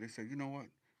asked me, they said, you know what?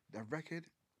 That record,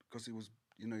 because it was,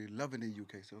 you're loving the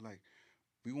UK. So like,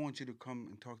 we want you to come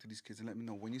and talk to these kids and let me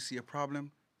know when you see a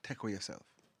problem, take away yourself.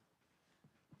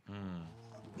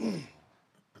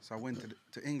 So I went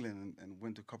to England and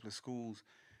went to a couple of schools,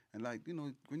 and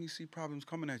when you see problems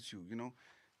coming at you,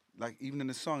 like even in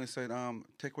the song it said,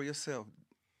 "Take away yourself,"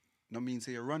 no means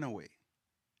say you run away.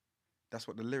 That's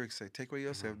what the lyrics say. Take away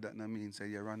yourself. That no means say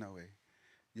you run away.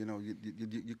 You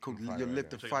live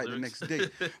to fight the next day.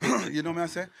 You know what I'm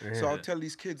saying? Yeah. So I'll tell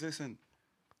these kids, listen,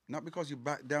 not because you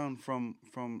back down from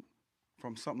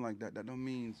something like that. That don't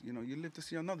mean you live to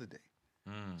see another day.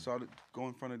 So I go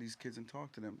in front of these kids and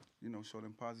talk to them, show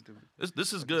them positive.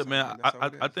 This is good, man.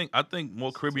 I think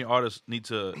more Caribbean artists need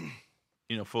to,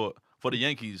 for the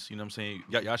Yankees, you know what I'm saying?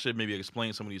 Y'all should maybe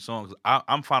explain some of these songs.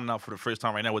 I'm finding out for the first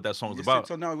time right now what that song is about.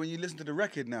 So now when you listen to the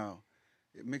record now,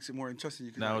 it makes it more interesting.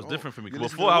 You can now it's different for me.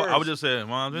 Before I was just saying,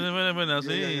 "Mom,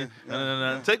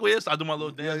 take away this." I do my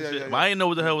little dance. But I didn't know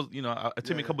what the hell was. It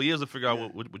took me a couple years to figure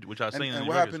out what y'all saying. And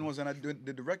what happened was when I did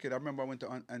the record, I remember I went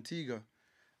to Antigua.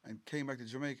 And came back to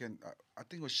Jamaica, and I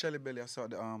think it was Shelly Belly. I saw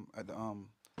at the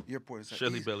airport. Like,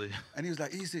 Shelly Belly, and he was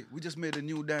like, "Easy, we just made a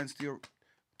new dance to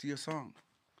your song,"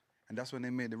 and that's when they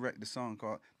made the song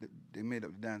called. They made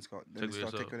up the dance called. Then they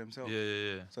started taking themselves.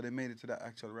 Yeah. So they made it to that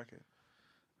actual record.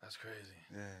 That's crazy.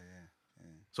 Yeah.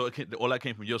 So all that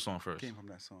came from your song first. Came from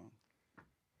that song.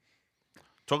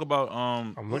 Talk about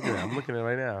I'm looking at it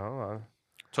right now. Hold on.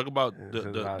 Talk about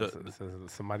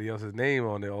somebody else's name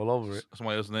on there all over it.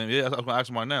 Somebody else's name. Yeah, I was gonna ask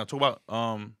him right now. Talk about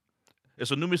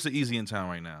it's a new Mr. Easy in town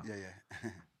right now.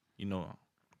 Yeah.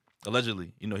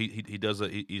 Allegedly, he does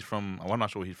he's from. I'm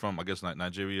not sure where he's from. I guess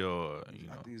Nigeria or I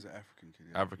think he's an African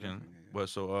kid. African. But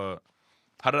so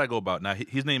how did I go about? Now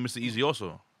his name Mr. Easy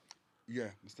also. Yeah,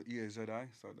 Mr. EAZI.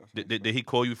 So did he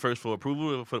call you first for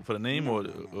approval for the name or?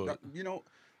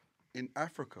 In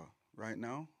Africa right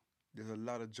now, there's a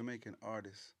lot of Jamaican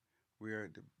artists where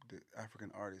the African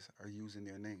artists are using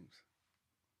their names.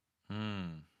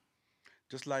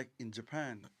 Just like in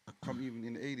Japan, even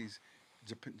in the 80s,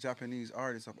 Japanese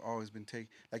artists have always been taken.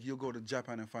 Like you'll go to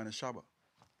Japan and find a Shaba.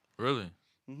 Really?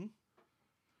 Mm-hmm.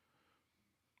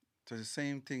 So the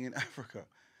same thing in Africa.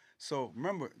 So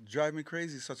remember, Drive Me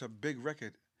Crazy is such a big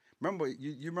record. Remember,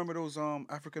 you remember those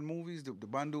African movies, the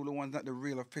Bandula ones, not the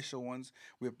real official ones.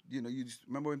 With you just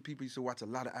remember when people used to watch a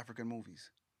lot of African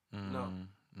movies. No.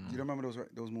 You don't remember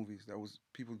those movies? That was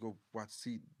people go watch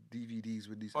DVDs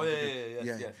with these. Oh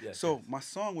yes. So my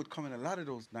song would come in a lot of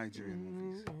those Nigerian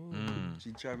movies.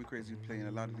 She Drive Me Crazy playing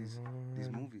a lot of these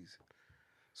movies.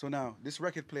 So now this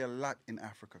record play a lot in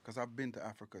Africa because I've been to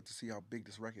Africa to see how big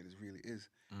this record really is.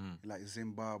 Like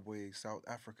Zimbabwe, South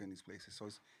Africa, and these places. So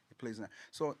it plays in that.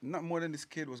 So not more than this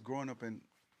kid was growing up and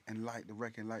liked the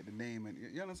record, liked the name, and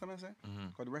you understand what I'm saying?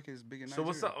 Because the record is big in Nigeria. So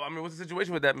what's up? I mean, what's the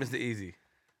situation with that, Mr. Easy?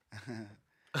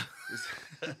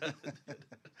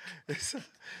 It's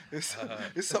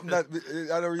something that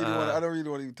I don't really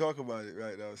want to even talk about it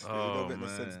right now. Still, it don't make no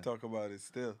sense to talk about it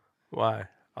still. Why?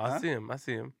 I see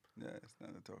him. Yeah, it's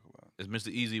nothing to talk about. It's Mr.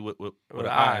 Easy with With an an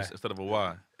I I. instead of a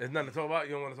Y. There's nothing to talk about.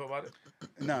 You don't want to talk about it.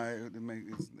 No,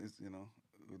 it's you know,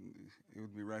 it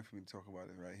would be right for me to talk about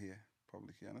it right here,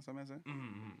 public here. You know what I'm saying?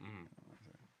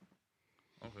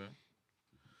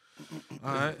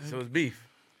 All right. So it's beef.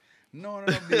 No,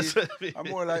 beef. I'm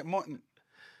more like mutton.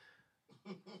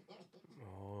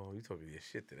 Oh, you talking your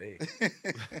shit today.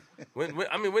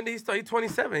 when did he start? He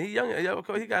 27. He young. Yeah,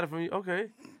 okay, he got it from you.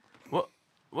 Okay.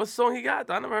 What song he got?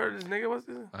 I never heard of this nigga. What's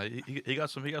this? He got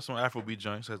some Afrobeat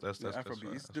joints. That's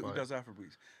Afrobeat. He fire. does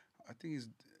Afrobeats. I think he's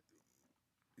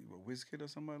WizKid or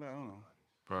something like that. I don't know.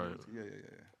 Probably. Yeah.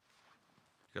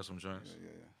 He got some joints. Yeah.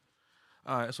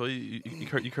 All right, so you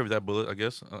curved that bullet, I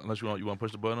guess, unless you want to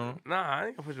push the button on him. Nah, I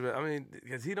ain't gonna push it back. I mean,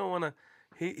 because he don't want to.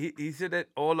 He said that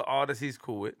all the artists he's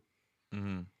cool with.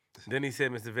 Mm-hmm. Then he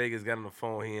said Mr. Vegas got on the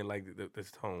phone. He didn't like this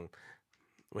tone.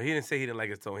 Well, he didn't say he didn't like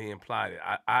his tone. He implied it.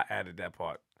 I added that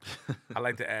part. I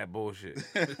like to add bullshit.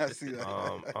 I see that.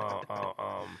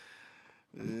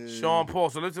 Sean Paul.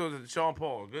 So let's do Sean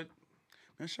Paul. Good.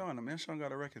 Me and Sean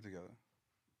got a record together.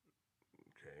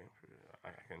 Okay, I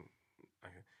can.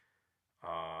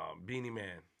 Beanie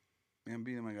Man. Me and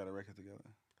Beanie Man got a record together.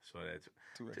 So that's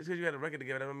Two records. just because you got a record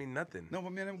together, that don't mean nothing. No,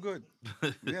 but me and them good.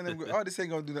 Oh, this ain't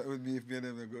gonna do that with me if me and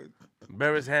them are good.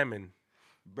 Barris Hammond.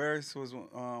 Barris was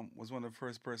one of the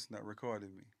first person that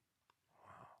recorded me.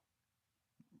 Wow.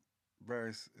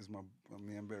 Barris is me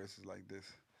and Barris is like this.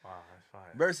 Wow, that's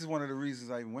fire. Barris is one of the reasons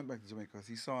I even went back to Jamaica, because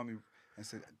he saw me and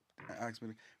asked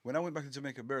me. When I went back to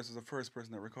Jamaica, Barris was the first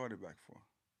person that recorded back for.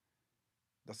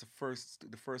 That's the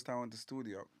first time I went to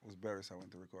studio was Barris I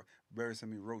went to record. Barris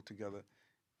and me wrote together.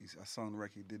 I sung the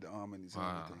record, he did the harmonies and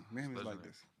everything. Me and him is like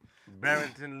this.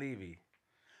 Barrington Levy.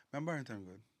 Man, Barrington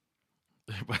good.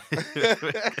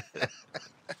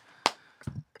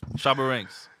 Shabba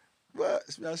Ranks. But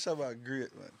Shabba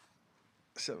great, man.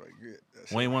 Shabba great.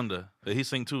 Wayne Wonder. He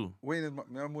sing too.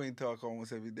 I'm Wayne talk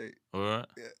almost every day. All right.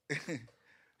 Yeah.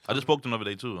 I just spoke to him the other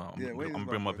day too. I'm Yeah, Wayne gonna is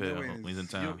bring him my up boy. here Wayne when he's in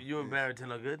town. You and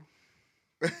Barrington are good?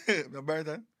 Man,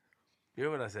 Barrington? You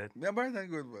hear what I said? Yeah, Barrington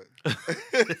good, man.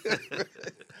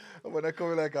 When I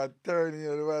come like a turn,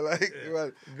 you know, like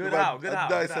Good how.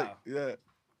 Yeah.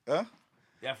 Huh?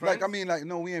 Yeah, friends? Like, I mean, like,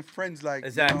 no, we ain't friends, like.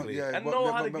 Exactly. You know, yeah, I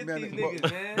know how to get these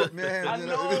niggas, man. But me and him, I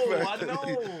know.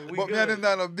 We But good. me and him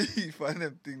not a beef and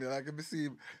them thing that I can see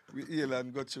him, we heal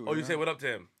and go through. Oh, you say what up to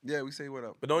him? Yeah, we say what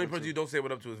up. But the only person you don't say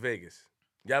what up to is Vegas.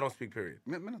 Y'all don't speak, period.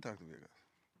 Me not talk to Vegas.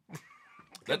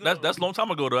 That's a long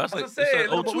time ago though. That's like I'm saying,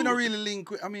 oh, But we not really link.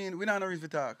 I mean, we not really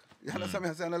talk. You understand me?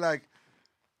 I'm saying like,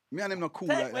 me and him not cool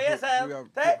like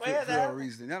that for a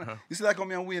reason. You know? You see, like how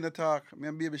me and Wayne talk, me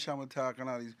and Baby Sham talk and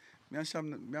all these. Me and Sham,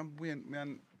 me and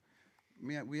Wayne,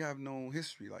 we have no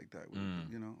history like that.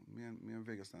 You know, me and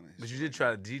Vegas not a history. But you did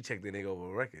try to G-check the nigga over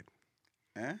a record.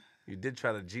 Eh? You did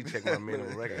try to G-check my man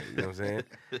over a record. You know what I'm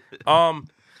saying?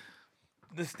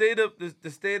 The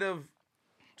state of,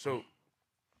 so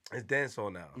it's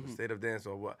dancehall now. The state of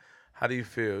dancehall. How do you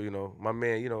feel? You know, my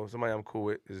man. You know, somebody I'm cool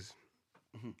with is.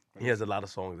 He has a lot of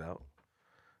songs out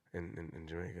in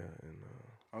Jamaica, and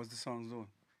How's the songs doing?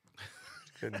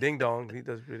 Ding Dong, he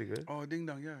does pretty good. Oh, Ding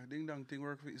Dong, yeah, Ding Dong thing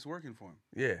it's working for him.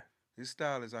 Yeah, his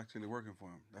style is actually working for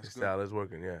him. That's his good. style is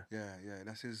working. Yeah. Yeah,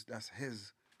 that's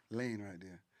his lane right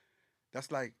there.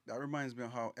 That reminds me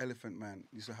of how Elephant Man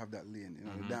used to have that lane, you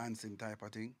know, the dancing type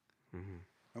of thing.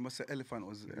 Remember, say Elephant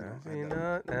was, you know,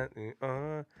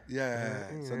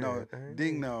 So now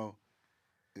Ding now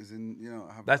is in, you know.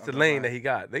 That's the lane that he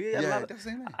got. That's the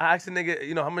same lane. I asked the nigga,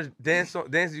 you know, how much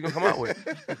dances you gonna come out with?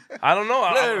 I don't know.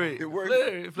 It works.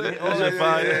 Flurry. It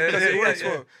works for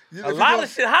him. A lot of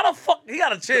shit. How the fuck he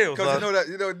gotta chill? Because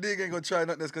you know Ding ain't gonna try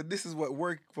nothing else. Because this is what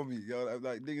worked for me. Yo, I'm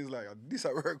like Ding is like, this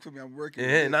at work for me. I'm working.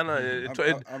 Yeah, no.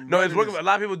 It's working. A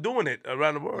lot of people doing it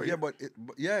around the world. Yeah, but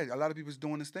a lot of people's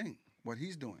doing this thing. What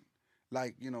he's doing,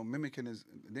 like, you know, mimicking his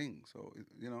Ding. So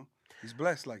you know, he's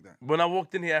blessed like that. When I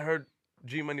walked in here, I heard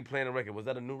G Money playing a record. Was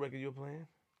that a new record you were playing?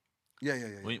 Yeah.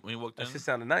 When you walked in, that shit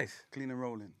sounded nice. Clean and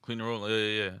rolling. Clean and rolling.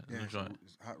 Yeah. It's a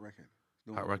hot record.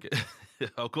 Hot record.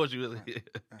 Of course you really.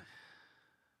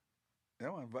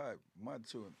 That one vibe, mad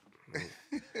tune.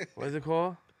 What is it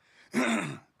called?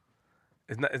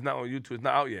 It's not on YouTube. It's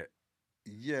not out yet.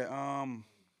 Yeah.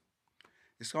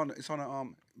 It's on a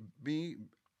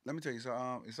Let me tell you.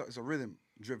 It's a rhythm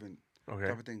driven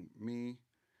type of thing.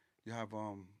 You have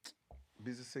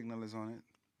Busy Signal is on it.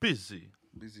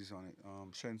 Busy's on it.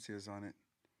 Shensi is on it.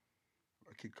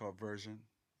 A kid called Version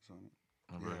is on it.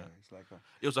 Right. Yeah, it's like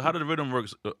so how did the rhythm work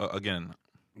again?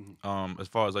 As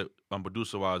far as like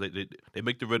producer wise, they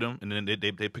make the rhythm and then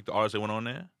they pick the artists they want on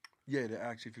there. Yeah, they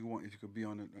asked if you could be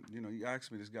on the. You know, you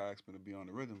asked me. This guy asked me to be on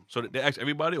the rhythm. So they ask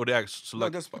everybody, or they ask No,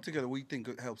 select? that's particular. We think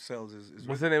could help sales is What's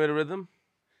rhythm. the name of the rhythm?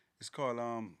 It's called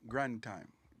Grand Time.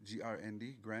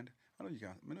 GRND. Grand. I know you can.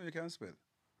 I know you can spell.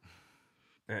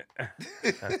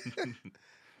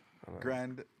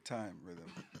 Grand Time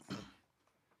rhythm.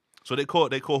 So they call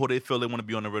who they feel they want to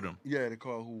be on the rhythm. Yeah, they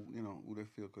call who they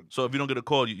feel could. So if you don't get a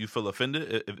call, you feel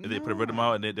offended if they put a rhythm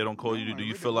out and they don't call you. No, Do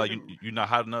you rhythm- feel like rhythm- you're not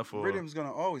hot enough? Or Rhythm's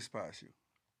gonna always pass you.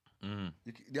 Mhm.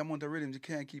 The amount of rhythms you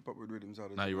can't keep up with rhythms all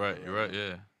the Nah, time. you're right. You're right.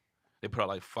 Yeah, they put out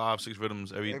like 5-6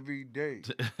 rhythms every. Every day.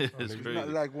 It's It's crazy. not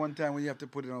like one time when you have to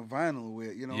put it on vinyl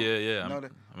where Yeah. no, I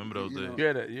remember those you days. know.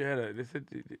 You had a. They said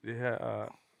they had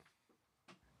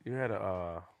You had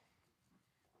a.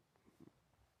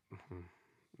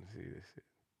 Let's see this shit.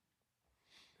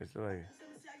 It's like.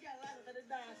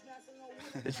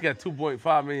 It's got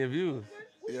 2.5 million views.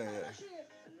 Yeah.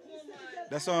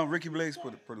 That's Ricky Blaze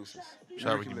produces.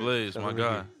 Shout out Ricky Blaze, my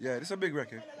guy. Yeah, this is a big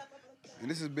record, and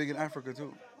this is big in Africa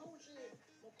too.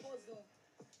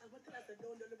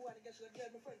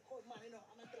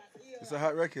 It's a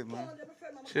hot record, man.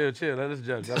 Chill. Let us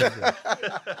judge. Let's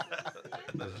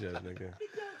judge, nigga.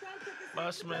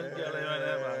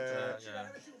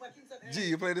 G,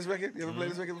 you played this record? You ever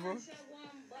played this record before?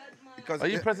 Because Are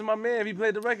you pressing my man if he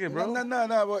played the record, bro? No.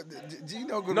 But G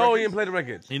know good No, he records. didn't play the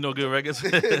record. He know good records.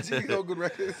 G know good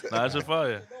records. Nah, it's a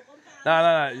fire.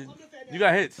 Nah. You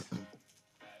got hits.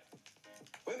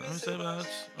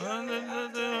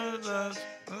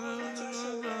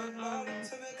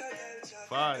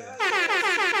 Fire.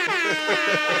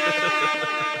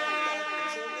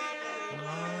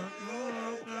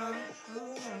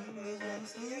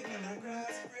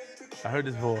 I heard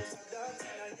this voice.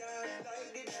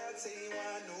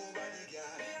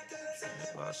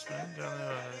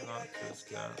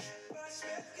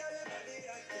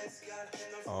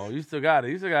 Oh, you still got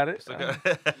it.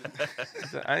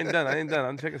 I ain't done.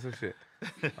 I'm checking some shit.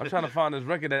 I'm trying to find this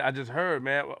record that I just heard,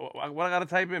 man. What I gotta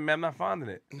type in, man? I'm not finding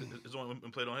it. Is one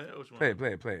been played on here? Which one?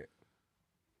 Play it.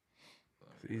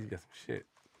 So Easy got some shit.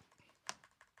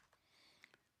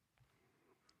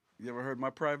 You ever heard my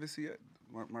Privacy yet?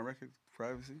 My record,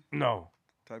 Privacy? No.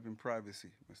 Type in Privacy,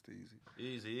 Mr.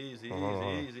 Easy. Easy.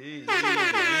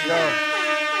 Yeah.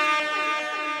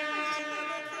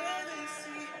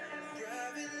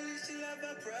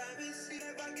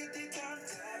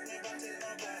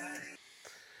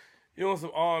 You want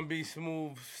some R&B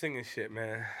smooth singing shit,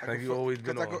 man? Like you always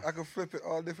been on. I could flip it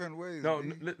all different ways. No,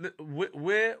 B.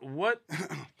 what?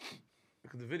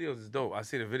 Because the videos is dope. I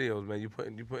see the videos, man. You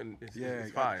putting.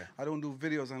 It's fire. I don't do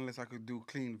videos unless I could do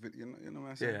clean video. You know what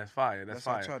I'm saying? Yeah, that's fire. That's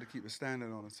why I fire. try to keep a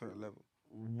standard on a certain level.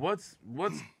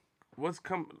 What's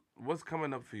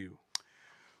coming up for you?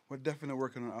 We're definitely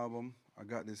working on an album. I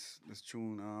got this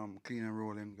tune, Clean and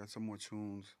Rolling. Got some more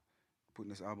tunes. Putting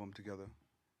this album together.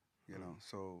 You know,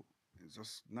 so it's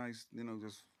just nice. You know,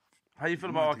 just. How you feel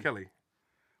about R. Kelly?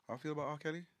 How I feel about R.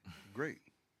 Kelly? Great.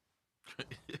 R.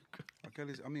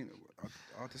 Kelly's. I mean,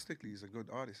 artistically, he's a good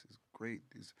artist. He's great.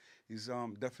 He's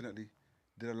definitely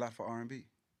did a lot for R&B.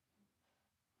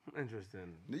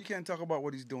 Interesting. You can't talk about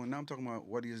what he's doing. Now I'm talking about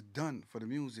what he has done for the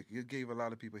music. He gave a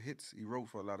lot of people hits. He wrote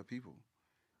for a lot of people.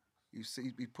 You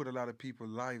see, he put a lot of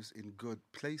people's lives in good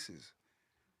places.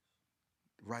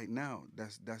 Right now,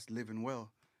 that's living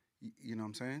well. You know what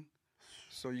I'm saying?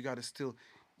 So you got to still,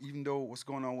 even though what's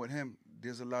going on with him,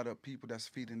 there's a lot of people that's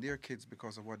feeding their kids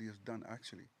because of what he has done,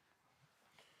 actually.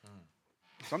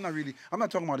 So I'm not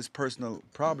talking about his personal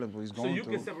problems what he's going through. So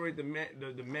you can separate the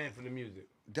man from the music.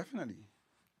 Definitely.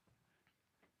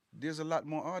 There's a lot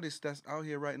more artists that's out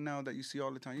here right now that you see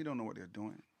all the time. You don't know what they're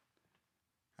doing.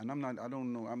 And I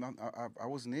don't know. I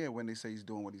wasn't there when they say he's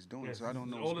doing what he's doing, so I don't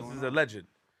know All what's this going is on. alleged.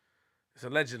 It's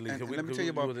allegedly. And let me tell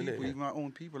you about people. Even my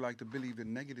own people like to believe the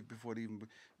negative before they even.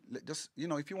 Just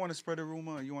if you want to spread a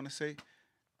rumor and you want to say,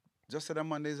 just say that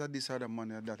Monday is this, or that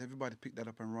Monday or that. Everybody pick that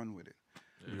up and run with it.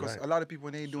 Because a lot of people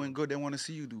when they ain't doing good, they want to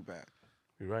see you do bad.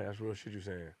 You're right. That's real shit you're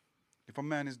saying. If a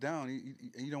man is down,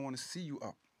 he don't want to see you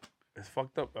up. It's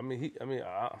fucked up. I mean,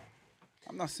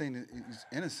 I'm not saying that he's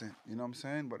innocent, you know what I'm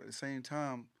saying? But at the same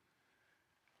time,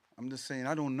 I'm just saying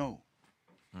I don't know.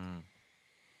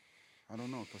 I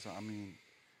don't know, because I mean,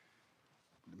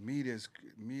 the media is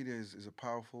a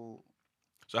powerful.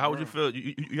 So how would you feel?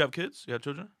 You have kids? You have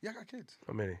children? Yeah, I got kids.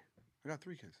 how many? I got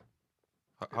 3 kids.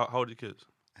 How old are your kids?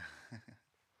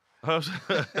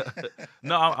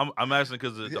 No, I'm asking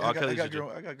because the R. Kelly I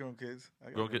got grown kids.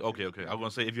 grown kids. Okay. I was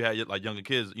gonna say if you had like younger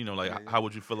kids, how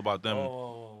would you feel about them?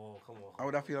 Oh, come on. How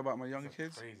would I feel about my younger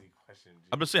kids? Crazy question.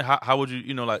 I'm just saying, how would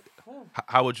you,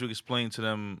 how would you explain to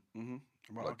them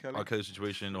About R. Kelly? R. Kelly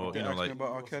situation, or They you know, ask me like.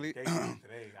 about R. Kelly.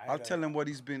 I'll tell them what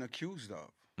he's been accused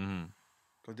of. Mm-hmm.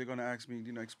 Because they're gonna ask me,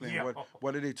 explain Yo.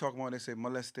 what are they talking about? They say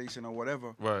molestation or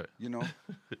whatever. Right. You know.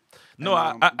 No,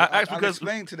 And, I asked I'll because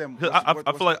explain to them.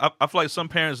 I feel like some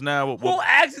parents now. Who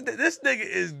asked that? This nigga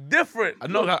is different.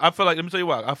 I feel like, let me tell you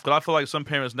why. I feel like some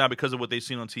parents now, because of what they've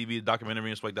seen on TV, the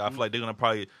documentary and stuff like that, I feel like they're gonna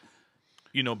probably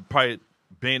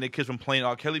ban their kids from playing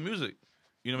R. Kelly music.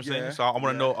 You know what I'm saying? So I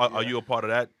want to know, are you a part of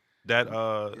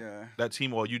that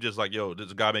team, or are you just like, yo,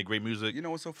 this guy make great music? You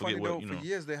know what's so funny though? For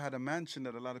years they had a mansion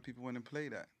that a lot of people went and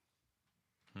played at.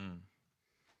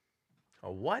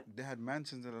 A what? They had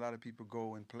mansions that a lot of people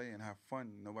go and play and have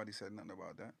fun. Nobody said nothing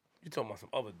about that. You talking about some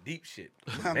other deep shit?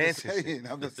 I'm just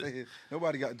saying.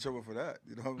 Nobody got in trouble for that.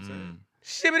 You know what I'm saying?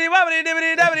 Shibbity wobbity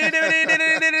dibbity dabbity dibbity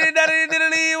diddity diddity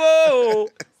diddity whoa.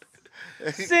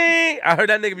 See, I heard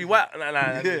that nigga be wild. Nah.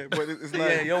 Yeah, but it's like,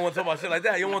 Yeah, you don't want to talk about shit like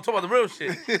that. You don't want to talk about the real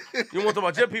shit. You don't want to talk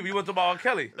about your people. You want to talk about R.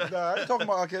 Kelly. Nah, I ain't talking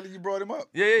about R. Kelly. You brought him up.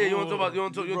 Yeah. You want to talk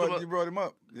about. You brought him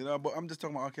up. You know, but I'm just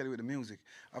talking about R. Kelly with the music.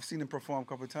 I've seen him perform a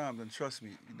couple of times, and trust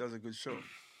me, he does a good show.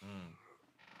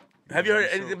 Have you heard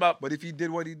anything about? But if he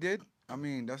did what he did, I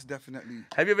mean, that's definitely.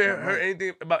 Have you ever heard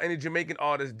anything about any Jamaican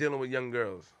artists dealing with young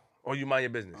girls? Or you mind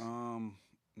your business?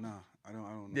 Nah, I don't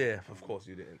know. Yeah, of course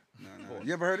you didn't. Nah.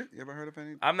 You ever heard it? You ever heard of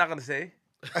any? I'm not gonna say.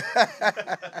 You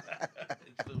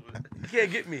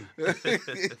can't get me,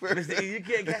 Mr. E. You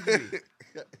can't catch me.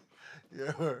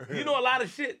 You know a lot of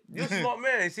shit. You're a smart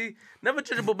man. See, never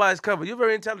judge a book by its cover. You're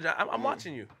very intelligent. I'm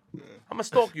watching you. I'm gonna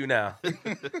stalk you now.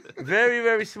 Very,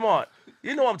 very smart.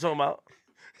 You know what I'm talking about.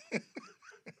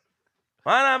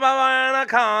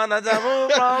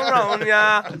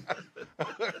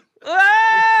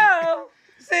 Oh,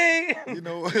 see, You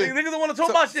know, niggas don't want to talk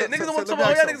about shit. Niggas don't want to talk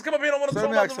about. Y'all niggas come up here don't want to talk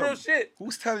about the real shit.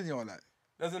 Who's telling you all that?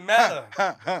 Doesn't matter.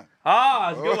 Huh.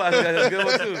 Ah, that's good one. That's a good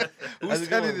one too. Who's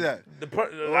telling you that?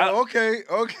 Okay.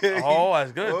 Okay. Oh,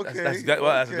 that's good. Okay.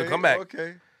 That's a good comeback.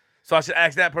 Okay. So I should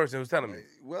ask that person who's telling me.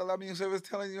 Well, I mean, whoever's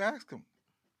telling you, ask him.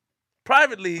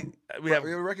 Privately, we have.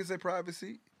 Your record say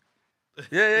privacy.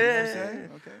 Yeah. You know what I'm saying?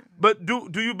 Okay. But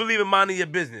do you believe in minding your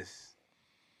business?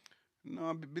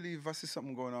 No, I believe if I see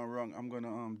something going on wrong, I'm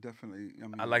gonna definitely.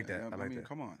 I like that. I mean,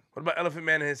 come on. What about Elephant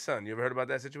Man and his son? You ever heard about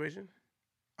that situation?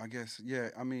 I guess, yeah.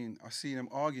 I mean, I see them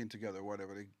arguing together or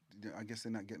whatever. I guess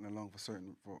they're not getting along for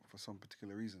some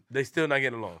particular reason. They still not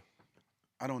getting along.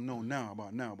 I don't know now,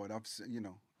 but I've seen,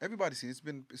 everybody seen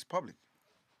it's public.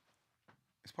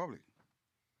 It's public.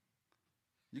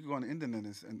 You can go on the internet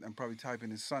and probably type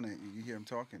in his son and you hear him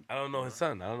talking. I don't know his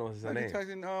son. I don't know his name. Type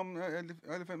in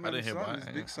Elephant Man, his son, his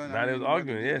big son. Now they was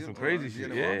arguing, some crazy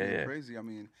shit. Yeah. Crazy. I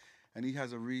mean, and he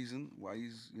has a reason why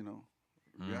he's,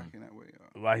 reacting that way.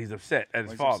 Why he's upset at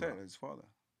his father. Upset at his father.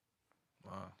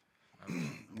 Wow.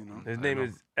 His name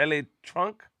is L.A.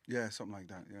 Trunk? Yeah, something like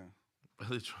that, yeah.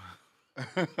 L.A. Trunk.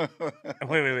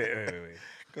 Wait.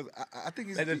 Because I think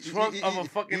he's... Like the trunk of a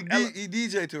fucking... He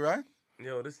DJ too, right?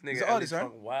 Yo, this nigga He's an artist,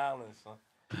 Trunk wildin', son.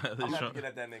 I'm L.A. about to Trunk. get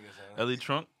at that nigga, son. L.A.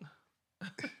 Trunk.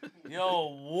 Yo,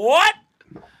 what?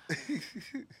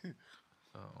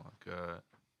 Oh my God.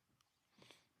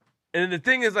 And the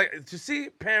thing is, like, to see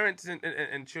parents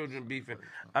and children beefing,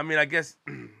 I mean, I guess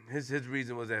his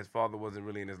reason was that his father wasn't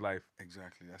really in his life.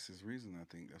 Exactly. That's his reason, I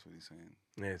think. That's what he's saying.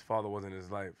 Yeah, his father wasn't in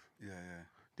his life. Yeah.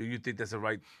 Do you think that's the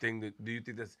right thing? Do you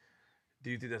think that's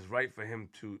right for him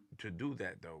to do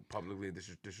that, though, publicly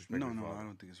disrespect his father? No, I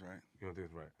don't think it's right. You don't think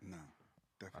it's right? No,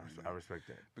 definitely I not. respect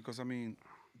that. Because, I mean,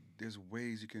 there's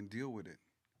ways you can deal with it.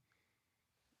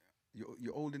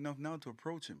 You're old enough now to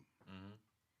approach him. Mm-hmm.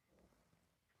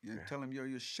 You tell him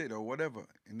you're shit or whatever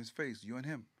in his face, you and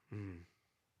him. Mm.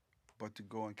 But to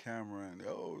go on camera and,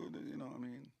 I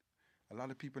mean, a lot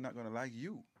of people are not going to like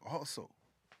you also.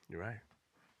 You're right.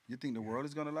 You think the world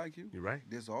is going to like you? You're right.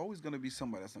 There's always going to be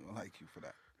somebody that's not going to like you for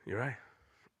that. You're right.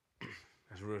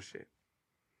 That's real shit.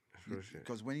 That's real shit.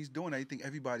 Because when he's doing that, you think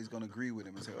everybody's going to agree with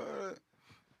him and say,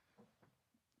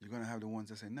 you're going to have the ones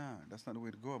that say, nah, that's not the way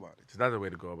to go about it. It's not the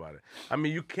way to go about it. I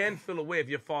mean, you can feel away if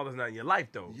your father's not in your life,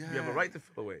 though. Yeah. You have a right to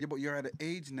feel away. Yeah, but you're at an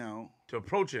age now To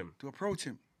approach him.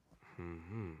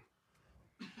 Mm-hmm.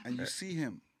 And you see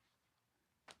him.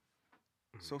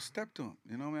 So step to him,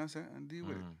 you know what I'm saying? And deal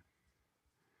with it.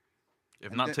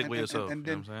 If not, take away yourself. And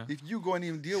you know then what I'm saying? if you go and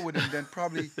even deal with him, then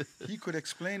probably he could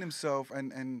explain himself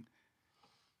and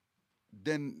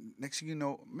then next thing you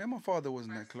know, me and my father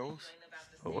wasn't that close.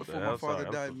 What the Before hell? my father Sorry,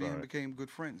 I'm died, so me and sorry. him became good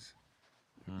friends.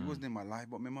 He wasn't in my life,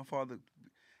 but me and my father,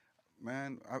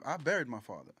 man, I buried my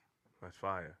father. That's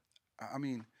fire. I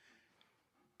mean,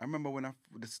 I remember when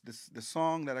the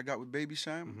song that I got with Baby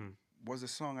Sham was the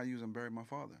song I used and buried my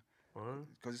father. Uh-huh.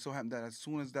 Because it so happened that as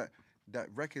soon as that that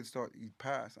record he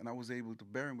passed, and I was able to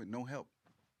bury him with no help.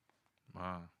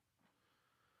 Wow.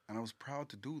 And I was proud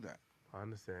to do that. I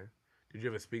understand. Did you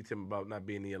ever speak to him about not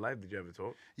being in your life? Did you ever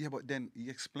talk? Yeah, but then he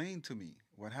explained to me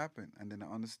what happened, and then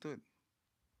I understood.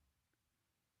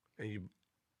 And you,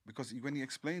 Because when he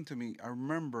explained to me, I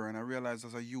remember and I realized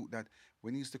as a youth that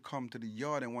when he used to come to the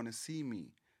yard and want to see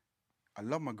me, I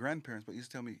love my grandparents, but he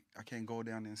used to tell me I can't go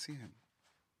down there and see him.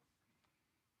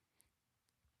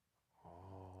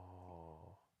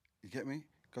 oh, You get me?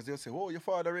 Because they'll say, "Oh, your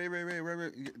father, Ray,"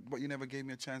 but you never gave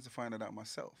me a chance to find it out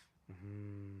myself.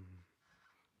 mm-hmm.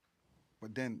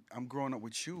 But then I'm growing up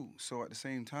with you, so at the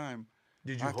same time,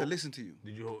 Did I you have to listen to you.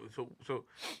 Did you so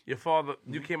your father?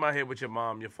 You came out here with your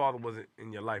mom. Your father wasn't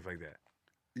in your life like that,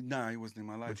 Nah, he wasn't in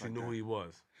my life. but you like knew that. who he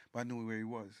was. But I knew where he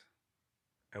was.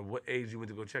 And what age you went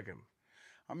to go check him?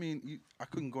 I mean, I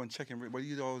couldn't go and check him, but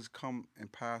you'd always come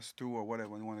and pass through or whatever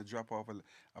when you want to drop off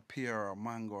a pear or a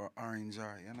mango or orange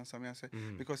eye. You understand what I say?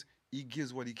 Mhm. Because he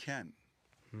gives what he can.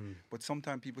 Mm. But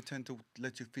sometimes people tend to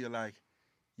let you feel like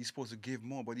you're supposed to give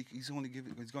more, but he's going to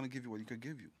give you what he could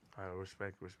give you. I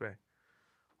respect.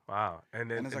 Wow.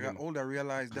 And then And as I got then older, I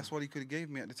realized that's what he could have gave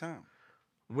me at the time.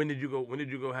 when did you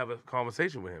go have a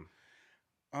conversation with him?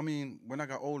 I mean, when I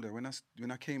got older, when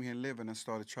I came here and lived and I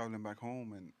started traveling back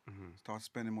home and Mhm. started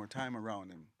spending more time around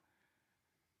him,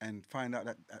 and find out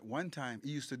that at one time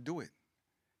he used to do it.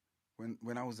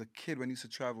 When I was a kid, when he used to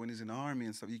travel, when he was in the army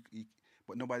and stuff,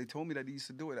 but nobody told me that he used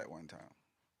to do it at one time.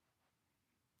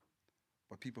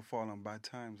 But people fall on bad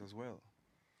times as well.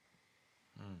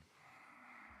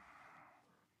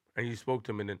 And you spoke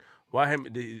to him, and then why him?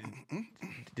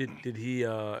 Did he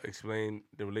explain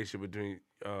the relationship between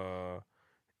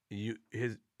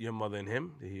your mother and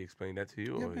him? Did he explain that to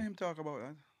you? Yeah, Or let him talk about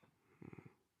that.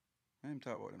 Let him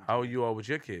talk about them. how you are with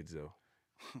your kids though?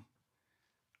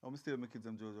 I'm still my kids,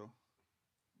 them Jojo.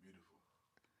 Beautiful.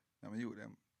 I'm you with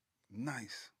them.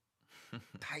 Nice.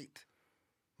 Tight.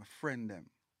 My friend them.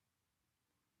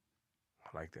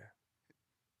 I like that.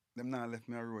 Them now left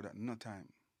me on the road at no time.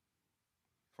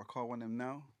 If I call one of them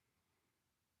now,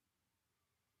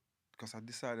 because I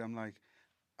decided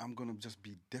I'm gonna just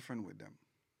be different with them.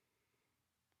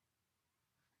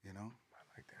 You know? I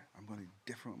like that. I'm gonna be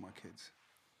different with my kids.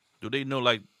 Do they know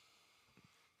like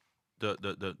the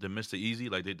Mr. Easy?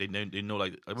 Like they know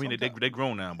like I mean they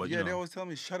grown now, but yeah, you they know. always tell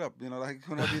me shut up. You know, like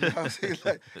when I be in the house, he's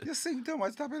like, you sing too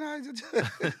much, stop it. I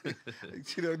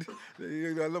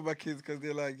love my kids because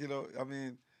they're like, I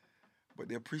mean, but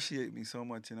they appreciate me so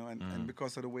much, and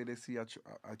because of the way they see I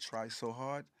try so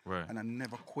hard, Right. and I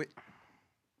never quit.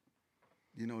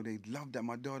 They love that.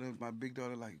 My big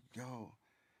daughter, like, yo,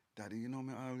 Daddy,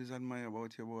 me I always admire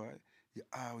about you, boy. You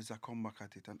always come back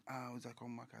at it, and always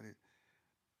come back at it.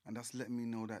 And that's letting me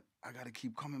know that I got to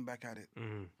keep coming back at it.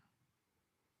 Mm-hmm.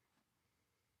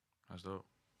 That's dope.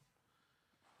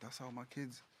 That's how my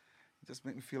kids just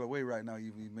make me feel away right now.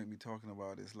 Even you make me talking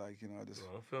about it. It's like, I just...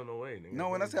 I don't feel no way, nigga. No,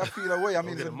 when I say I feel away, I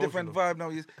mean it's get a different emotional. vibe now.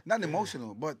 It's not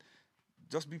emotional, but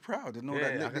just be proud to know Yeah,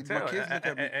 I that can my tell. kids look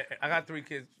at me. I got 3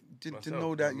 kids. To myself,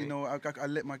 know that, you know what I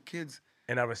let my kids...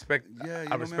 And I respect. Yeah, you I know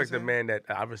what I'm respect the saying? man that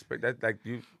I respect. That like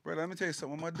you. Brother, let me tell you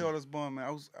something. When my daughter's born, man,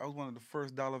 I was one of the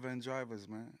first dollar van drivers,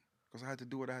 man. Because I had to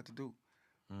do what I had to do.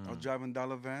 I was driving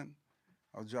dollar van,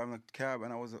 I was driving a cab,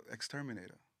 and I was an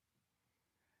exterminator.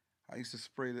 I used to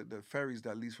spray the ferries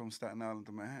that leads from Staten Island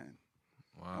to Manhattan.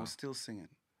 I Wow. was still singing.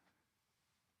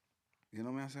 You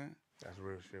know what I'm saying? That's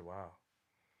real shit. Wow.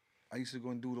 I used to go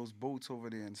and do those boats over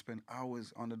there and spend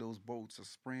hours under those boats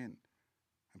just spraying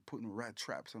and putting rat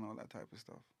traps and all that type of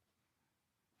stuff.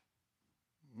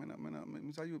 I'm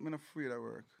not afraid of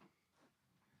work.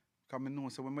 Because I know,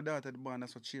 so when my daughter born,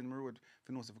 that's what changed my road. If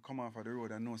you know, so if I come off of the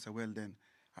road, I know, so well then,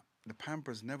 the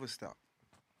Pampers never stop.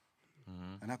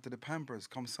 Mm-hmm. And after the Pampers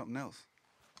comes something else.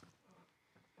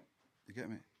 You get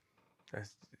me?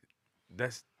 That's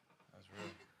That's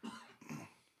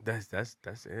real.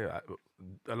 that's it.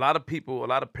 A lot of people, a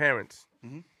lot of parents,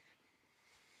 Mhm.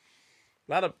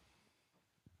 a lot of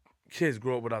kids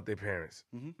grow up without their parents,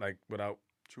 Mhm. like without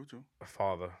True. a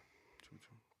father. True.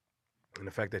 And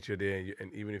the fact that you're there,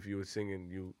 and even if you were singing,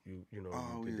 you did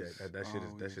Always, that. That shit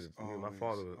is. My always,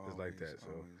 father is like that, so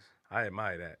always. I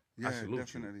admire that. Yeah, I salute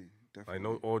definitely. you. Like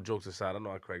no, all jokes aside, I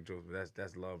know I crack jokes, but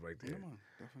that's love right there. Yeah, man,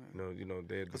 definitely. You know,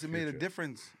 they're the Because it made a future.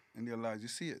 difference in their lives. You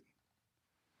see it.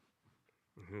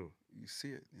 Mhm. You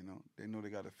see it, They know they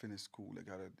got to finish school. They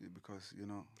got to, because,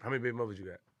 How many baby mothers you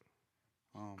got?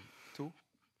 2.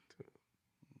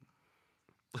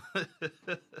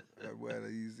 That boy, that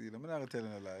easy. I'm not gonna tell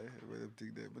them a lie. But them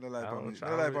thing there. But I lie I about don't me. try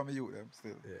I lie to- about me youth them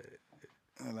still.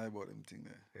 Yeah. I lie about them thing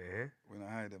there. Yeah. When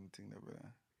I hide them thing there,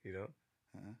 brother. You know.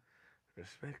 Uh-huh.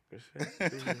 Respect.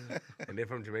 And they're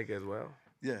from Jamaica as well?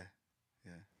 Yeah.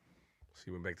 She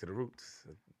went back to the roots.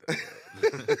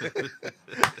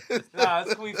 Nah,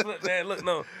 it's Queen Flip, man. Look,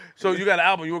 no. So you got an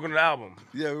album. You working on an album.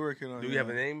 Yeah, we're working on it. Do you have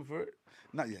a name for it?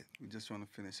 Not yet. We're just trying to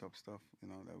finish up stuff,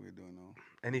 that we're doing now.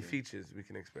 Any features we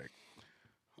can expect?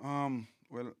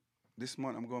 Well, this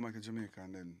month I'm going back to Jamaica,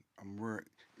 and then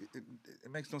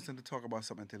it makes no sense to talk about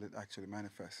something until it actually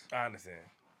manifests. I understand.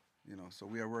 So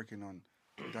we are working on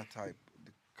that type,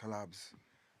 the collabs.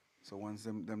 So once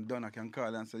them done, I can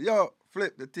call and say, yo,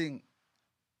 Flip, the thing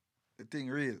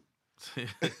real.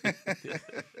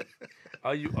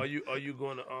 Are you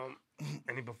going to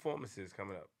any performances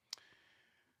coming up?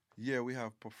 Yeah, we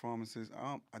have performances.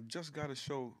 I just got a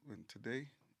show today,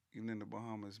 even in the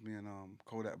Bahamas. Me and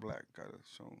Kodak Black got a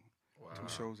show. Wow. 2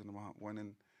 shows in the Bahamas. One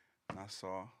in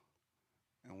Nassau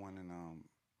and one in a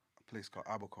place called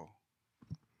Abaco.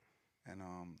 And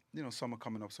summer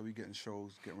coming up, so we getting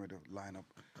shows, getting ready to line up,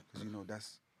 because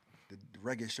that's the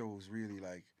reggae shows really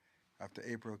like after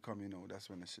April come. That's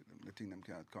when the thing them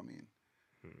can't come in.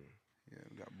 Yeah,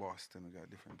 we got Boston, we got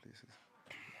different places.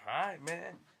 All right,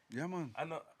 man. Yeah, man. I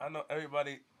know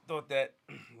everybody thought that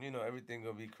everything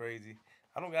gonna be crazy.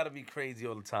 I don't gotta be crazy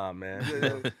all the time, man.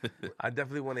 I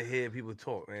definitely want to hear people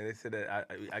talk, man. They said that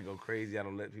I go crazy. I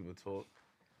don't let people talk.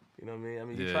 You know what I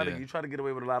mean? You try to get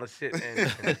away with a lot of shit, and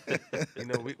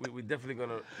we definitely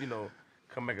gonna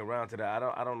come back around to that.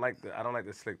 I don't like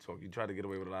the slick talk. You try to get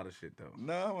away with a lot of shit though.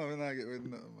 No, man, we're not getting rid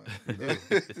of nothing,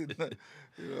 man.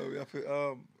 We have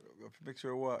to make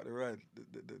sure we walk the right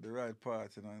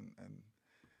path, and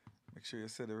make sure you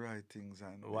say the right things.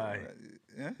 And why?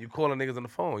 Yeah. You calling niggas on the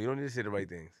phone. You don't need to say the right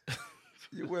things.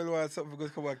 You will want something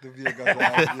because come back to Vegas.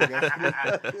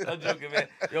 I'm joking, man.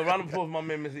 Yo, round of applause for my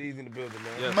man, Mr. Easy in the building,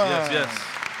 man. Yes.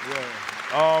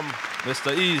 Yeah.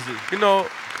 Mr. Easy.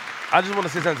 I just want to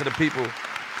say something to the people.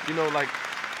 Like,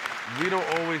 we don't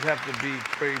always have to be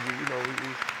crazy. We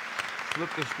Flip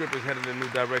the Script is headed in a new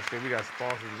direction. We got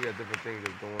sponsors. We got different things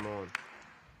that's going on.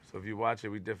 So if you watch it,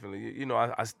 we definitely,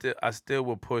 I still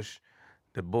will push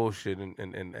the bullshit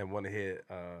and want to hear,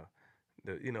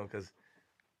 because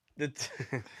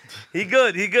he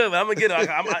good. But I'm gonna get it.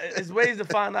 It's ways to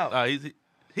find out.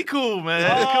 He cool,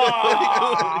 man.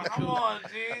 Come on,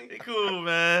 G. He cool,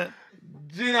 man.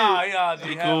 G.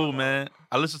 He cool, man.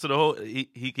 I listened to the whole.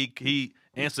 He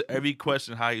answered every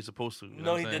question how he's supposed to.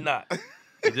 No, he did not.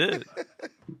 He did.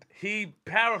 He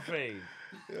paraphrased.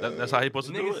 That's how he supposed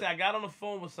to do Nigga it. said, I got on the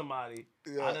phone with somebody.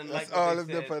 Yeah, I didn't like that's what all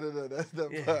they said. That's the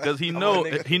Because he know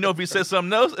if he said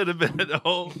something else, it'd have been a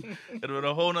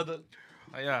whole nother.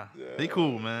 Yeah, he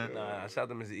cool, man. Nah, shout out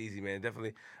to Mr. Easy, man.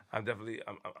 Definitely, I'm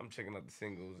checking out the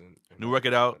singles and New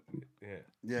record out.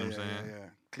 Yeah.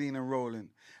 Clean and rolling.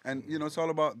 And it's all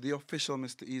about the official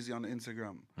Mr. Easy on the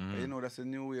Instagram. That's a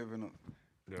new wave,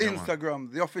 Yeah,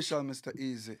 Instagram, the official Mr.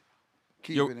 Easy.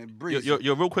 Keeping it breezy.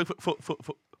 Yo, real quick for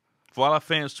all our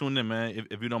fans tuning in, man,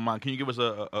 if you don't mind, can you give us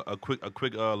a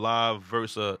quick live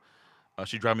verse?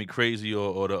 She Drive Me Crazy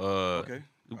or the Okay.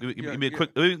 Give me a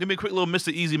quick little Mr.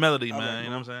 Easy melody, man. You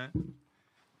know what I'm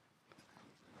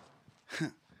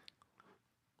saying?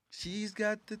 She's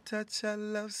got the touch I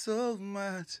love so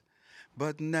much,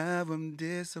 but now I'm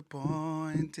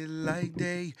disappointed like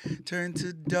they turn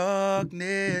to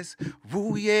darkness.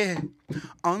 Ooh, yeah.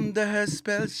 Under her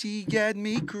spell, she got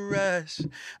me crushed.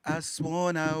 I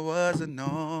sworn I was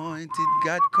anointed,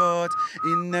 got caught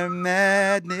in her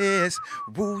madness.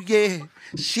 Ooh, yeah.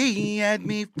 She had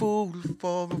me fooled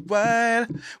for a while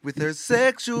with her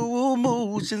sexual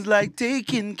motions like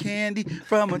taking candy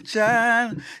from a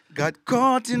child. Got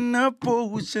caught in her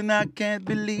potion. I can't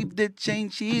believe the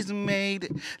change she's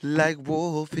made, like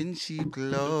wolf in sheep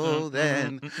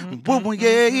clothing. Woo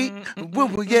yeah.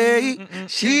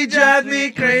 She drives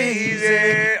me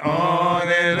crazy on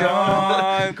and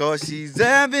on, 'cause she's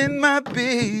having my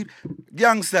babe.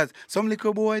 Youngsters, some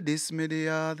little boy dissed me the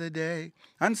other day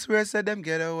and swear said them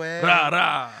get away.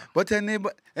 But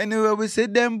anyway, we see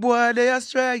them boy they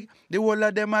astray. The whole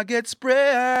of them a get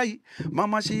spray.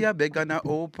 Mama she a beg and a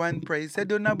hope and pray. Say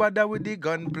do not bother with the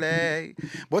gunplay.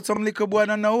 But some little boy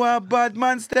don't know how bad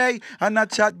man stay and a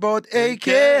chat about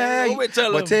AK.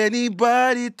 But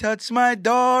anybody touch my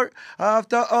door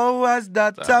after hours,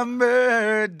 that's a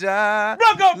murder.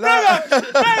 Bring up.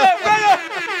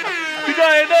 You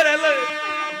know that.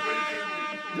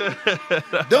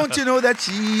 Don't you know that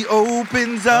she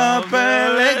opens up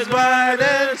her legs wide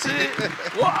and she...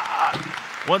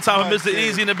 One time with Mr.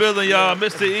 Easy in the building, y'all.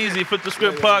 Mr. Easy, Flip the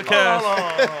Script podcast. Hold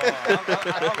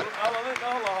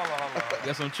on.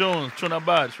 Got some tunes. Tune out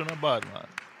bad, man.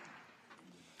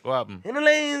 What happened? In the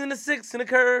lanes, in the six, in the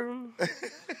curve.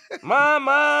 My.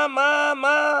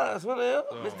 That's one of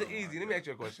them. Mr. Easy, let me ask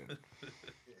you a question.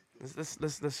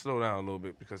 Let's slow down a little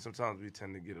bit because sometimes we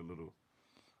tend to get a little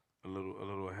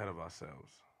ahead of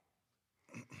ourselves.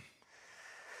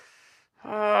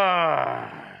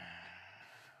 I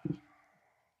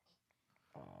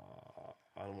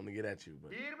don't want to get at you,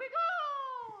 but here we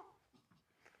go.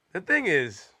 The thing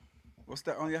is, What's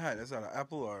that on your hat? Is that an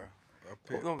apple or a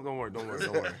pear? don't worry.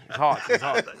 It's hot. It's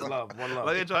love, one love.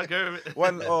 Like they try to curve it.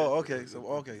 One. Oh, okay. So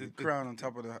the crown on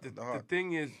top of the The heart.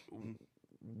 thing is,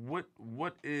 what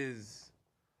is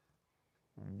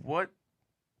There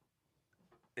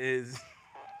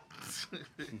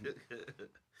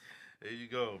you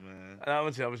go, man.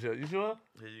 I'm gonna tell you. You sure?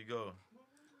 Here you go.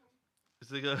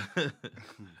 This nigga.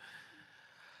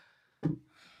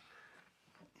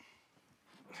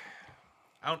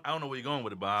 I don't know where you're going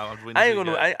with it, Bob. I ain't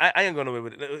gonna away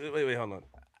with it. Wait, hold on.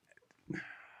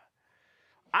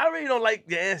 I really don't like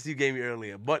the answer you gave me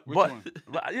earlier, but one?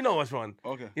 you know what's wrong.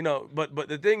 Okay. You know, but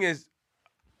the thing is,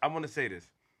 I want to say this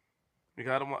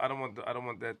because I don't want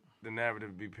that the narrative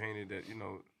to be painted that you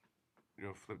know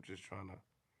Flip just trying to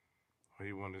or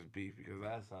he wanted his beef because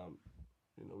last time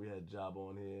we had Job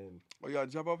on here and Oh, you got a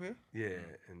job up here? yeah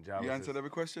and Job You answered every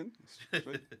question?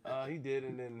 Straight? he did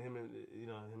and then him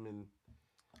and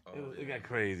Oh, it got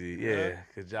crazy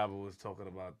because Jabba was talking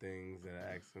about things that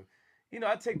I asked him.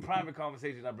 I take private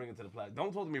conversations I bring it to the platform.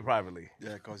 Don't talk to me privately.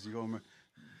 Yeah, because you going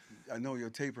I know you're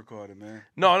a tape recorder, man.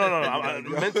 No.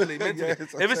 Mentally. Yeah,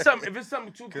 If it's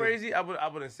something too crazy, I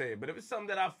wouldn't say it. But if it's something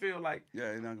that I feel like,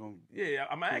 Yeah, you're not going to... yeah,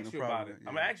 I'm gonna ask you about it. Yeah.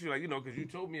 I'm gonna ask you because you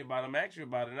told me about it. I'm gonna ask you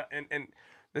about it. And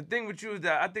the thing with you is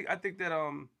that I think that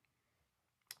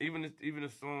even the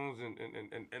songs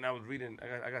and I was reading.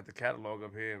 I got the catalog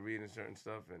up here and reading certain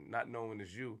stuff and not knowing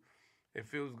it's you. It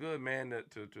feels good, man,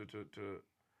 to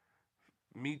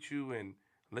meet you and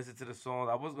listen to the songs.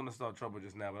 I was gonna start trouble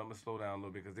just now, but I'm gonna slow down a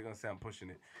little bit because they're gonna say I'm pushing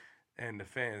it. And the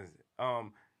fans,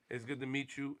 it's good to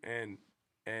meet you and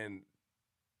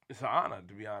it's an honor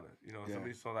to be honest. Some of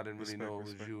these songs I didn't really know it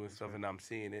was you and stuff, and I'm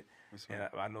seeing it, and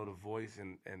I know the voice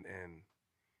and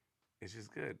it's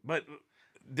just good. But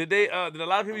did they? Did a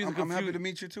lot of people use I'm happy to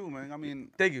meet you too, man. I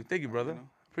mean... Thank you, brother.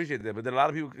 Appreciate that. But did a lot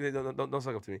of people don't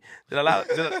suck up to me? Did a lot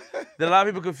of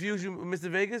people confuse you, Mr.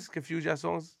 Vegas? Confuse your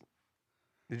songs?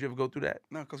 Did you ever go through that?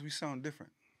 No, because we sound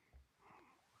different.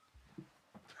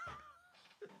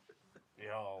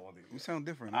 We sound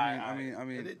different. I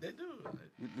mean, They do.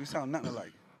 we sound nothing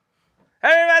alike.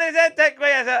 Everybody said take for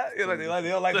yourself. They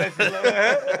don't like that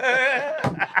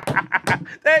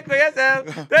shit. Take for yourself.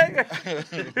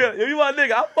 If you want a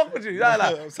nigga, I'll fuck with you.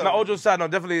 No, all jokes aside, no,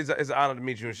 definitely it's an honor to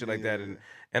meet you and shit like that. And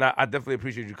I definitely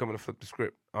appreciate you coming to flip the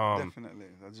script. Definitely.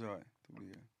 It's a joy to be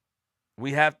here.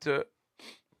 We have to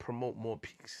promote more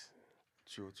peace.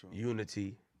 True.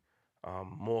 Unity,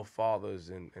 more fathers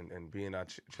and be in our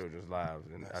children's lives,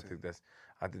 and I think that's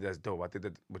dope. I think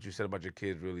that what you said about your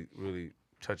kids really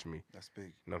touched me. That's big.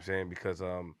 You know what I'm saying? Because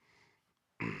a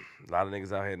lot of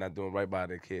niggas out here not doing right by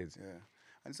their kids. Yeah,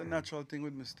 and it's a natural thing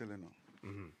with me still,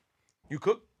 Mm-hmm. You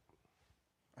cook?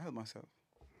 I help myself.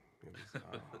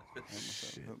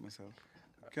 Help myself.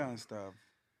 Can't starve.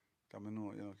 I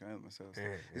know, can help myself.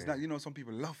 It's not, some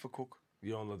people love to cook.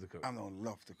 You don't love to cook? I don't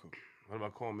love to cook. What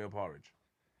about cornmeal porridge?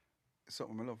 It's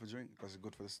something I love to drink because it's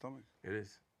good for the stomach. It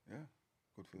is? Yeah,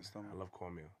 good for the stomach. I love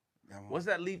cornmeal. Yeah, what's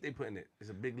that leaf they put in it? It's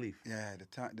a big leaf. Yeah, the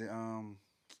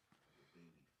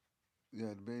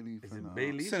bay leaf. Is it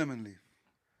bay leaf? Cinnamon leaf.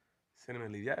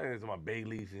 Cinnamon leaf. Yeah, it's my bay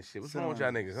leaf and shit. What's wrong with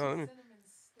y'all niggas? Huh?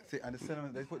 And the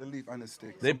cinnamon, they put the leaf on the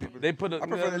stick. They put I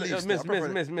prefer the leaves. Miss.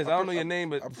 I don't know your name,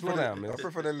 but slow down, miss. I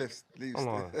prefer the leaves. Hold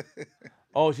on.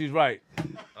 Oh, she's right.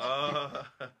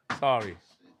 Sorry.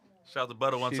 Shout out to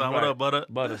Butter one She's time. right. What up, Butter?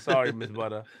 Butter. Sorry, Miss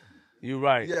Butter. You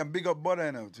right. Yeah, and big up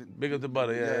Butter now. Big up to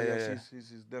Butter. Yeah.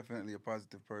 She's definitely a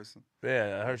positive person.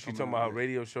 Yeah, I heard she talking about her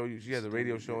radio show. She has a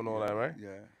radio show and all that, right? Yeah.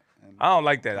 And I don't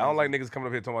like that. I don't like niggas coming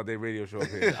up here talking about their radio show up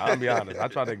here. I'll be honest. I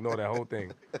try to ignore that whole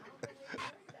thing.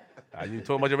 You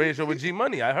talking about your radio show with G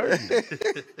Money? I heard you.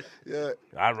 Yeah.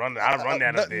 I run that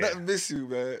up there. Nothing miss you,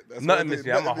 man. That's Nothing miss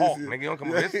you. I'm a hawk, you. nigga. You don't come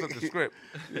over here, flip the script.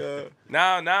 Yeah.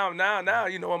 Now,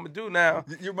 you know what I'm gonna do now.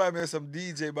 You remind me of some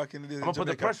DJ back in the days. I'm gonna put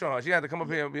the pressure on her. She had to come up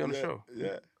here and be on the Yeah, show.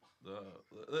 Yeah.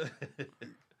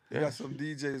 You got some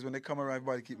DJs when they come around,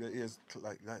 everybody keep their ears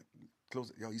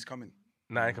close. Yo, he's coming.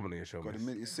 Nah, I ain't coming to your show, Got a man.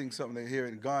 minute you sing something, they hear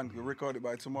it gone. You record it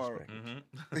by tomorrow.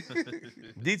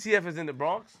 DTF is in the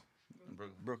Bronx.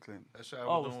 Brooklyn.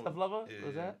 Oh, with Steph Lover? Yeah.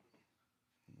 Was that?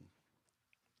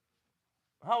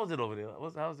 How was it over there?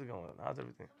 How's it going? How's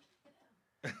everything?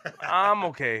 I'm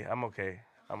okay.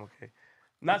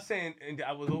 Not saying, and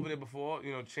I was over there before.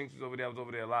 You know, Chinks was over there. I was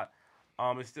over there a lot.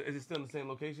 Is it still in the same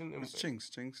location? It's Chinks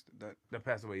That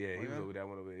passed away. Yeah, he was yeah? over there. I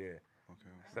went over there. Yeah. Okay.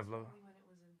 Steph Lowe?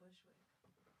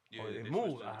 Yeah, Oh, they it switched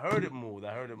moved. it. I heard it moved.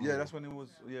 Yeah, that's when it was.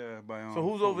 Yeah, by So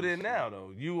who's over there Foles. now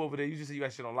though? You over there? You just said you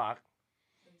got shit on lock.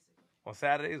 On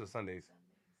Saturdays or Sundays?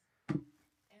 And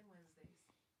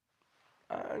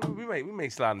Wednesdays. We may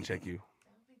slide and check you.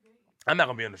 I'm not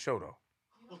gonna be on the show though.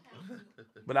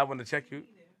 But I want to check you.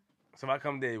 So if I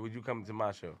come there, would you come to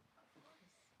my show?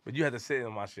 But you have to sit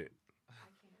on my shit.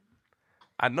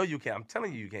 I know you can. I'm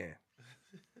telling you can.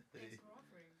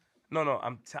 No,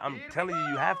 I'm telling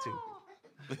you have to.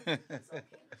 It's okay that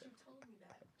you told me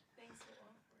that. Thanks for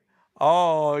offering.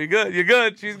 Oh, you're good. You're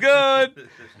good. She's good.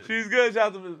 She's good.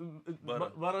 Shout out to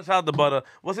Butter. Shout out to Butter.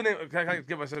 What's her name? Can I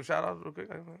give myself a shout out real quick?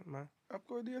 Man. Up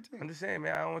go do your thing. I'm just saying,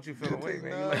 man. I don't want you feeling away,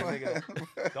 man. You like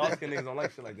nigga. Dark skin niggas don't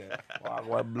like shit like that. Wow,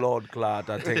 what blood clot?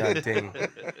 I think.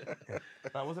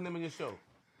 Now, what's the name of your show?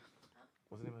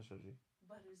 What's the name of your show, G?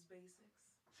 Butter's Basics.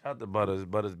 Shout out to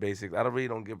Butters Basics. I really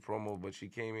don't give promo, but she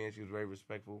came in. She was very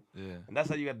respectful. Yeah. And that's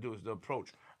how you got to do is the approach.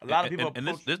 A lot of people and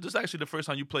approach. this is actually the first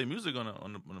time you play music on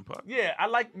the podcast. Yeah, I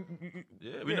like.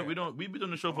 Yeah, we've been doing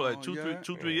the show for like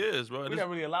Oh, 3 years, bro. We're not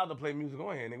really allowed to play music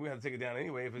on here, nigga. We have to take it down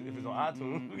anyway if it's on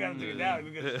iTunes. We got to take it down. We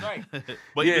get a strike.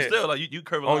 But Yeah. even still, like you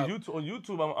curve a lot. On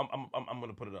YouTube, I'm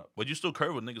gonna put it up. But you still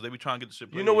curve with niggas. They be trying to get the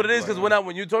shit. You know what it is? Because Like,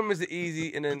 when you told me Mr.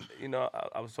 Easy, and then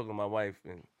I was talking to my wife,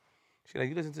 and she like,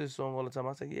 you listen to this song all the time.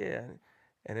 I said, yeah.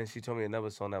 And then she told me another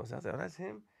song that was. I said, oh, that's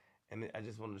him. And then I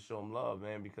just wanted to show him love,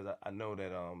 man, because I know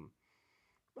that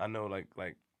I know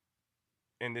like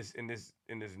in this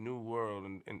new world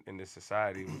and in this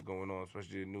society what's going on,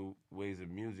 especially the new ways of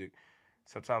music.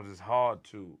 Sometimes it's hard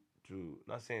to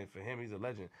not saying for him he's a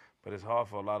legend, but it's hard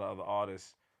for a lot of other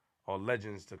artists or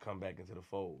legends to come back into the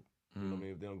fold. You know what I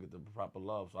mean? If they don't get the proper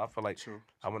love. So I feel like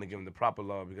I want to give him the proper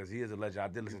love because he is a legend. I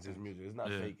did listen to his music. It's not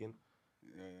faking.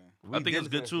 Yeah. I think it's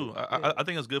good too. I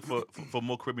think it's good for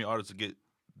more Caribbean artists to get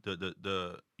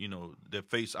the their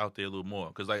face out there a little more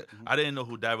because like I didn't know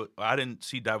who I didn't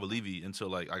see David Levy until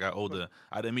like I got older.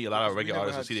 I didn't meet a lot of regular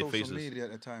artists to see their faces. Social media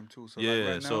at the time too. So Yeah, like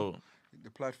right now, so the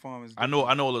platform is. I know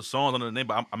all the songs under the name,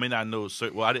 but I may not know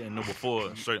certain. Well, I didn't know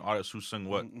before certain artists who sing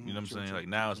what. You know what I'm saying? Like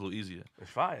now it's a little easier.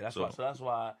 It's fire. That's So- why. So that's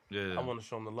why Yeah. I want to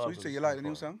show him the love. So you say you like the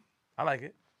new song? I like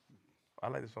it. I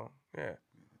like the song. Yeah.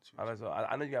 I like.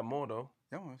 I know you got more though.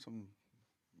 Yeah, I want some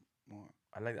more.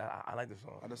 I like the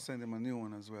song. I just sent him a new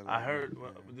one as well. I heard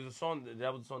there's a song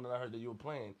that was the song that I heard that you were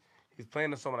playing. He's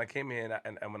playing the song when I came here,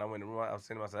 and when I went in the room, I was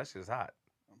saying to myself, that shit is hot.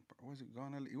 Was it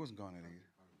gone? He wasn't gone at least.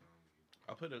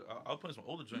 I was playing some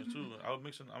older joints too. I was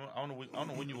mixing. I don't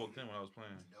know when you walked in when I was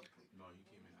playing.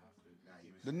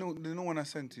 The new one I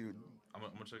sent to you. I'm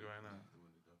gonna check it right now.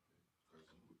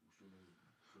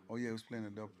 Oh yeah, he was playing a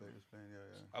dub plate. He was playing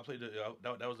yeah. I played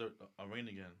that was a Rain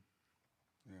Again.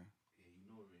 Yeah.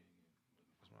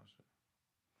 That's my shit.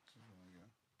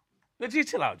 But G,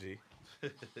 chill out, G.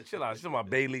 Chill out. She's talking about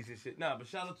Bailey's and shit. Nah, but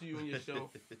shout out to you and your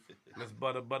show. Miss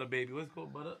Butter Baby. What's it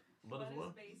called? Butters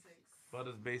what? Basics.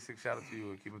 Butters Basics. Shout out to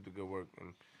you and keep up the good work.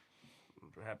 And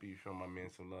I'm happy you show my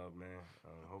man some love, man.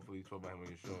 Hopefully you talk about him on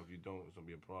your show. If you don't, it's gonna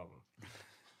be a problem. I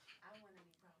don't want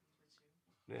any problems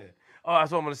with you. Yeah. Oh,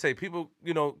 that's what I'm gonna say. People,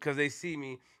 because they see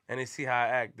me and they see how I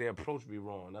act, they approach me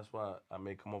wrong. That's why I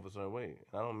may come off a certain way.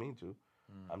 And I don't mean to.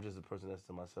 I'm just a person that's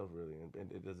to myself, really,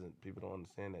 and it doesn't. People don't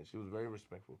understand that. She was very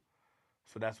respectful,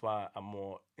 so that's why I'm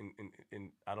more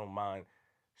in. I don't mind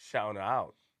shouting her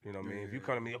out. You know what I mean? If you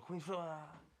come to me, Queen Phil,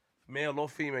 male or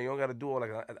female, you don't got to do all like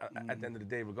at the end of the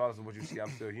day, regardless of what you see. I'm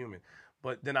still human.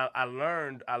 But then I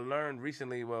learned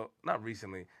recently. Well, not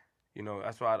recently.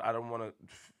 That's why I don't want to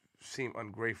seem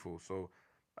ungrateful. So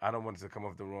I don't want it to come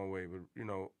off the wrong way. But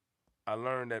I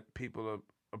learned that people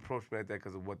approach me like that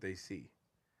because of what they see.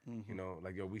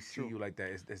 Like yo, we see you like that.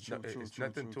 It's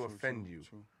nothing to offend you.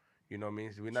 You know what I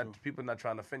mean? So people not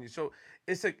trying to offend you. So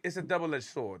it's a double-edged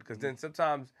sword because then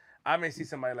sometimes I may see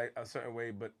somebody like a certain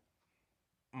way, but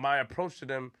my approach to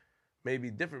them may be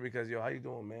different because yo, how you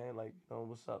doing, man? Like,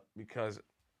 what's up? Because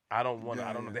I don't want.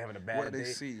 I don't know if they're having a bad what day. they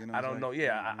see, I don't know.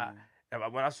 Yeah,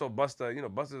 when I saw Buster,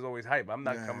 Buster's always hype. I'm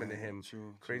not coming to him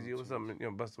crazy. What's up, man?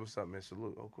 Buster? What's up, man?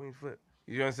 Salute. Oh, Queen Flip.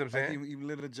 You understand what I'm saying? Like even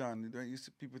Little John, you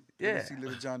see people. Yeah. You see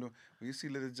Little John. When you see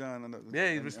Little John,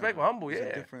 He's respectful, humble. He's Yeah,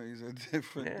 a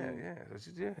different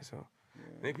dude. yeah. So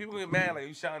then people get mad like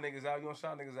you shout niggas out. You don't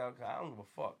shout niggas out. I don't give a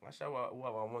fuck. I shout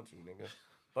whoever I want to, nigga.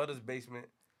 Butters Basement,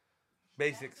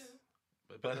 Basics.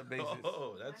 Butter Basics.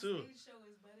 Oh, that too. My stage show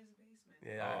is Butter's Basement.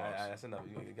 Yeah, that's enough.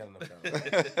 You got enough time.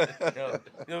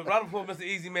 Yo, round of applause, Mr.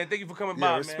 Easy, man. Thank you for coming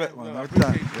by, respect, man. man. I Every time.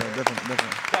 appreciate you, Yeah, man. definitely.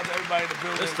 Shout out to everybody in the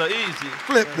building. Mr. Easy.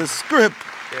 Flip the script.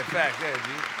 Yeah, facts, yeah,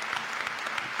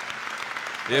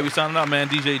 G. Yeah, we signing out, man.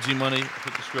 DJ G Money,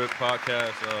 Flip the Script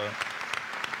podcast.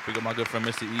 Pick up my good friend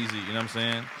Mr. Easy. You know what I'm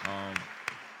saying?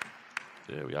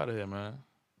 Yeah, we out of here, man.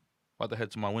 About to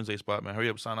head to my Wednesday spot, man. Hurry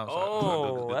up, sign out.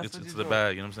 Oh, get that's to what the you're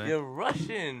bag. You know what I'm saying? You're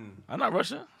Russian. I'm not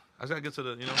rushing. I just gotta get to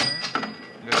the. You know what I'm saying?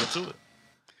 I gotta get to it.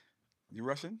 You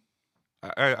Russian? I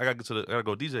gotta get to the. I gotta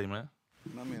go DJ, man.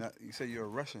 No, I mean, you say you're a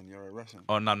Russian. You're a Russian.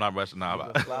 Oh no, I'm not rushing. Nah,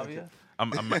 Yugoslavia?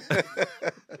 I'm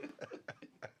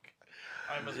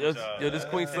Yo, this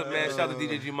Queen Flip, man. Shout out to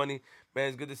DJ G Money. Man,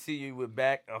 it's good to see you. We're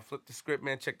back. Flip the Script,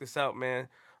 man. Check this out, man.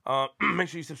 Make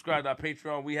sure you subscribe to our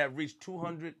Patreon. We have reached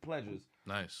 200 pledges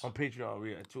nice. on Patreon.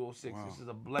 We're at 206. Wow. This is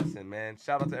a blessing, man.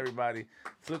 Shout out to everybody.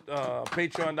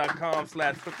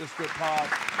 Patreon.com/flipthescriptpod.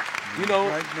 You know,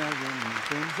 Right now,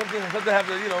 something have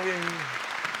to, you know, you know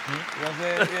what I'm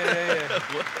saying? Yeah.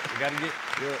 You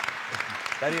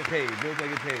gotta get paid. Bills gotta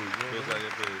get paid.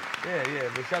 Yeah.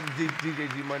 But shout out to DJ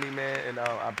G Money, man, and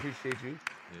I appreciate you.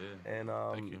 Yeah. And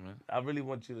thank you, man. I really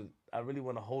want to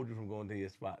hold you from going to your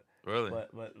spot. Really?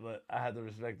 But I had to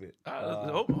respect it.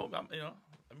 Hope, I'm, you know,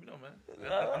 let me know, man.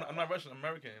 I'm not Russian. I'm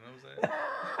American. You know what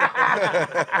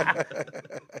I'm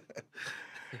saying?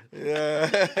 Yeah.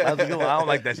 That's a good one. I don't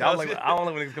like that shit. I don't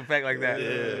like when niggas come back like that.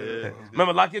 Yeah.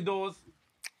 Remember, lock your doors,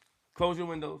 close your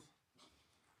windows,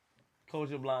 close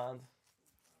your blinds,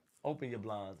 open your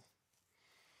blinds.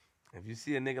 If you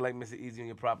see a nigga like Mr. Easy on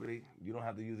your property, you don't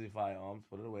have to use your firearms.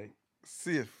 Put it away.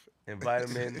 See if. Invite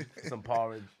him in for some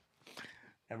porridge.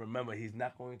 And remember, he's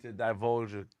not going to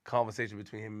divulge a conversation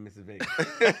between him and Mrs. Vegas.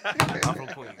 I'm from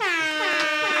Queens.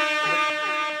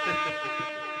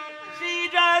 She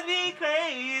drives me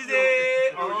crazy.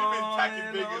 You've been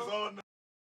attacking Vegas all night.